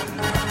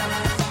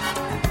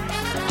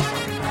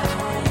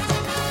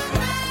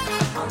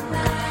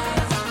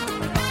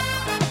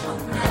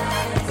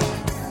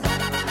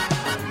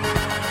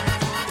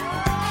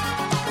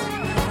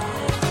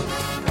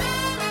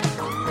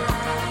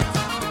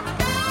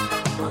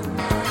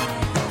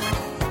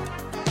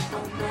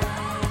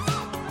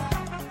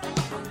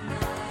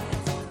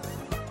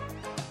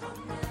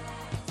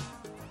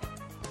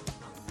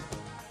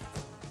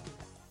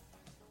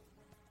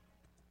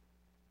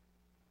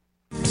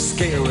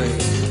 Skate away.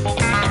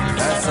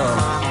 That's all.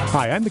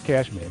 Hi, I'm the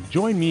Cash Man.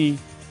 Join me,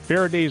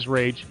 Faraday's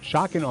Rage,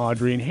 Shock and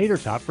Audrey, and Hater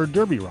Top for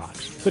Derby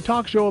Rocks, the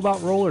talk show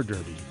about roller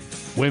derby,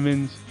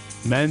 women's,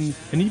 men's,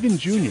 and even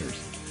juniors.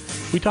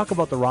 We talk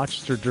about the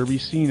Rochester Derby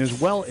scene as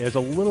well as a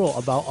little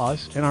about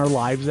us and our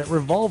lives that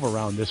revolve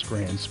around this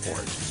grand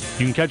sport.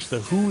 You can catch the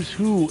who's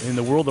who in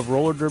the world of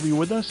roller derby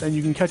with us, and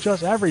you can catch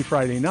us every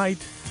Friday night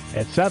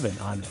at 7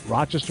 on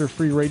Rochester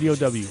Free Radio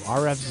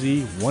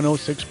WRFZ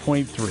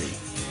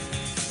 106.3.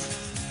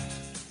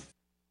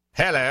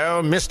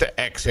 Hello, Mr.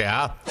 X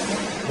here.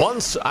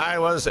 Once I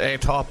was a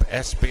top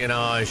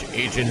espionage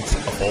agent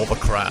for the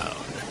Crown.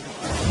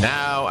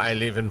 Now I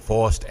live in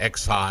forced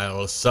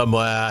exile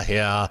somewhere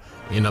here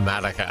in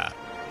America.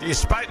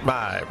 Despite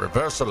my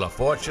reversal of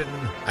fortune,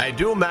 I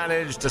do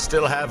manage to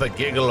still have a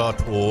giggle or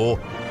two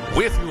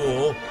with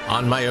you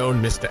on my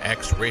own Mr.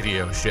 X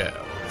radio show.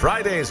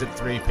 Fridays at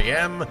 3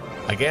 p.m.,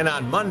 again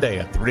on Monday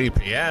at 3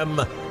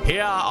 p.m.,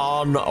 here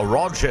on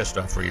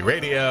Rochester Free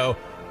Radio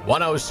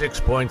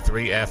 106.3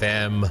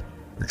 FM.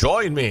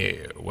 Join me,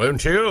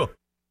 won't you?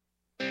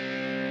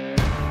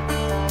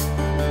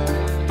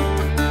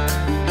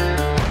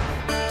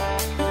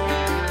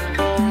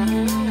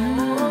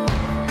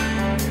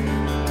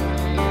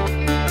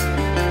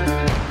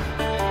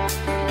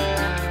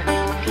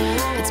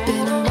 It's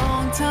been a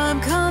long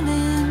time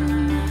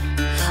coming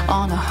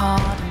on a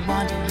hard and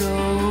winding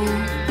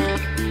road.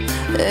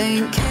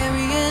 Ain't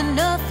carrying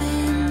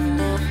nothing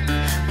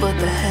but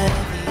the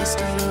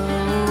heaviest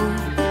load.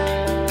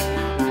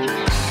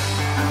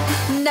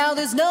 Now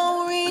there's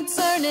no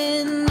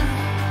returning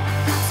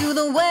to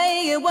the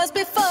way it was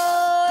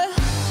before.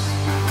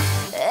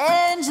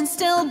 Engine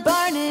still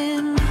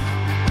burning,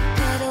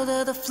 pedal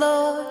to the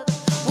floor.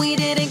 We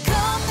didn't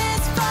come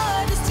this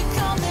far just to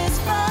come this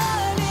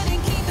far.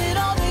 Didn't keep it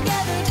all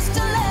together just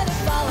to let it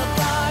fall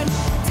apart.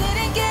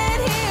 Didn't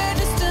get here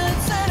just to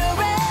turn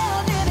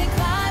around. Didn't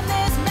climb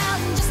this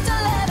mountain just to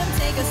let them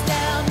take us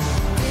down.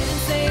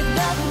 Didn't save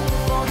nothing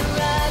for the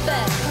ride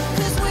back.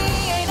 'Cause we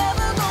ain't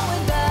ever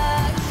going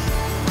back.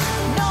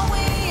 No,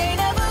 we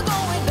ain't ever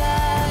going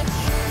back.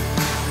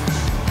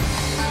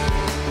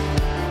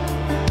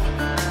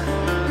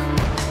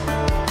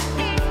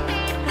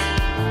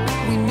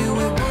 We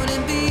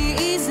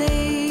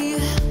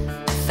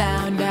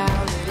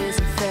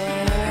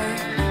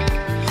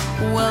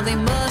Well,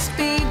 they must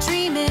be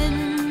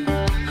dreaming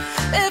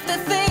if they're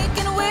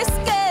thinking we're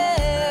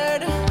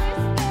scared.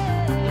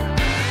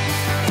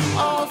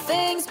 All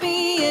things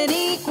being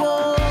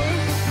equal,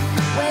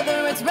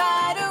 whether it's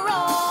right or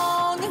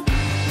wrong,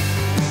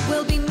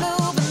 we'll be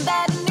moving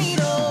that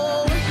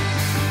needle.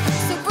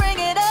 So bring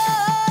it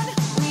on.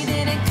 We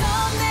didn't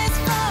come this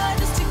far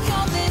just to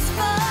come this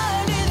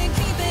far. Didn't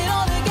keep it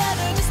all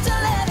together just to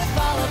let it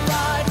fall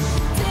apart.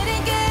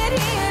 Didn't get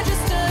here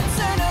just to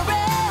turn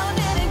around.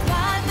 Didn't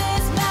climb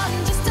this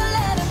mountain just to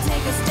let them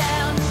take us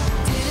down.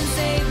 Didn't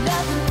save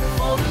nothing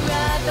for the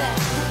ride back.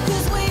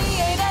 'Cause we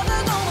ain't ever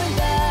going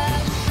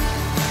back.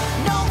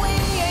 No, we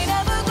ain't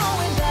ever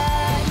going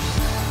back.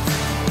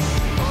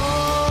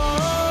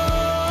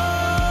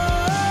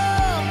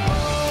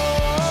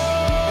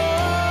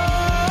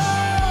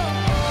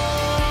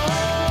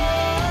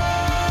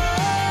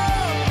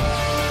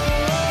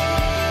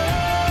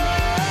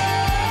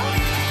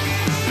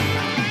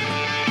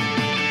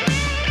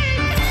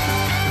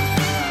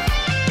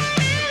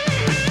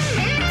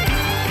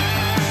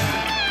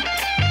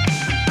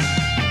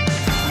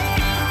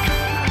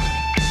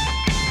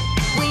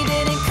 We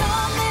didn't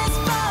come this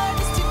far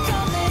just to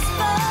come this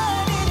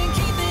far. Didn't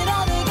keep it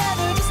all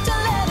together just to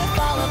let it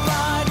fall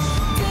apart.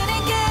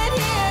 Didn't get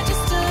here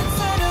just to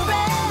turn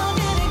around.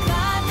 Didn't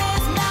climb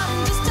this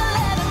mountain just to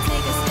let them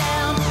take us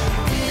down.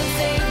 Didn't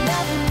save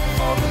nothing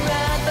for the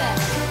ride back.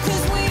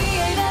 'Cause we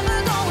ain't ever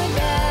going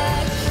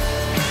back.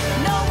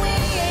 No, we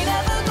ain't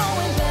ever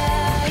going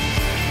back.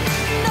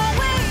 No,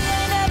 we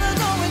ain't ever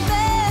going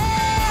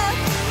back.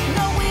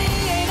 No, we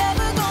ain't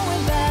ever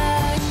going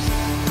back.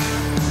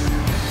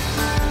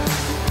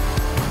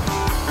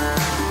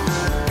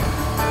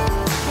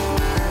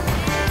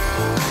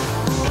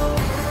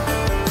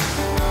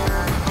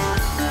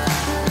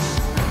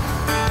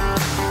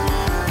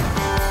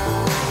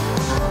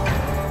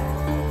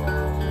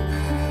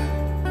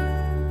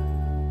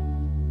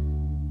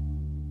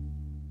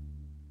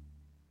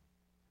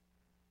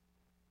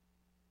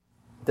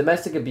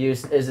 Domestic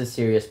abuse is a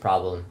serious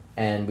problem,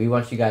 and we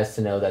want you guys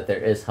to know that there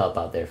is help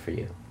out there for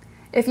you.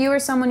 If you or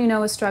someone you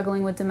know is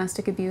struggling with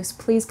domestic abuse,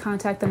 please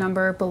contact the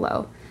number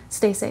below.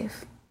 Stay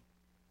safe.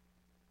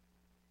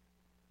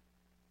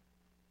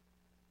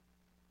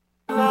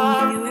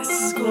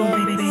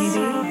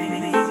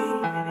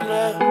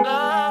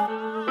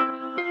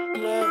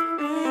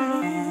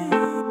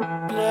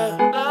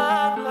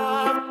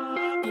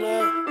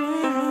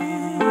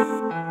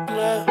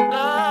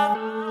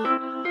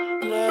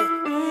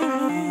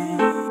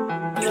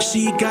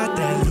 She got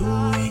that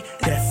Louis,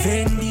 that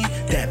Fendi,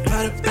 that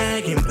Prada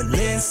bag in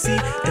Balenci.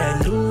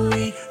 That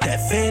Louis, that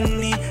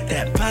Fendi,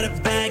 that Prada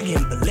bag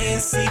in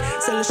Balenci.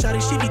 Tell her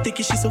shawty she be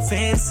thinking she so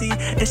fancy,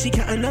 and she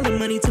counting all the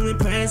money to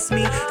impress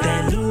me.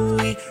 That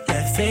Louis,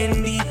 that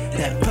Fendi,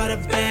 that Prada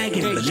bag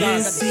in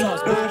Balenci.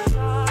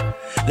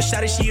 The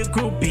shawty, she a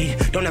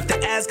groupie. Don't have to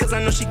ask, cause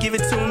I know she give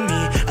it to me.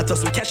 I throw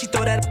some cash, she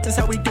throw that, that's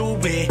how we do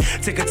it.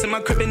 Took her to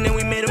my crib and then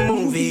we made a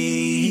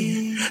movie.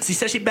 She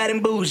said she bad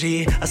and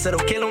bougie. I said,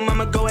 okay, little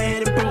mama, go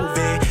ahead and prove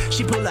it.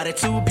 She pulled out a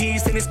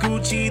two-piece and it's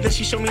Gucci. Then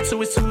she showed me to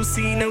his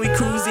 2C, now we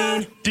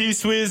cruising.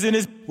 D-Swizz in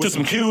his to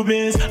some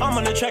Cubans. I'm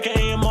on the track of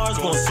AMRs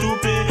going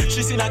stupid.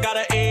 She seen I got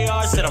an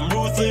AR, said I'm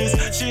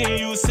ruthless. She ain't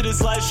used to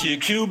this life, she a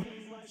Cuban.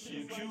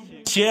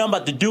 Yeah, I'm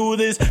about to do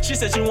this. She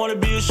said she wanna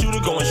be a shooter,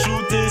 go and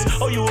shoot this.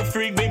 Oh, you a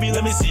freak, baby,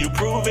 let me see you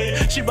prove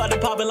it. She about to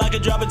pop it like a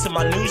drop it to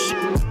my new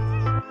shit.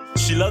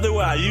 She loved it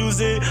when I use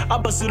it. I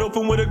bust it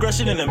open with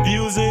aggression and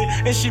abuse it.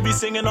 And she be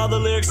singing all the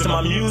lyrics to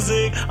my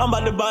music. I'm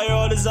about to buy her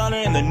all designer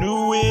and the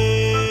new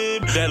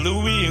whip. That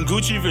Louis and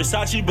Gucci,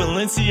 Versace,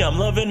 Balenci. I'm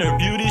loving her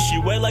beauty. She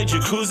wet like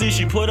jacuzzi.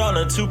 She put on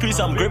a two-piece.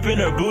 I'm gripping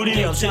her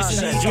booty. I'm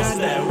chasing that juice.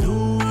 That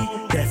Louis,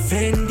 that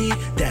Fendi,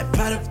 that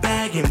Prada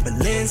bag in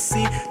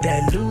Balenci.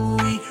 That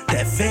Louis,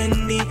 that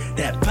Fendi,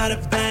 that Prada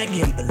bag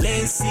in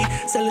Balenci.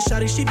 Tell her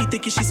shawty she be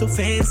thinking she so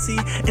fancy,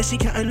 and she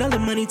counting all the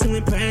money to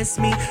impress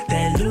me.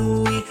 That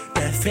Louis,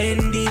 that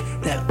Fendi,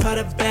 that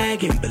Prada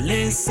bag in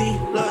Balenci.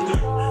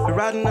 Look, we're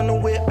riding on the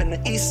whip in the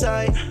east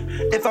side.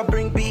 If I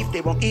bring beef,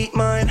 they won't eat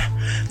mine.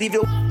 Leave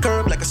your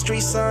curb like a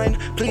street sign.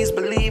 Please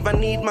believe I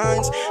need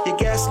mines. Your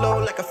gas low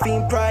like a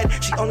fiend pride.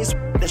 She only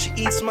that she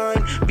eats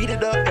mine. Beat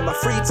it up in my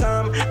free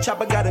time.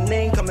 Chopper got a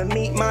name, come and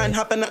meet mine.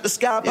 Hopping out the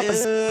sky, Papa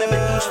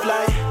never each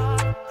flight.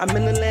 I'm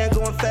in the land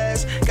going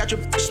fast. Got your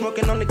bitch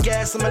smoking on the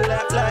gas on my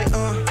lap like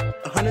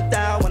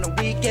 100,000 on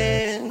a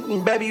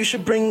weekend. Baby, you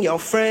should bring your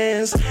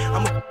friends.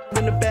 I'ma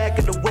in the back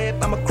of the whip.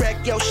 I'ma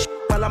crack your shit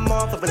while I'm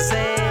off of a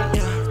Xan.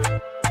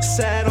 Yeah.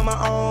 Sad on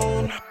my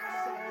own.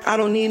 I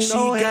don't need no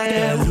She got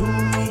hand. that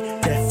Louis,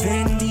 that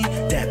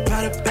Fendi, that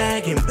Prada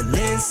bag in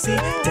Balenci.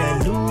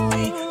 That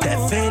Louis, that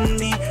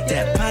Fendi,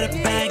 that Prada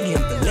bag in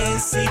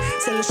Balenci.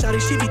 Tell her shawty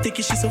she be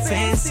thinking she so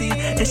fancy,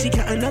 and she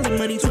counting all the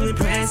money to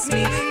impress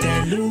me.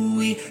 That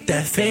Louis,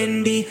 that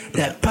Fendi,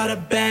 that Prada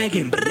bag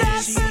in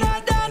Balenci.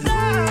 That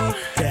Louis,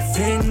 that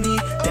Fendi,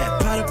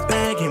 that Prada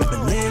bag in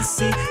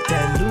Balenci.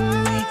 That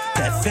Louis,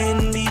 that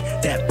Fendi,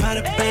 that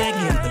Prada bag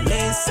in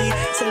Balenci.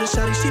 Tell her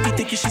shawty she be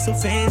thinking she so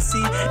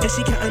fancy, and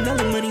she counting all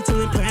the money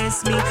to impress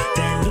miss me.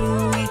 That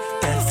Louis,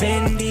 that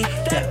Fendi,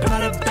 that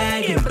Prada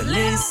bag and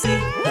Balenci.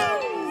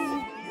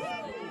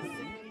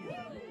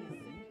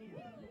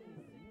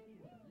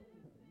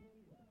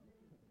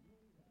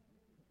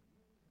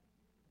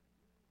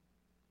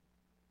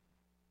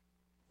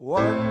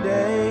 One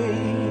day,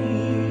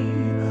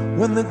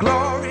 when the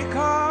glory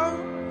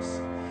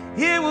comes,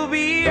 it will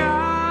be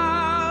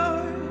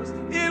ours,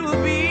 it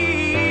will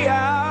be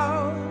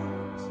ours.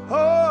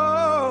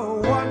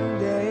 Oh, one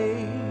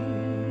day,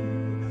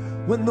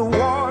 when the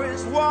war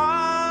is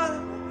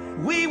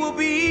won, we will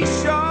be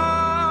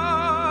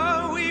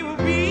sure, we will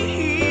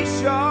be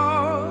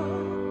sure.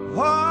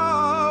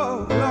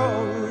 Oh,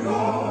 glory,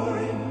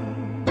 glory,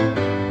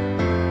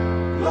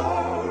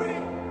 glory.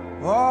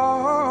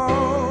 Oh.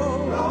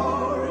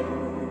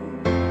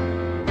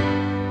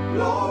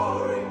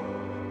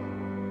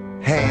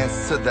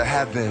 Hands to the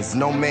heavens,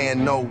 no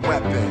man, no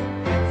weapon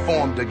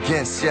formed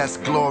against, yes,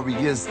 glory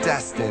is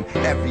destined.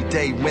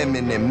 Everyday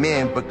women and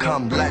men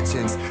become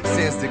legends.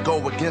 Sins that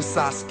go against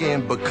our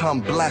skin become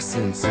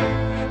blessings.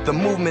 The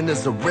movement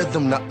is a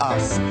rhythm to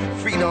us.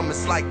 Freedom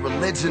is like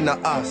religion to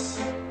us.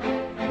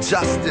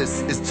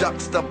 Justice is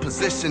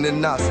juxtaposition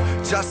in us.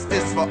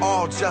 Justice for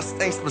all just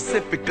ain't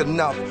specific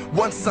enough.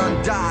 One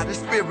son died, the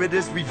spirit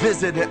is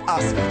revisiting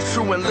us.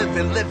 True and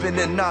living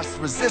in us.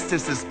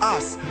 Resistance is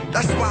us.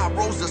 That's why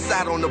Rosa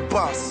sat on the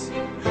bus.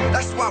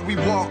 That's why we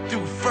walk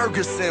through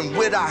Ferguson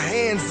with our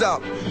hands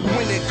up.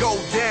 When it go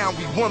down,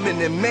 we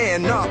woman and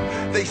man up.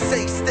 They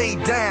say stay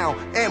down,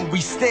 and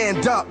we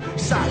stand up.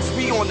 Shots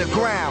we on the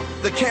ground,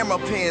 the camera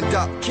panned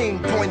up. King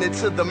pointed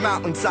to the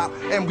mountaintop,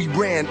 and we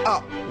ran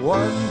up.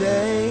 One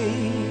day,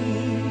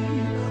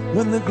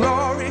 when the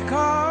glory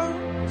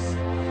comes,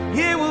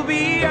 it will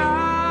be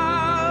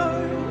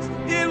ours,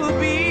 it will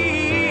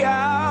be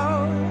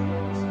ours.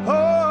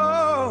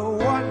 Oh,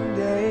 one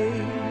day,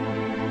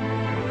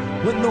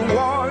 when the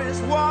war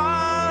is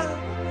won,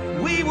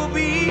 we will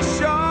be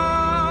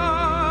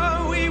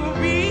sure, we will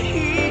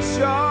be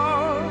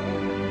sure.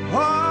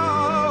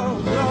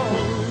 Oh,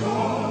 glory,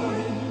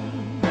 glory,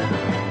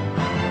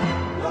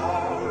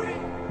 glory.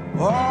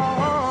 Oh.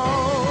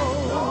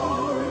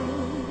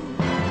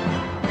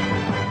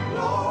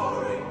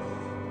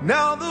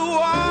 Now the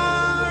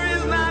war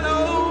is not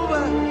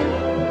over,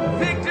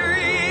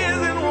 victory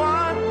isn't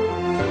won,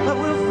 but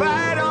we'll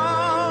fight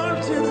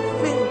on to the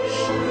finish,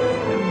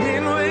 and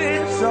then when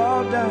it's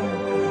all done,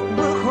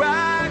 we'll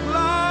cry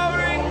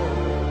glory,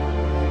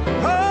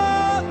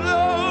 oh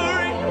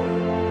glory,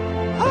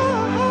 oh,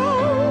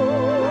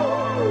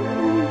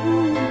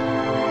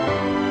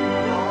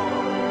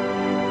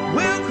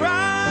 we'll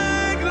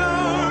cry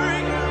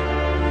glory,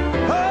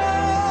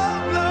 oh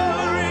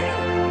glory,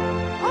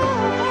 oh.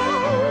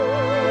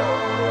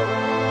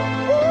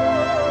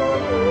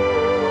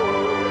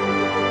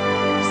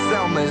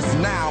 Is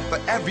now for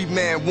every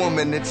man,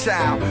 woman, and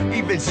child.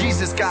 Even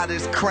Jesus got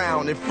his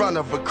crown in front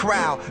of a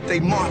crowd. They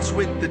march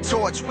with the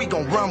torch, we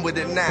gon' run with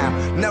it now.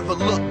 Never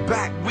look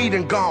back, we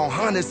done gone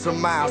hundreds of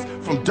miles.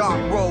 From dark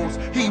roads,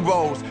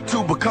 heroes,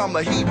 to become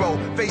a hero.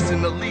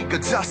 Facing the League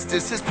of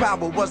Justice, his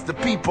power was the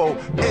people.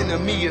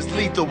 Enemy is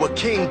lethal, a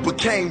king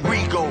became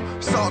regal.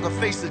 Saw the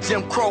face of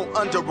Jim Crow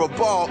under a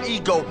bald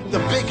ego. The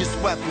biggest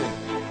weapon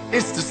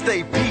is to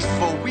stay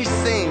peaceful. We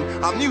sing,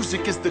 our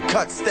music is the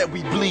cuts that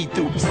we bleed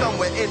through.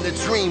 Somewhere in the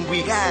dream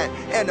we had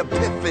an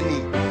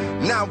epiphany.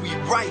 Now we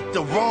right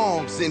the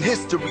wrongs in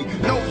history.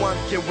 No one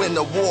can win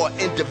a war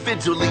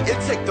individually. It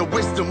take the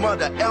wisdom of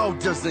the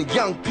elders and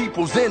young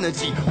people's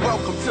energy.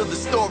 Welcome to the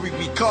story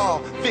we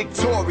call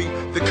victory.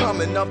 The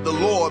coming of the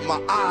Lord, my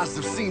eyes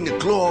have seen the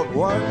glory.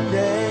 One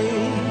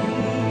day,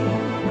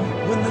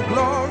 when the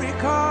glory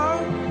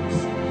comes,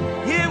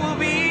 it will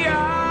be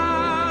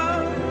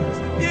ours,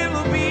 it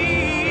will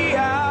be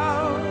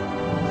ours.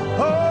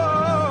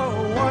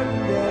 Oh,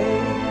 one day,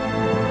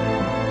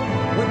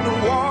 when the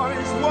war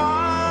is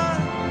won,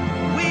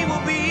 we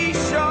will be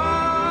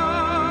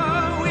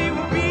sure, we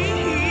will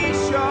be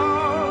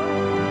sure.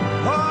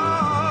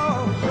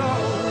 Oh,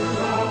 glory.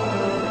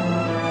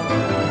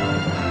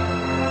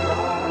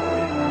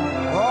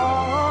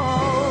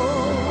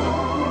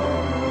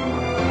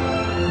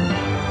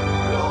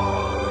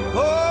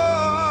 Oh,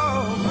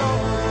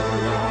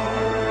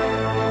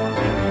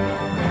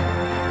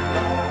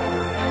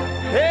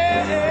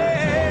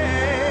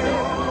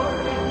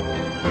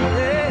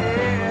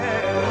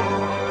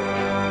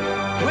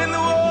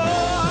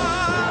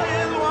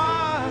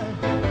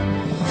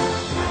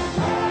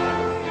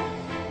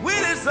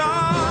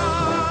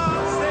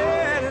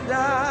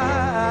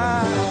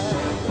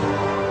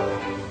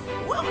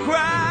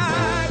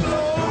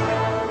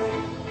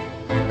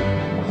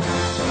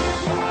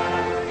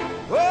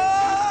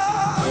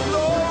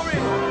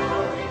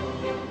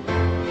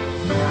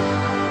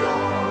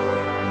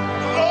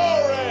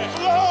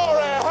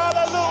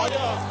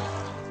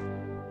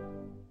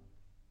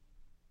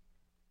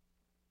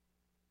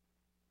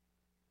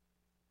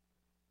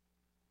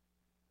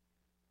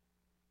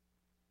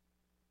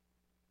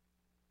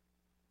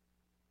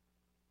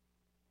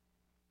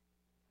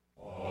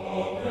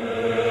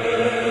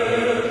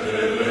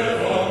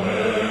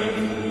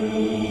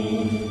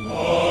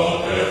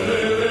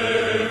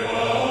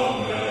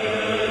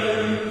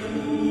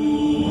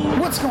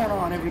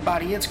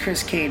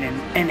 Chris Caden,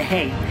 and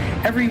hey,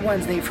 every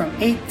Wednesday from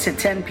 8 to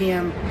 10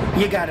 p.m.,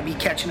 you gotta be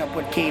catching up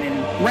with Caden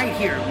right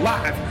here,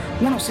 live,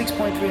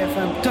 106.3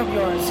 FM,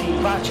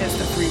 WRC,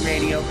 Rochester Free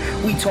Radio.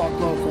 We talk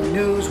local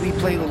news, we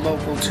play the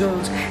local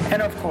tunes,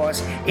 and of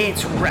course,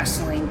 it's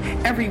wrestling.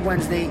 Every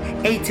Wednesday,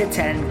 8 to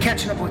 10,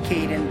 catching up with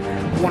Caden,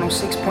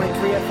 106.3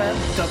 FM,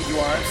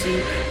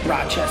 WRC,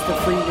 Rochester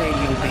Free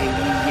Radio, baby,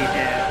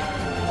 yeah.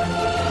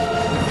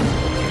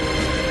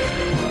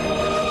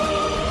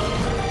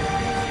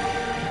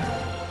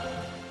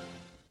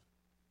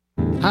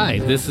 Hi,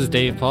 this is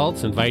Dave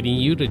Paltz inviting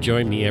you to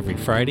join me every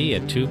Friday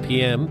at 2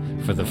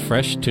 p.m. for the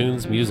Fresh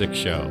Tunes Music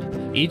Show.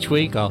 Each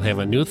week I'll have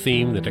a new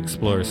theme that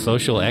explores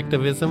social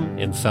activism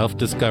and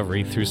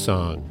self-discovery through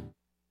song.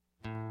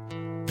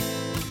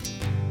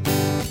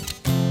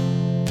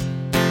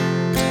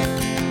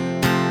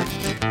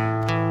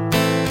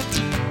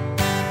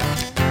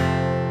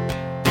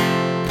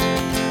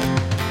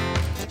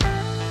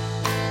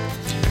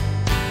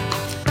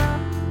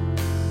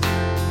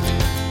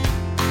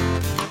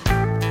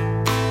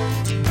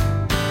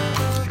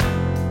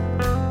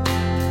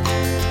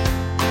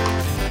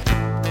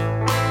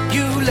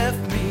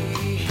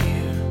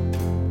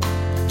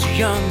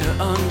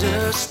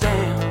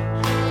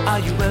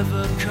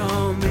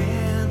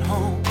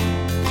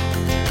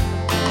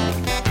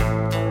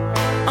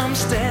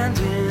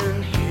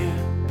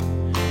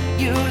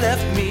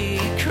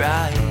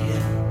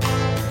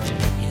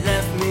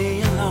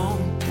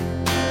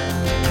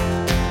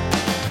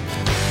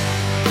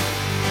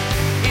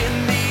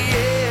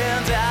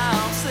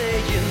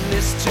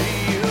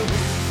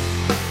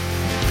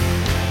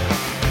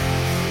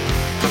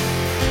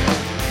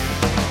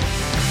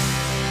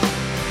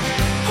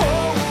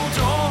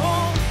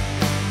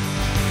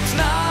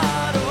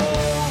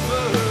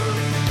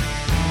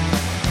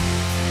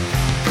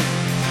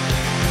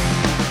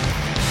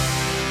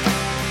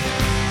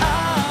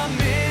 I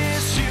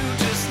miss you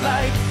just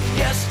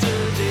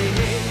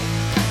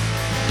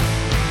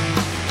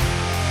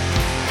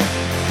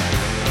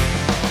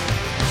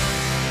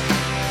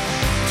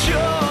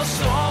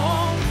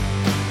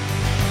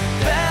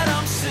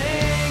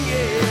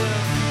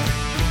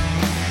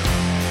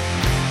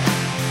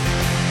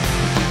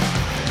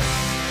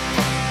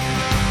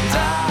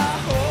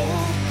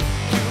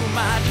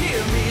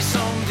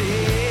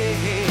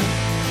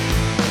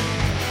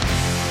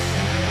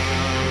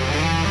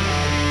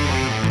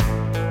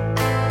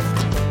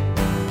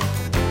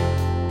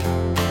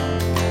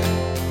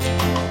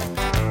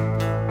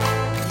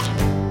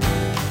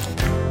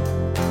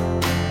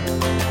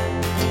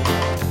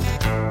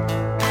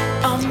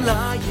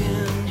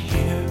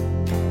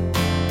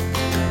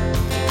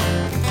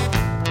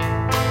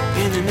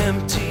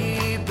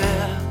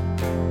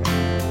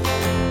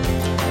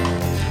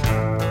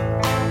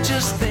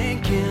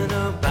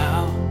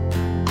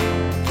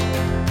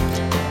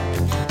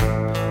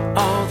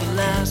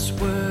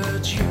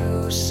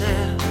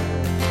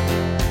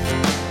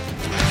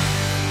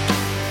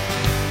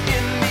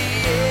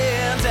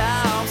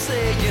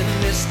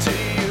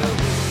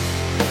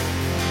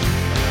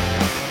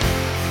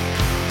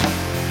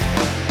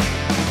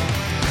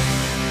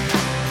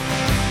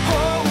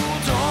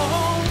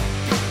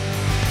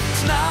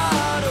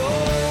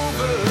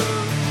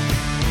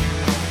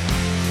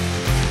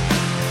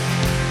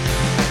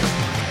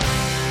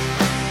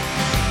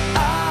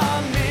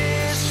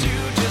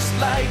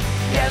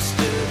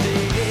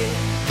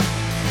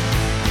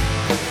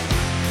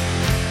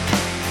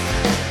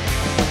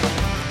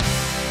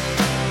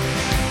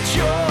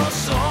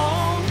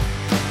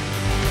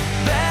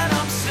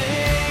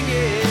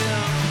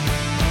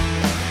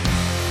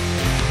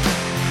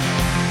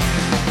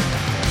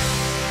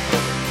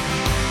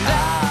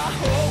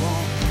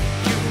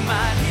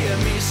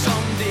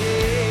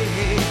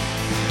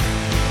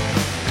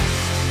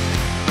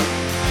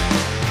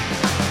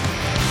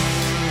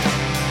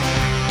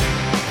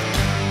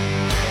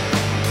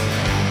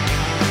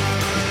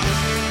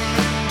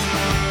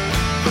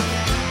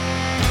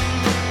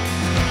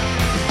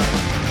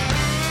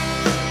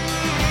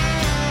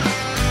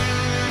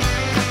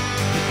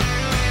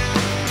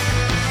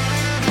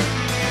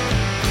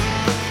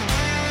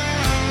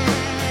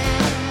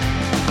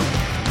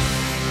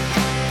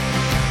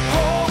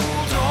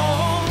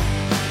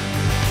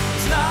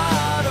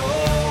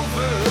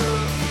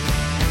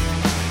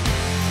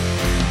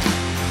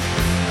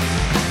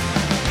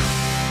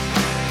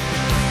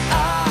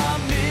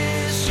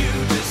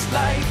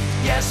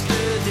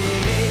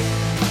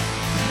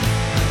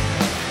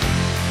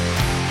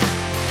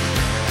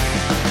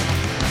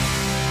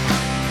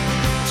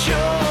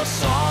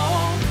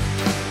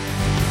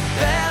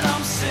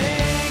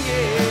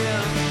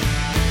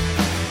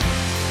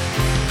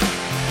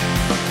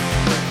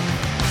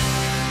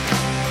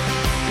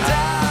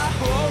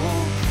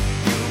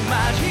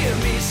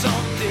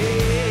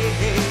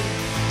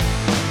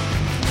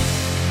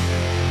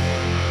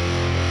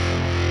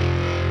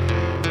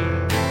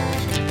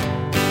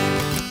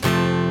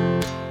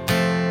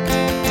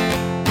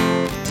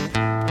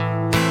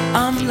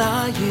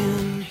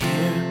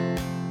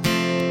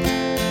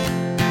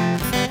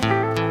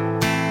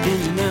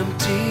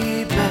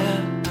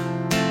seatbelt.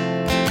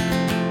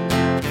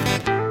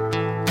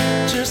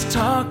 Just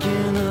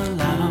talking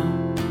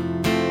aloud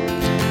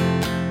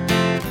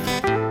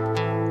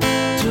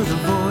to the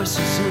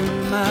voices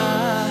in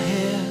my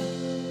head.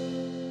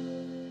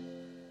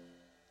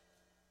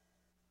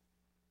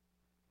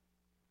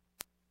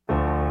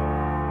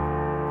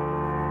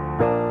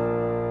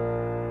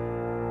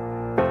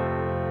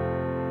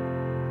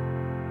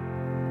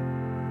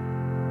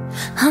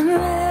 I'm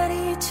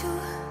ready to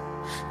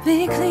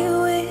be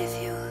clear with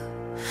you.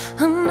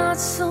 I'm not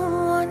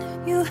someone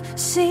you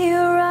see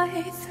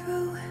right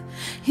through.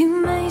 You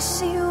may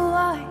see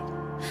white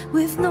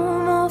with no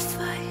more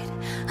fight.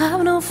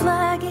 I've no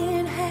flag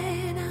in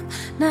hand. I'm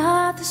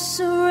not the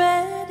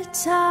surrender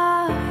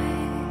type.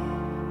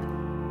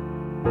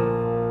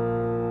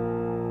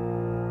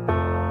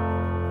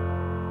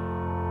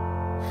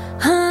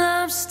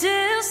 I'm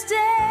still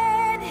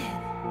standing.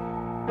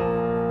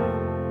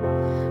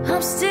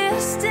 I'm still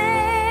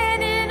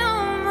standing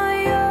on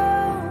my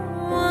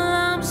own.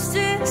 I'm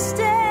still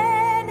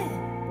standing.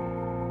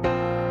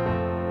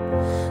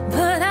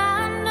 But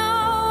I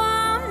know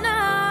I'm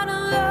not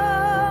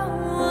alone.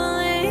 Well,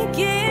 it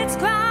gets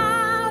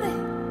crowded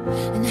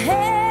and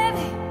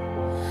heavy,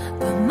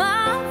 but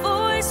my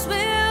voice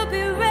will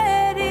be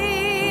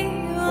ready.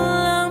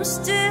 Well, I'm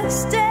still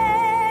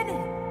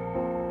standing.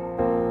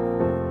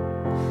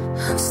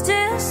 I'm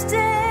still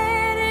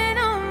standing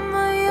on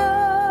my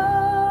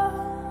own.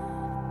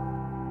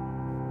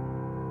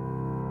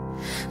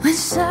 When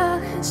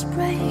silence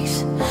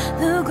breaks,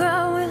 the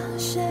ground will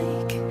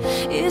shake.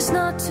 It's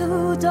not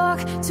too dark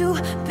to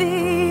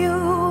be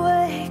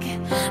awake.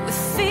 With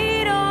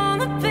feet on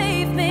the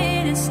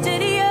pavement and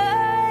steady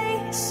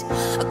eyes,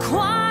 a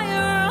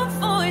choir of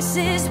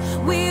voices,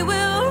 we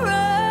will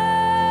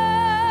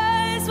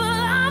rise.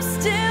 Well, I'm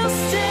still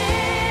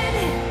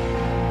standing.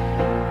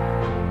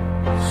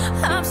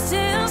 I'm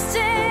still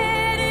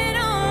standing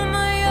on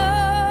my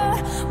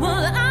own.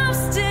 Well, I'm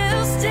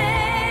still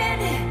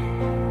standing.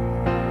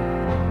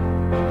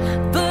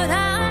 But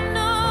I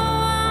know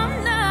I'm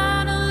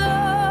not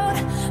alone.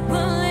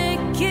 Well, it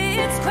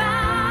gets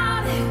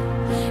crowded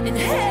and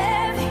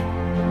heavy,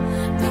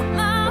 but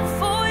my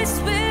voice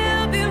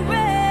will be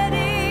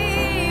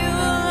ready.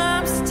 Well,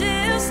 I'm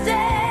still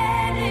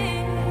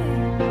standing.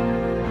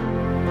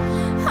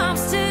 I'm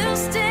still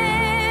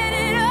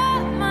standing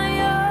on my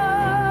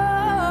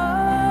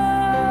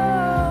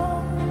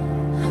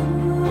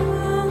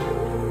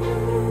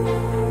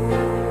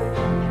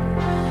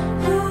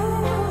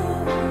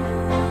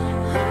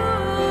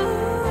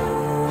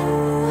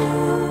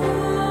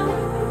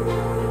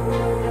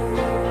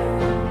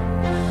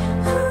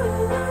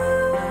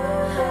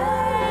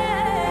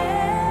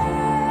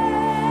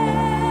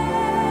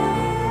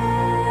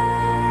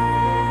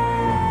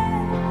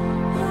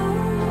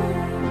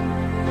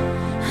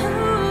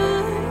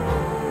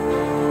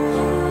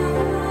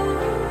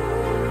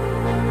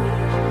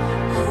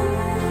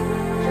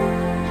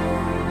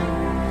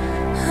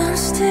I'm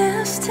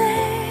still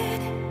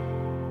standing.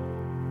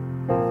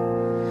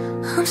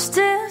 I'm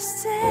still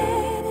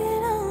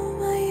standing on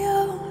my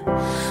own.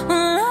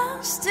 Well,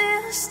 I'm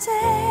still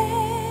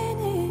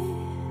standing.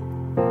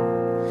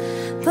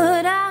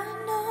 But I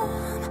know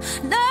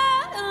I'm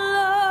not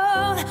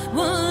alone.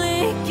 Well,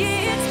 it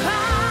gets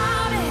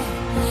crowded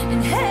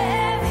and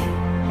heavy,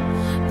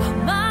 but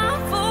my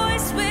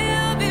voice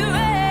will be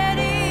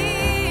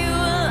ready.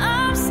 Well,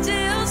 I'm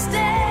still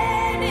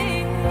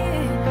standing.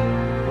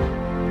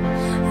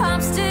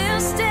 I'm still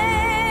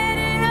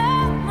standing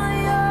on my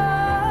own.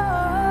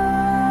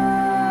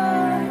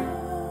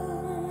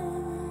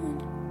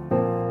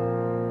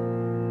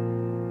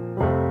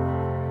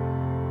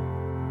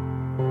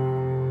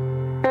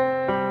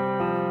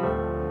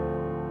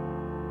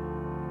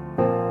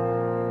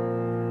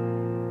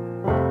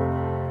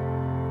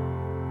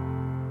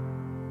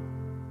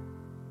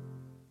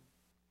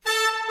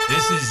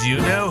 This is You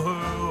Know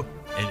Who,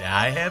 and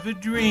I have a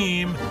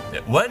dream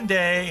that one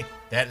day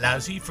that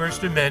lousy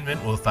First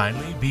Amendment will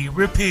finally be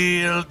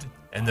repealed,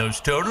 and those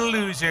total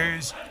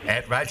losers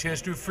at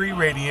Rochester Free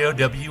Radio,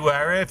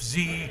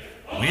 WRFZ,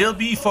 will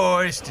be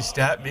forced to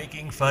stop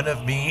making fun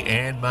of me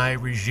and my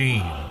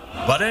regime.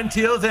 But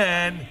until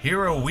then,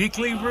 hear a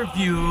weekly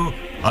review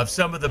of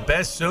some of the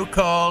best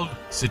so-called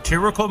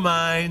satirical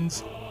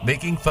minds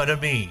making fun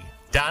of me.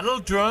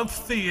 Donald Trump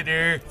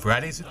Theater,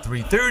 Fridays at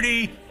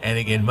 3:30, and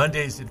again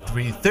Mondays at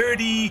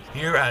 3:30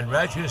 here on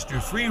Rochester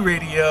Free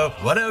Radio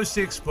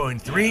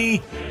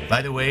 106.3.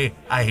 By the way,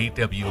 I hate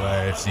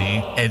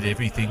WRFC and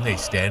everything they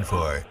stand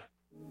for.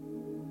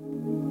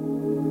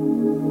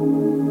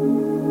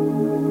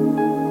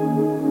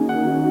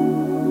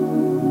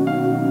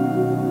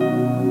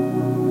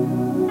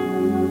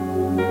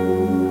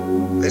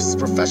 This is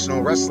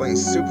professional wrestling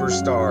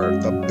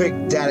superstar, the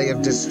Big Daddy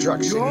of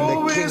Destruction,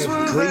 the King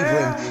of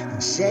Cleveland,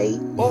 Jay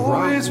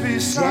Rock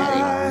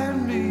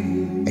Daddy.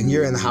 And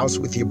you're in the house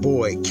with your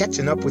boy,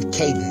 catching up with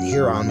Caden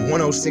here on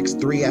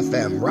 106.3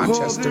 FM,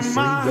 Rochester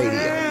Free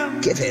Radio.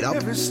 Give it up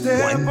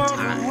one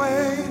time.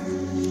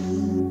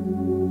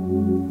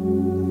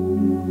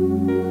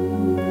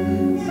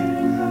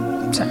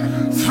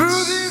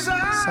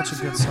 such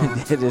a good song.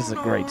 It is a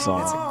great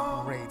song. It's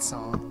a great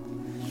song.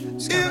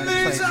 Just gonna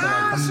let it play for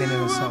like a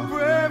minute or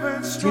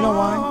so. Do you know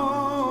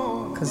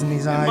why? Because in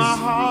these eyes,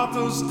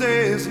 you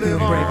were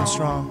brave and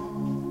strong.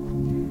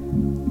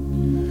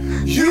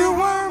 You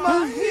were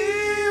my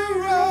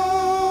hero.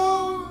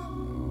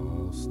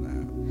 Oh,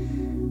 snap.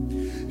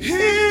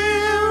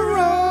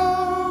 Hero.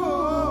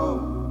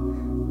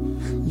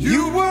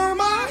 You were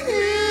my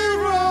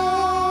hero.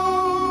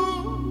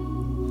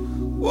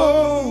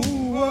 Whoa,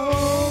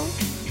 whoa.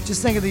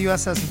 Just think of the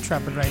USS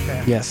Intrepid right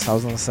there. Yes, I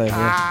was gonna say.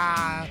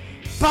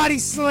 Body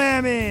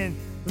slamming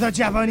the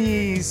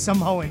Japanese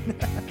Samoan.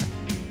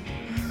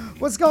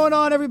 What's going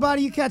on,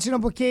 everybody? You catching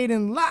up with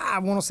Caden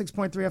live,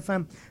 106.3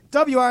 FM,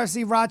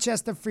 WRC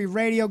Rochester Free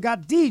Radio.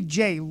 Got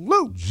DJ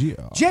Luke,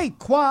 J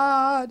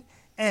Quad,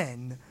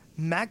 and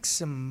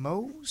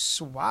Maximo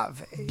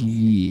Suave.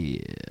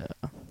 Yeah.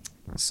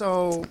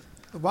 So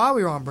while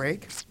we were on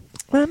break,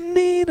 I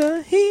need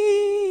a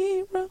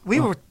hero. We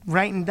were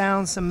writing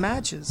down some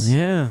matches.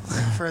 Yeah.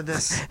 For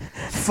this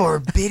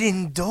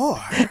Forbidden Door.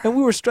 And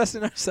we were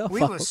stressing ourselves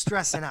We out. were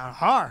stressing out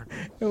hard.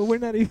 We're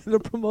not even the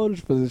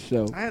promoters for this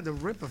show. I had to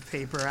rip a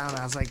paper out, and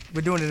I was like,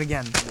 we're doing it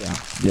again. Yeah.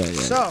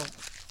 So,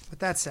 with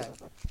that said,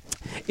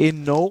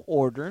 in no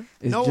order,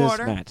 it's no just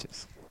order.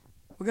 matches.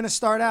 We're going to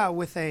start out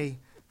with a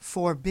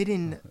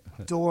Forbidden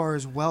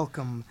Doors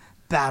Welcome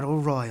Battle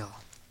Royal.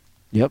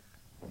 Yep.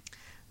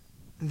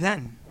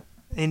 Then,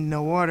 in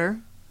no order,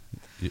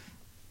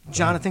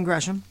 Jonathan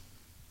Gresham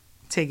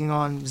taking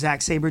on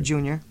Zack Sabre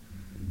Jr.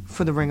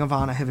 for the Ring of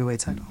Honor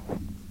heavyweight title.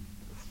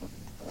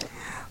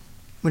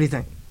 What do you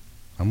think?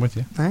 I'm with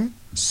you. All right.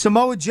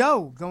 Samoa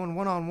Joe going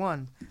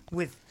one-on-one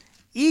with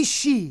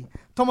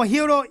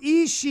Tomohiro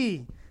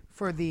Ishii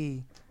for the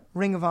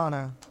Ring of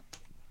Honor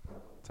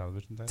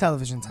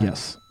television title.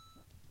 Yes.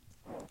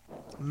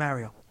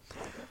 Mario.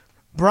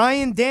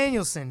 Bryan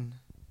Danielson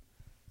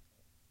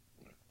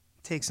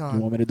takes on...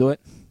 You want me to do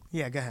it?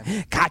 Yeah, go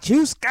ahead.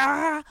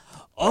 Kachuska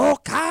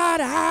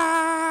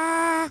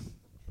Okada.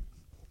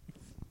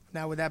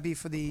 Now, would that be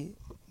for the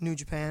New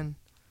Japan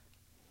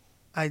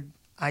IWGP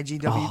I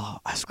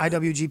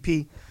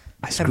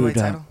heavyweight screwed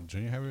up. title?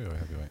 Junior heavyweight or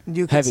heavyweight?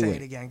 You can say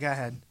Heavyweight. it again. Go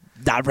ahead.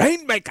 The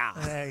Rainmaker.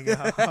 There you go.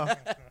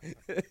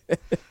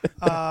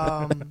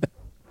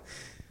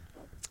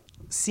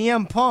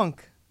 CM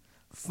Punk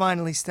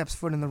finally steps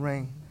foot in the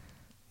ring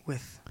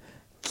with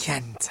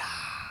Kenta.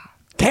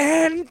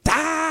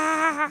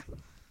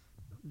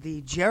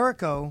 The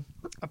Jericho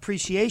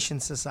Appreciation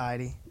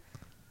Society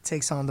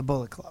takes on the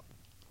Bullet Club.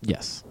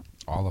 Yes.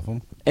 All of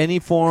them? Any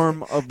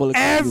form of Bullet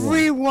Club.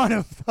 Every one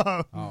of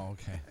them. Oh,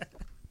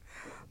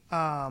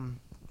 okay.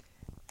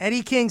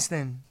 Eddie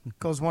Kingston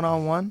goes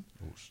one-on-one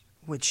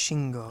with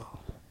Shingo.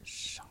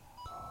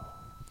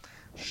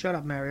 Shut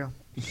up, Mario.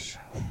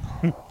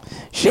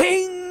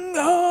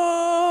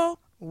 Shingo.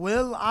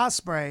 Will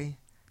Ospreay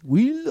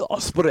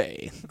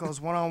goes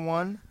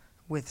one-on-one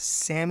with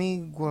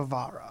Sammy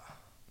Guevara.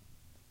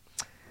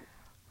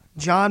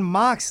 John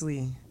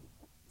Moxley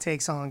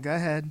takes on, go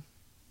ahead,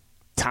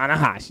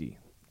 Tanahashi.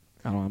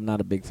 I'm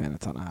not a big fan of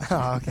Tanahashi.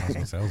 Oh, okay.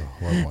 That was a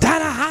horrible one.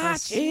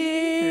 Tanahashi.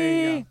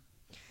 There you go.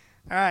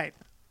 All right.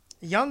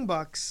 Young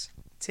Bucks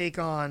take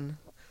on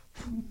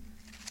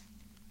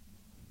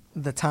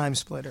the Time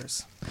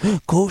Splitters.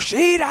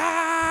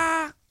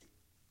 Kushida.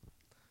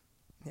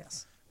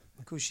 Yes.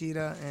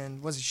 Kushida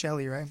and, was it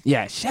Shelly, right?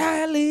 Yeah,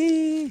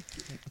 Shelly.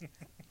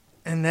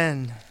 And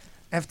then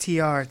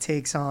FTR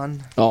takes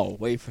on... Oh,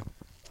 wait for...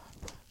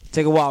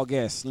 Take a wild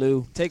guess,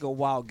 Lou. Take a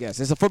wild guess.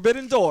 It's a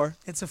forbidden door.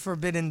 It's a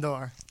forbidden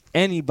door.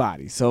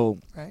 Anybody. So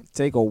Right.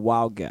 take a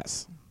wild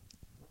guess.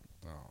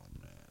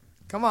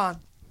 Come on.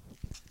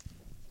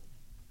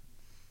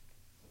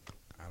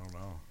 I don't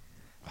know.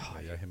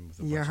 I got him with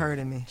a You're bunch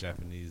hurting of me.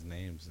 Japanese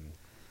names, and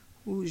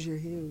Who's your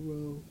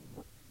hero?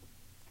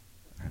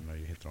 I know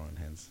you're throwing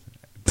hints.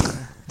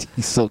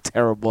 He's so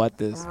terrible at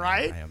this.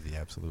 Right? I am the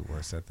absolute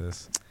worst at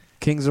this.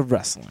 Kings of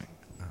Wrestling.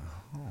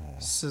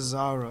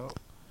 Cesaro.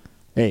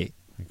 Hey,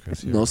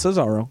 Chris no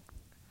Cesaro.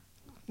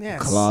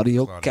 Yes.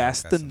 Claudio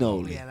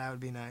Castagnoli. Yeah, that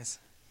would be nice.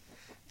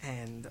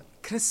 And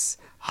Chris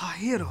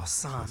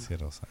Hiro-san.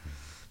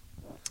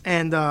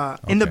 And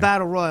in the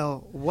Battle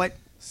Royal,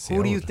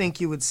 who do you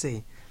think you would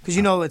see? Because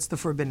you know it's the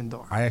Forbidden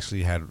Door. I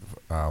actually had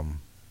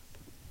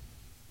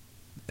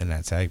in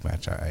that tag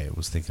match, I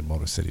was thinking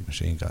Motor City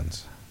Machine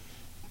Guns.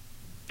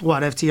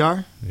 What,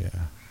 FTR? Yeah.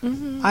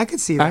 Mm-hmm. I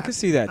could see that. I could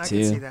see that, I too.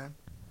 could see that.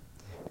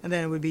 And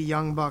then it would be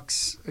Young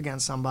Bucks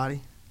against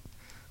somebody.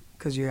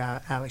 Because you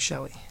got Alex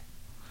Shelley.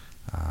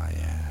 Ah,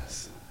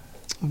 yes.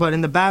 But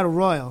in the Battle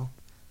Royal,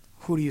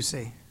 who do you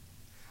see?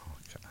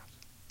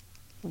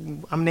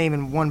 I'm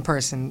naming one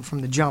person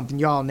from the jump, and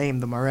y'all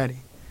named them already.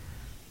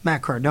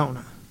 Matt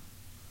Cardona.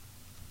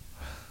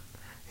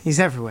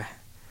 He's everywhere.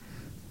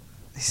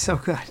 He's so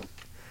good.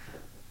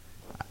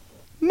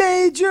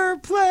 Major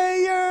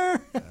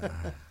player!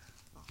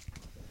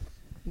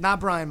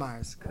 Not Brian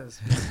Myers, because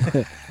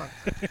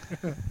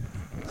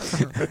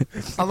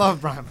I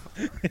love Brian.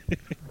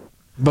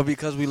 But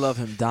because we love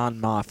him, Don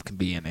Moff can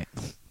be in it.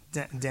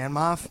 Dan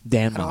Moff?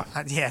 Dan Moff.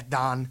 Yeah,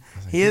 Don.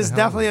 He is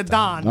definitely a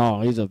Don.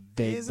 No, he's a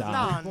big He is a Don.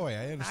 Don. Boy,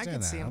 I understand can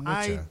that. see him.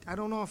 I'm with ya. I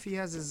don't know if he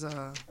has his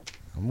I'm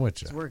with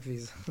his you. work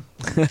visa.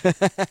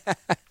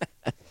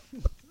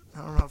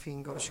 I don't know if he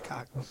can go to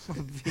Chicago.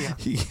 Yeah.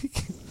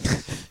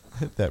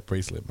 That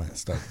bracelet might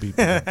start beeping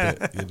a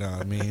bit. You know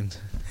what I mean?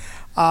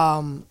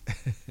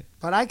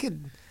 But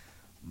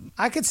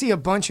I could see a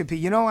bunch of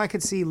people. You know, I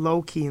could see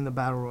Loki in the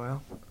Battle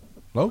Royal.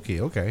 Loki,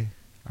 okay.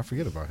 I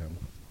forget about him.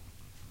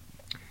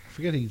 I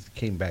forget he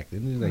came back.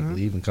 Didn't he like Mhm.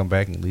 leave and come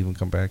back and leave and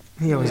come back?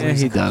 He always Yeah, leaves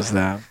he and comes does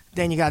back. that.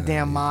 Then you got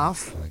Dan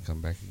Moff. And then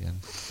come back again.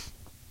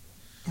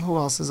 Who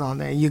else is on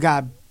there? You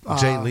got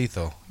Jay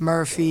Lethal.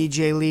 Murphy,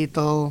 Jay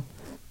Lethal,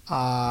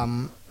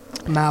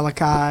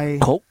 Malachi.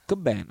 Colt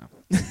Cabana.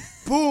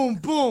 Boom,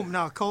 boom.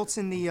 No, Colt's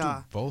in the.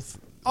 Both.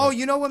 Oh,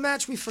 you know what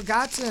match we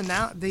forgot to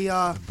announce? Brody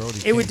It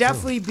would King, too.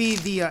 definitely be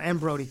the and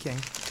Brody King,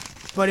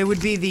 but it would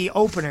be the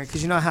opener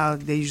because you know how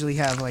they usually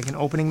have like an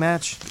opening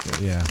match.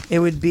 Yeah. It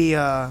would be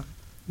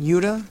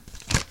Yuta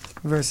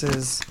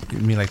versus. You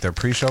mean like their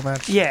pre-show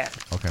match? Yeah.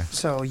 Okay.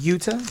 So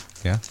Yuta,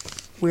 Yeah.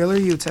 Wheeler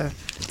Yuta,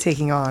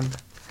 taking on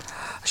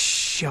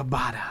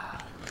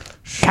Shibata.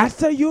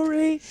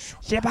 Katsuyori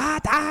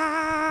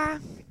Shibata.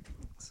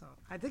 So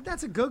I think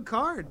that's a good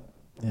card.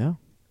 Yeah.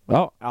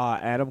 Well,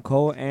 Adam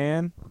Cole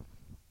and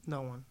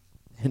No one.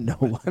 no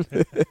one.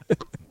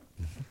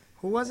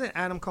 Who was it?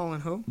 Adam Cole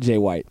and who? Jay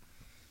White.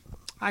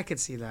 I could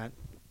see that.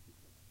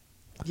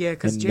 Yeah,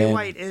 because And Jay then-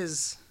 White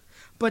is.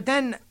 But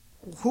then,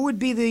 who would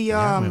be the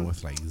Yeah, I went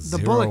with like the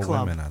zero Bullet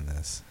Club? women on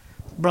this.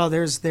 Bro,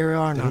 there are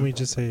Didn't none. we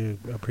just say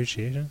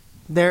appreciation?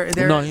 There.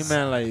 No, he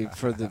meant like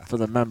for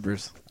the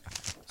members.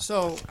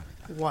 So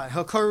what?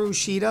 Hikaru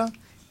Shida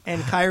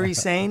and Kairi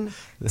Sane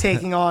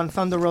taking on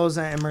Thunder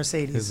Rosa and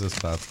Mercedes. His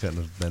response couldn't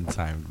have been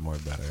timed more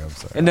better. I'm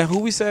sorry. And then who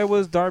we said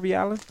was Darby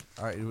Allin?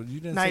 All right, well, you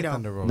didn't say Naito.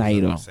 Thunder Rosa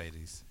Naito. or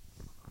Mercedes.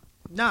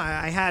 No,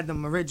 I had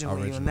them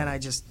originally, and then I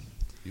just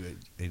You had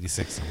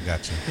 86.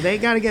 Gotcha. they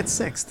got to get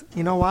sixth.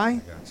 You know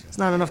why? It's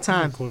not enough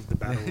time. Cool if the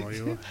Battle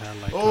Royal had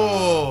like.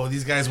 Oh,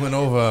 these guys went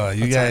over.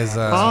 You guys.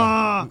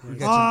 we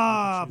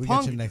got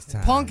Punk, you next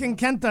time. Punk and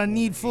Kenta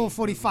need full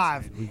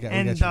 45, we got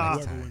and you next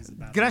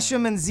time.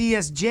 Gresham and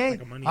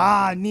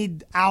ZSJ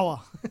need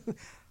hour.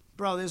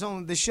 Bro,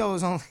 the show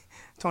is only.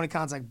 Tony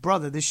Khan's like,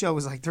 brother, this show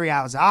is like 3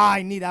 hours.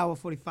 I need hour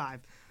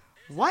 45.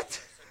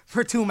 What?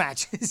 For 2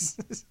 matches.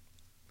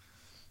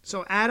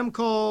 So Adam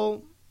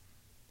Cole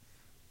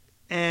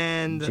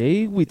and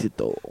Jay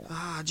Whitito.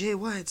 Jay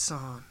White's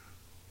on.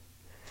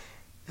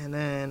 And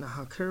then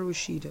Hikaru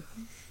Shida.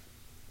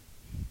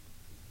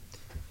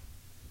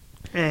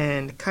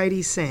 And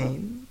Kairi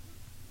Sane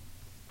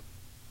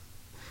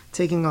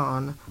taking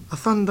on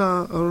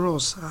Thunder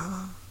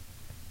Rosa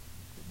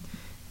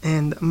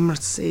and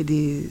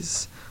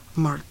Mercedes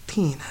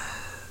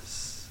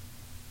Martinez.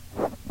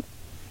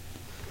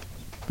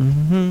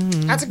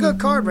 That's a good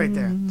card right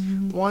there.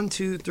 1,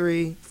 2,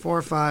 3,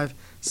 4, 5,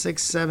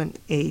 6, 7,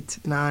 8,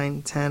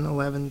 9, 10,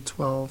 11,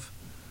 12,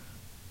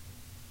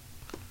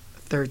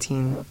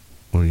 13.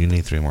 Well, you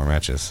need 3 more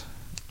matches.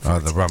 Oh,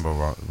 the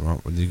Rumble.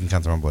 You can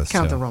count the Rumble as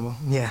Count 2. the Rumble.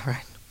 Yeah,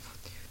 right.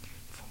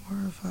 4,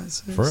 5,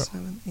 6, For real?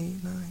 7, 8, 9,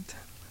 10, 11,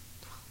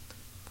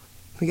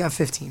 12. We got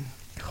 15.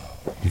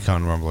 You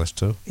count Rumble as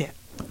 2? Yeah.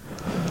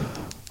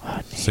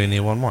 So you need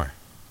 1 more.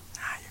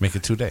 Make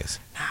it 2 days.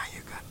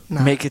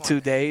 Make it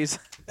 2 days.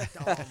 Oh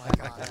my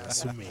God.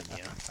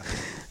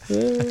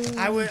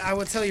 I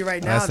would tell you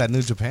right now. That's that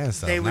New Japan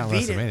stuff. They would not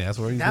beat it. WrestleMania. That's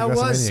where you That think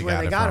was WrestleMania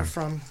where they got it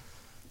from.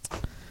 from.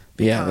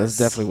 Yeah, that's Because-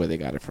 definitely where they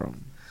got it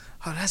from.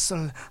 Oh, that's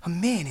a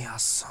mania,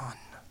 son.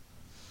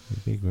 You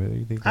think I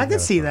they can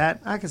got see it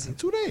that. I can see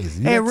 2 days.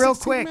 You Hey, got real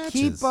 16 quick, matches.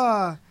 keep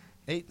stay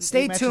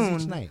eight matches each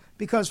tuned night.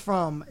 because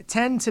from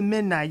 10 to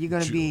midnight you're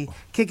gonna be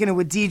kicking it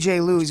with DJ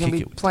Lou. He's gonna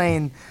be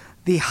playing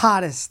the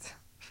hottest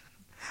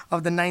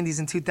of the 90s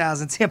and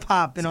 2000s hip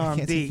hop and I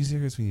can't take R&B. you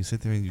serious when you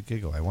sit there and you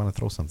giggle. I want to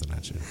throw something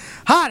at you.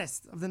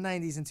 Hottest of the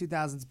 90s and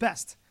 2000s,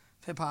 best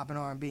hip hop and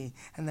R&B.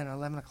 And then at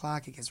 11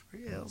 o'clock it gets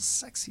real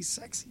sexy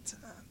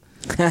time.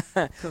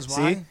 Because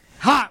why? See?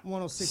 Hot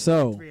 106.3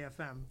 So,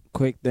 FM.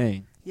 quick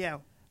thing. Yeah.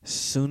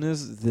 Soon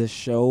as the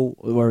show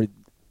or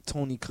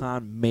Tony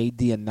Khan made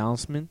the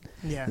announcement,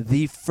 Yeah.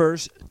 the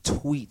first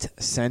tweet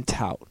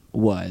sent out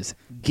was,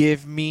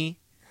 "Give me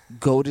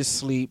Go to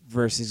Sleep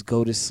versus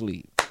Go to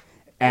Sleep."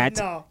 At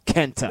No.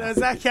 Kenta. Is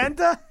that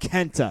Kenta?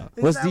 Kenta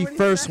Is was that the what he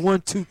first said?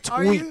 one to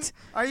tweet.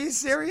 Are you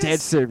serious? Dead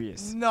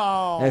serious.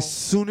 No. As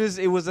soon as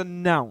it was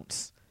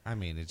announced, I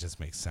mean, it just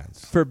makes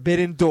sense.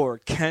 Forbidden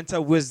Door,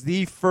 Kenta was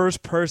the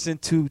first person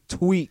to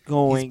tweet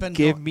going,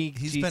 "Give me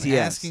He's GTS." been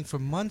asking for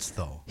months,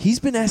 though. He's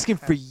been asking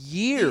for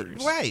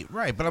years. Right.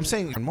 But I'm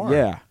saying more.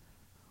 Yeah.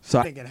 So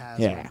I think it has.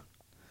 Yeah.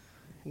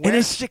 And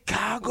it's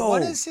Chicago.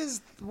 What is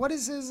his?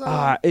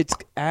 It's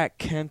at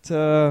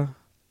Kenta.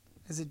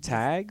 Is it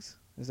Tags?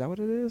 Is that what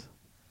it is?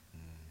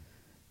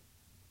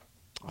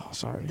 Oh,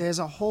 sorry. There's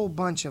a whole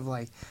bunch of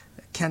like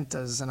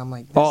Kentas, and I'm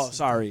like, Oh,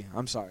 sorry.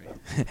 I'm sorry.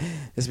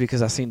 It's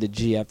because I seen the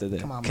G after the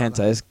Come on, Kenta.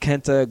 brother. It's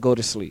Kenta Go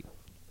to Sleep.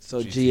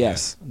 So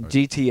GTS.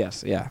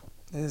 GTS. Yeah.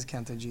 It is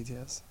Kenta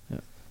GTS.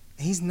 Yeah.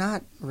 He's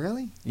not,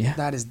 really? Yeah.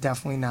 That is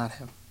definitely not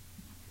him.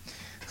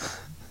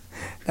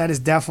 That is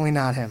definitely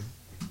not him.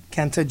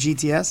 Kenta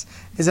GTS.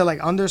 Is it like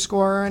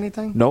underscore or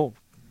anything? No.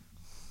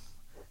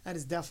 That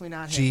is definitely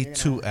not him.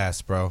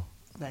 G2S, bro.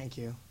 Thank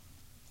you.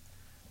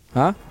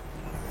 Huh?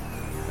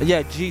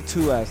 Yeah,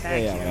 G2S.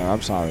 Thank you. Yeah,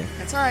 I'm sorry.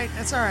 That's all right.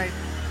 That's all right.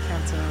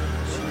 Kenta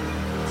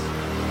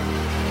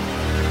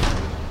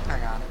GTS. I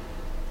got it.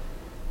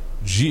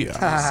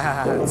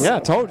 Yeah, I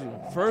told you.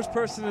 First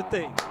person to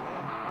think.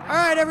 All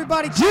right,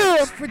 everybody.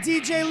 Cheers for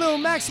DJ Lou,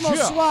 Maximo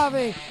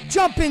Suave,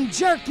 Jumpin',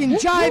 Jerkin',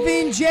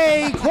 Jiving,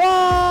 J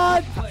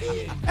Quad.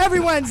 Every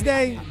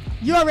Wednesday,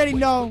 you already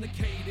know.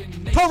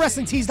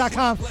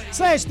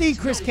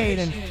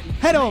 ProWrestlingTees.com/TheChrisCaden.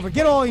 Head over,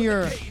 get all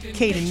your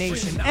Caden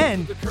Nation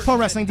and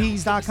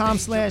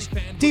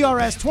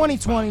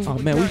ProWrestlingTees.com/DRS2020. Oh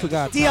man, we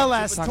forgot.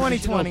 DLS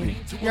 2020.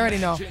 You already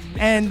know.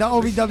 And the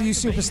OVW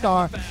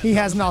Superstar, he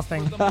has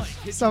nothing.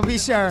 So be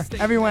sure,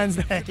 every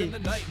Wednesday,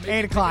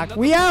 8 o'clock.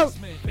 We out.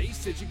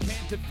 You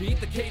can't defeat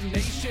the Caden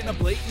Nation. A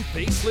blatant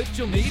facelift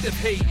you'll need if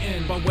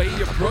hating. By way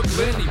of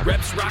Brooklyn, he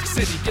reps Rock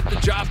City. Get the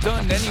job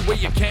done any way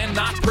you can,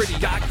 not pretty.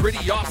 Got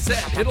gritty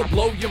offset, it'll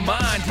blow your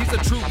mind. He's a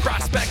true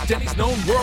prospect and he's known world.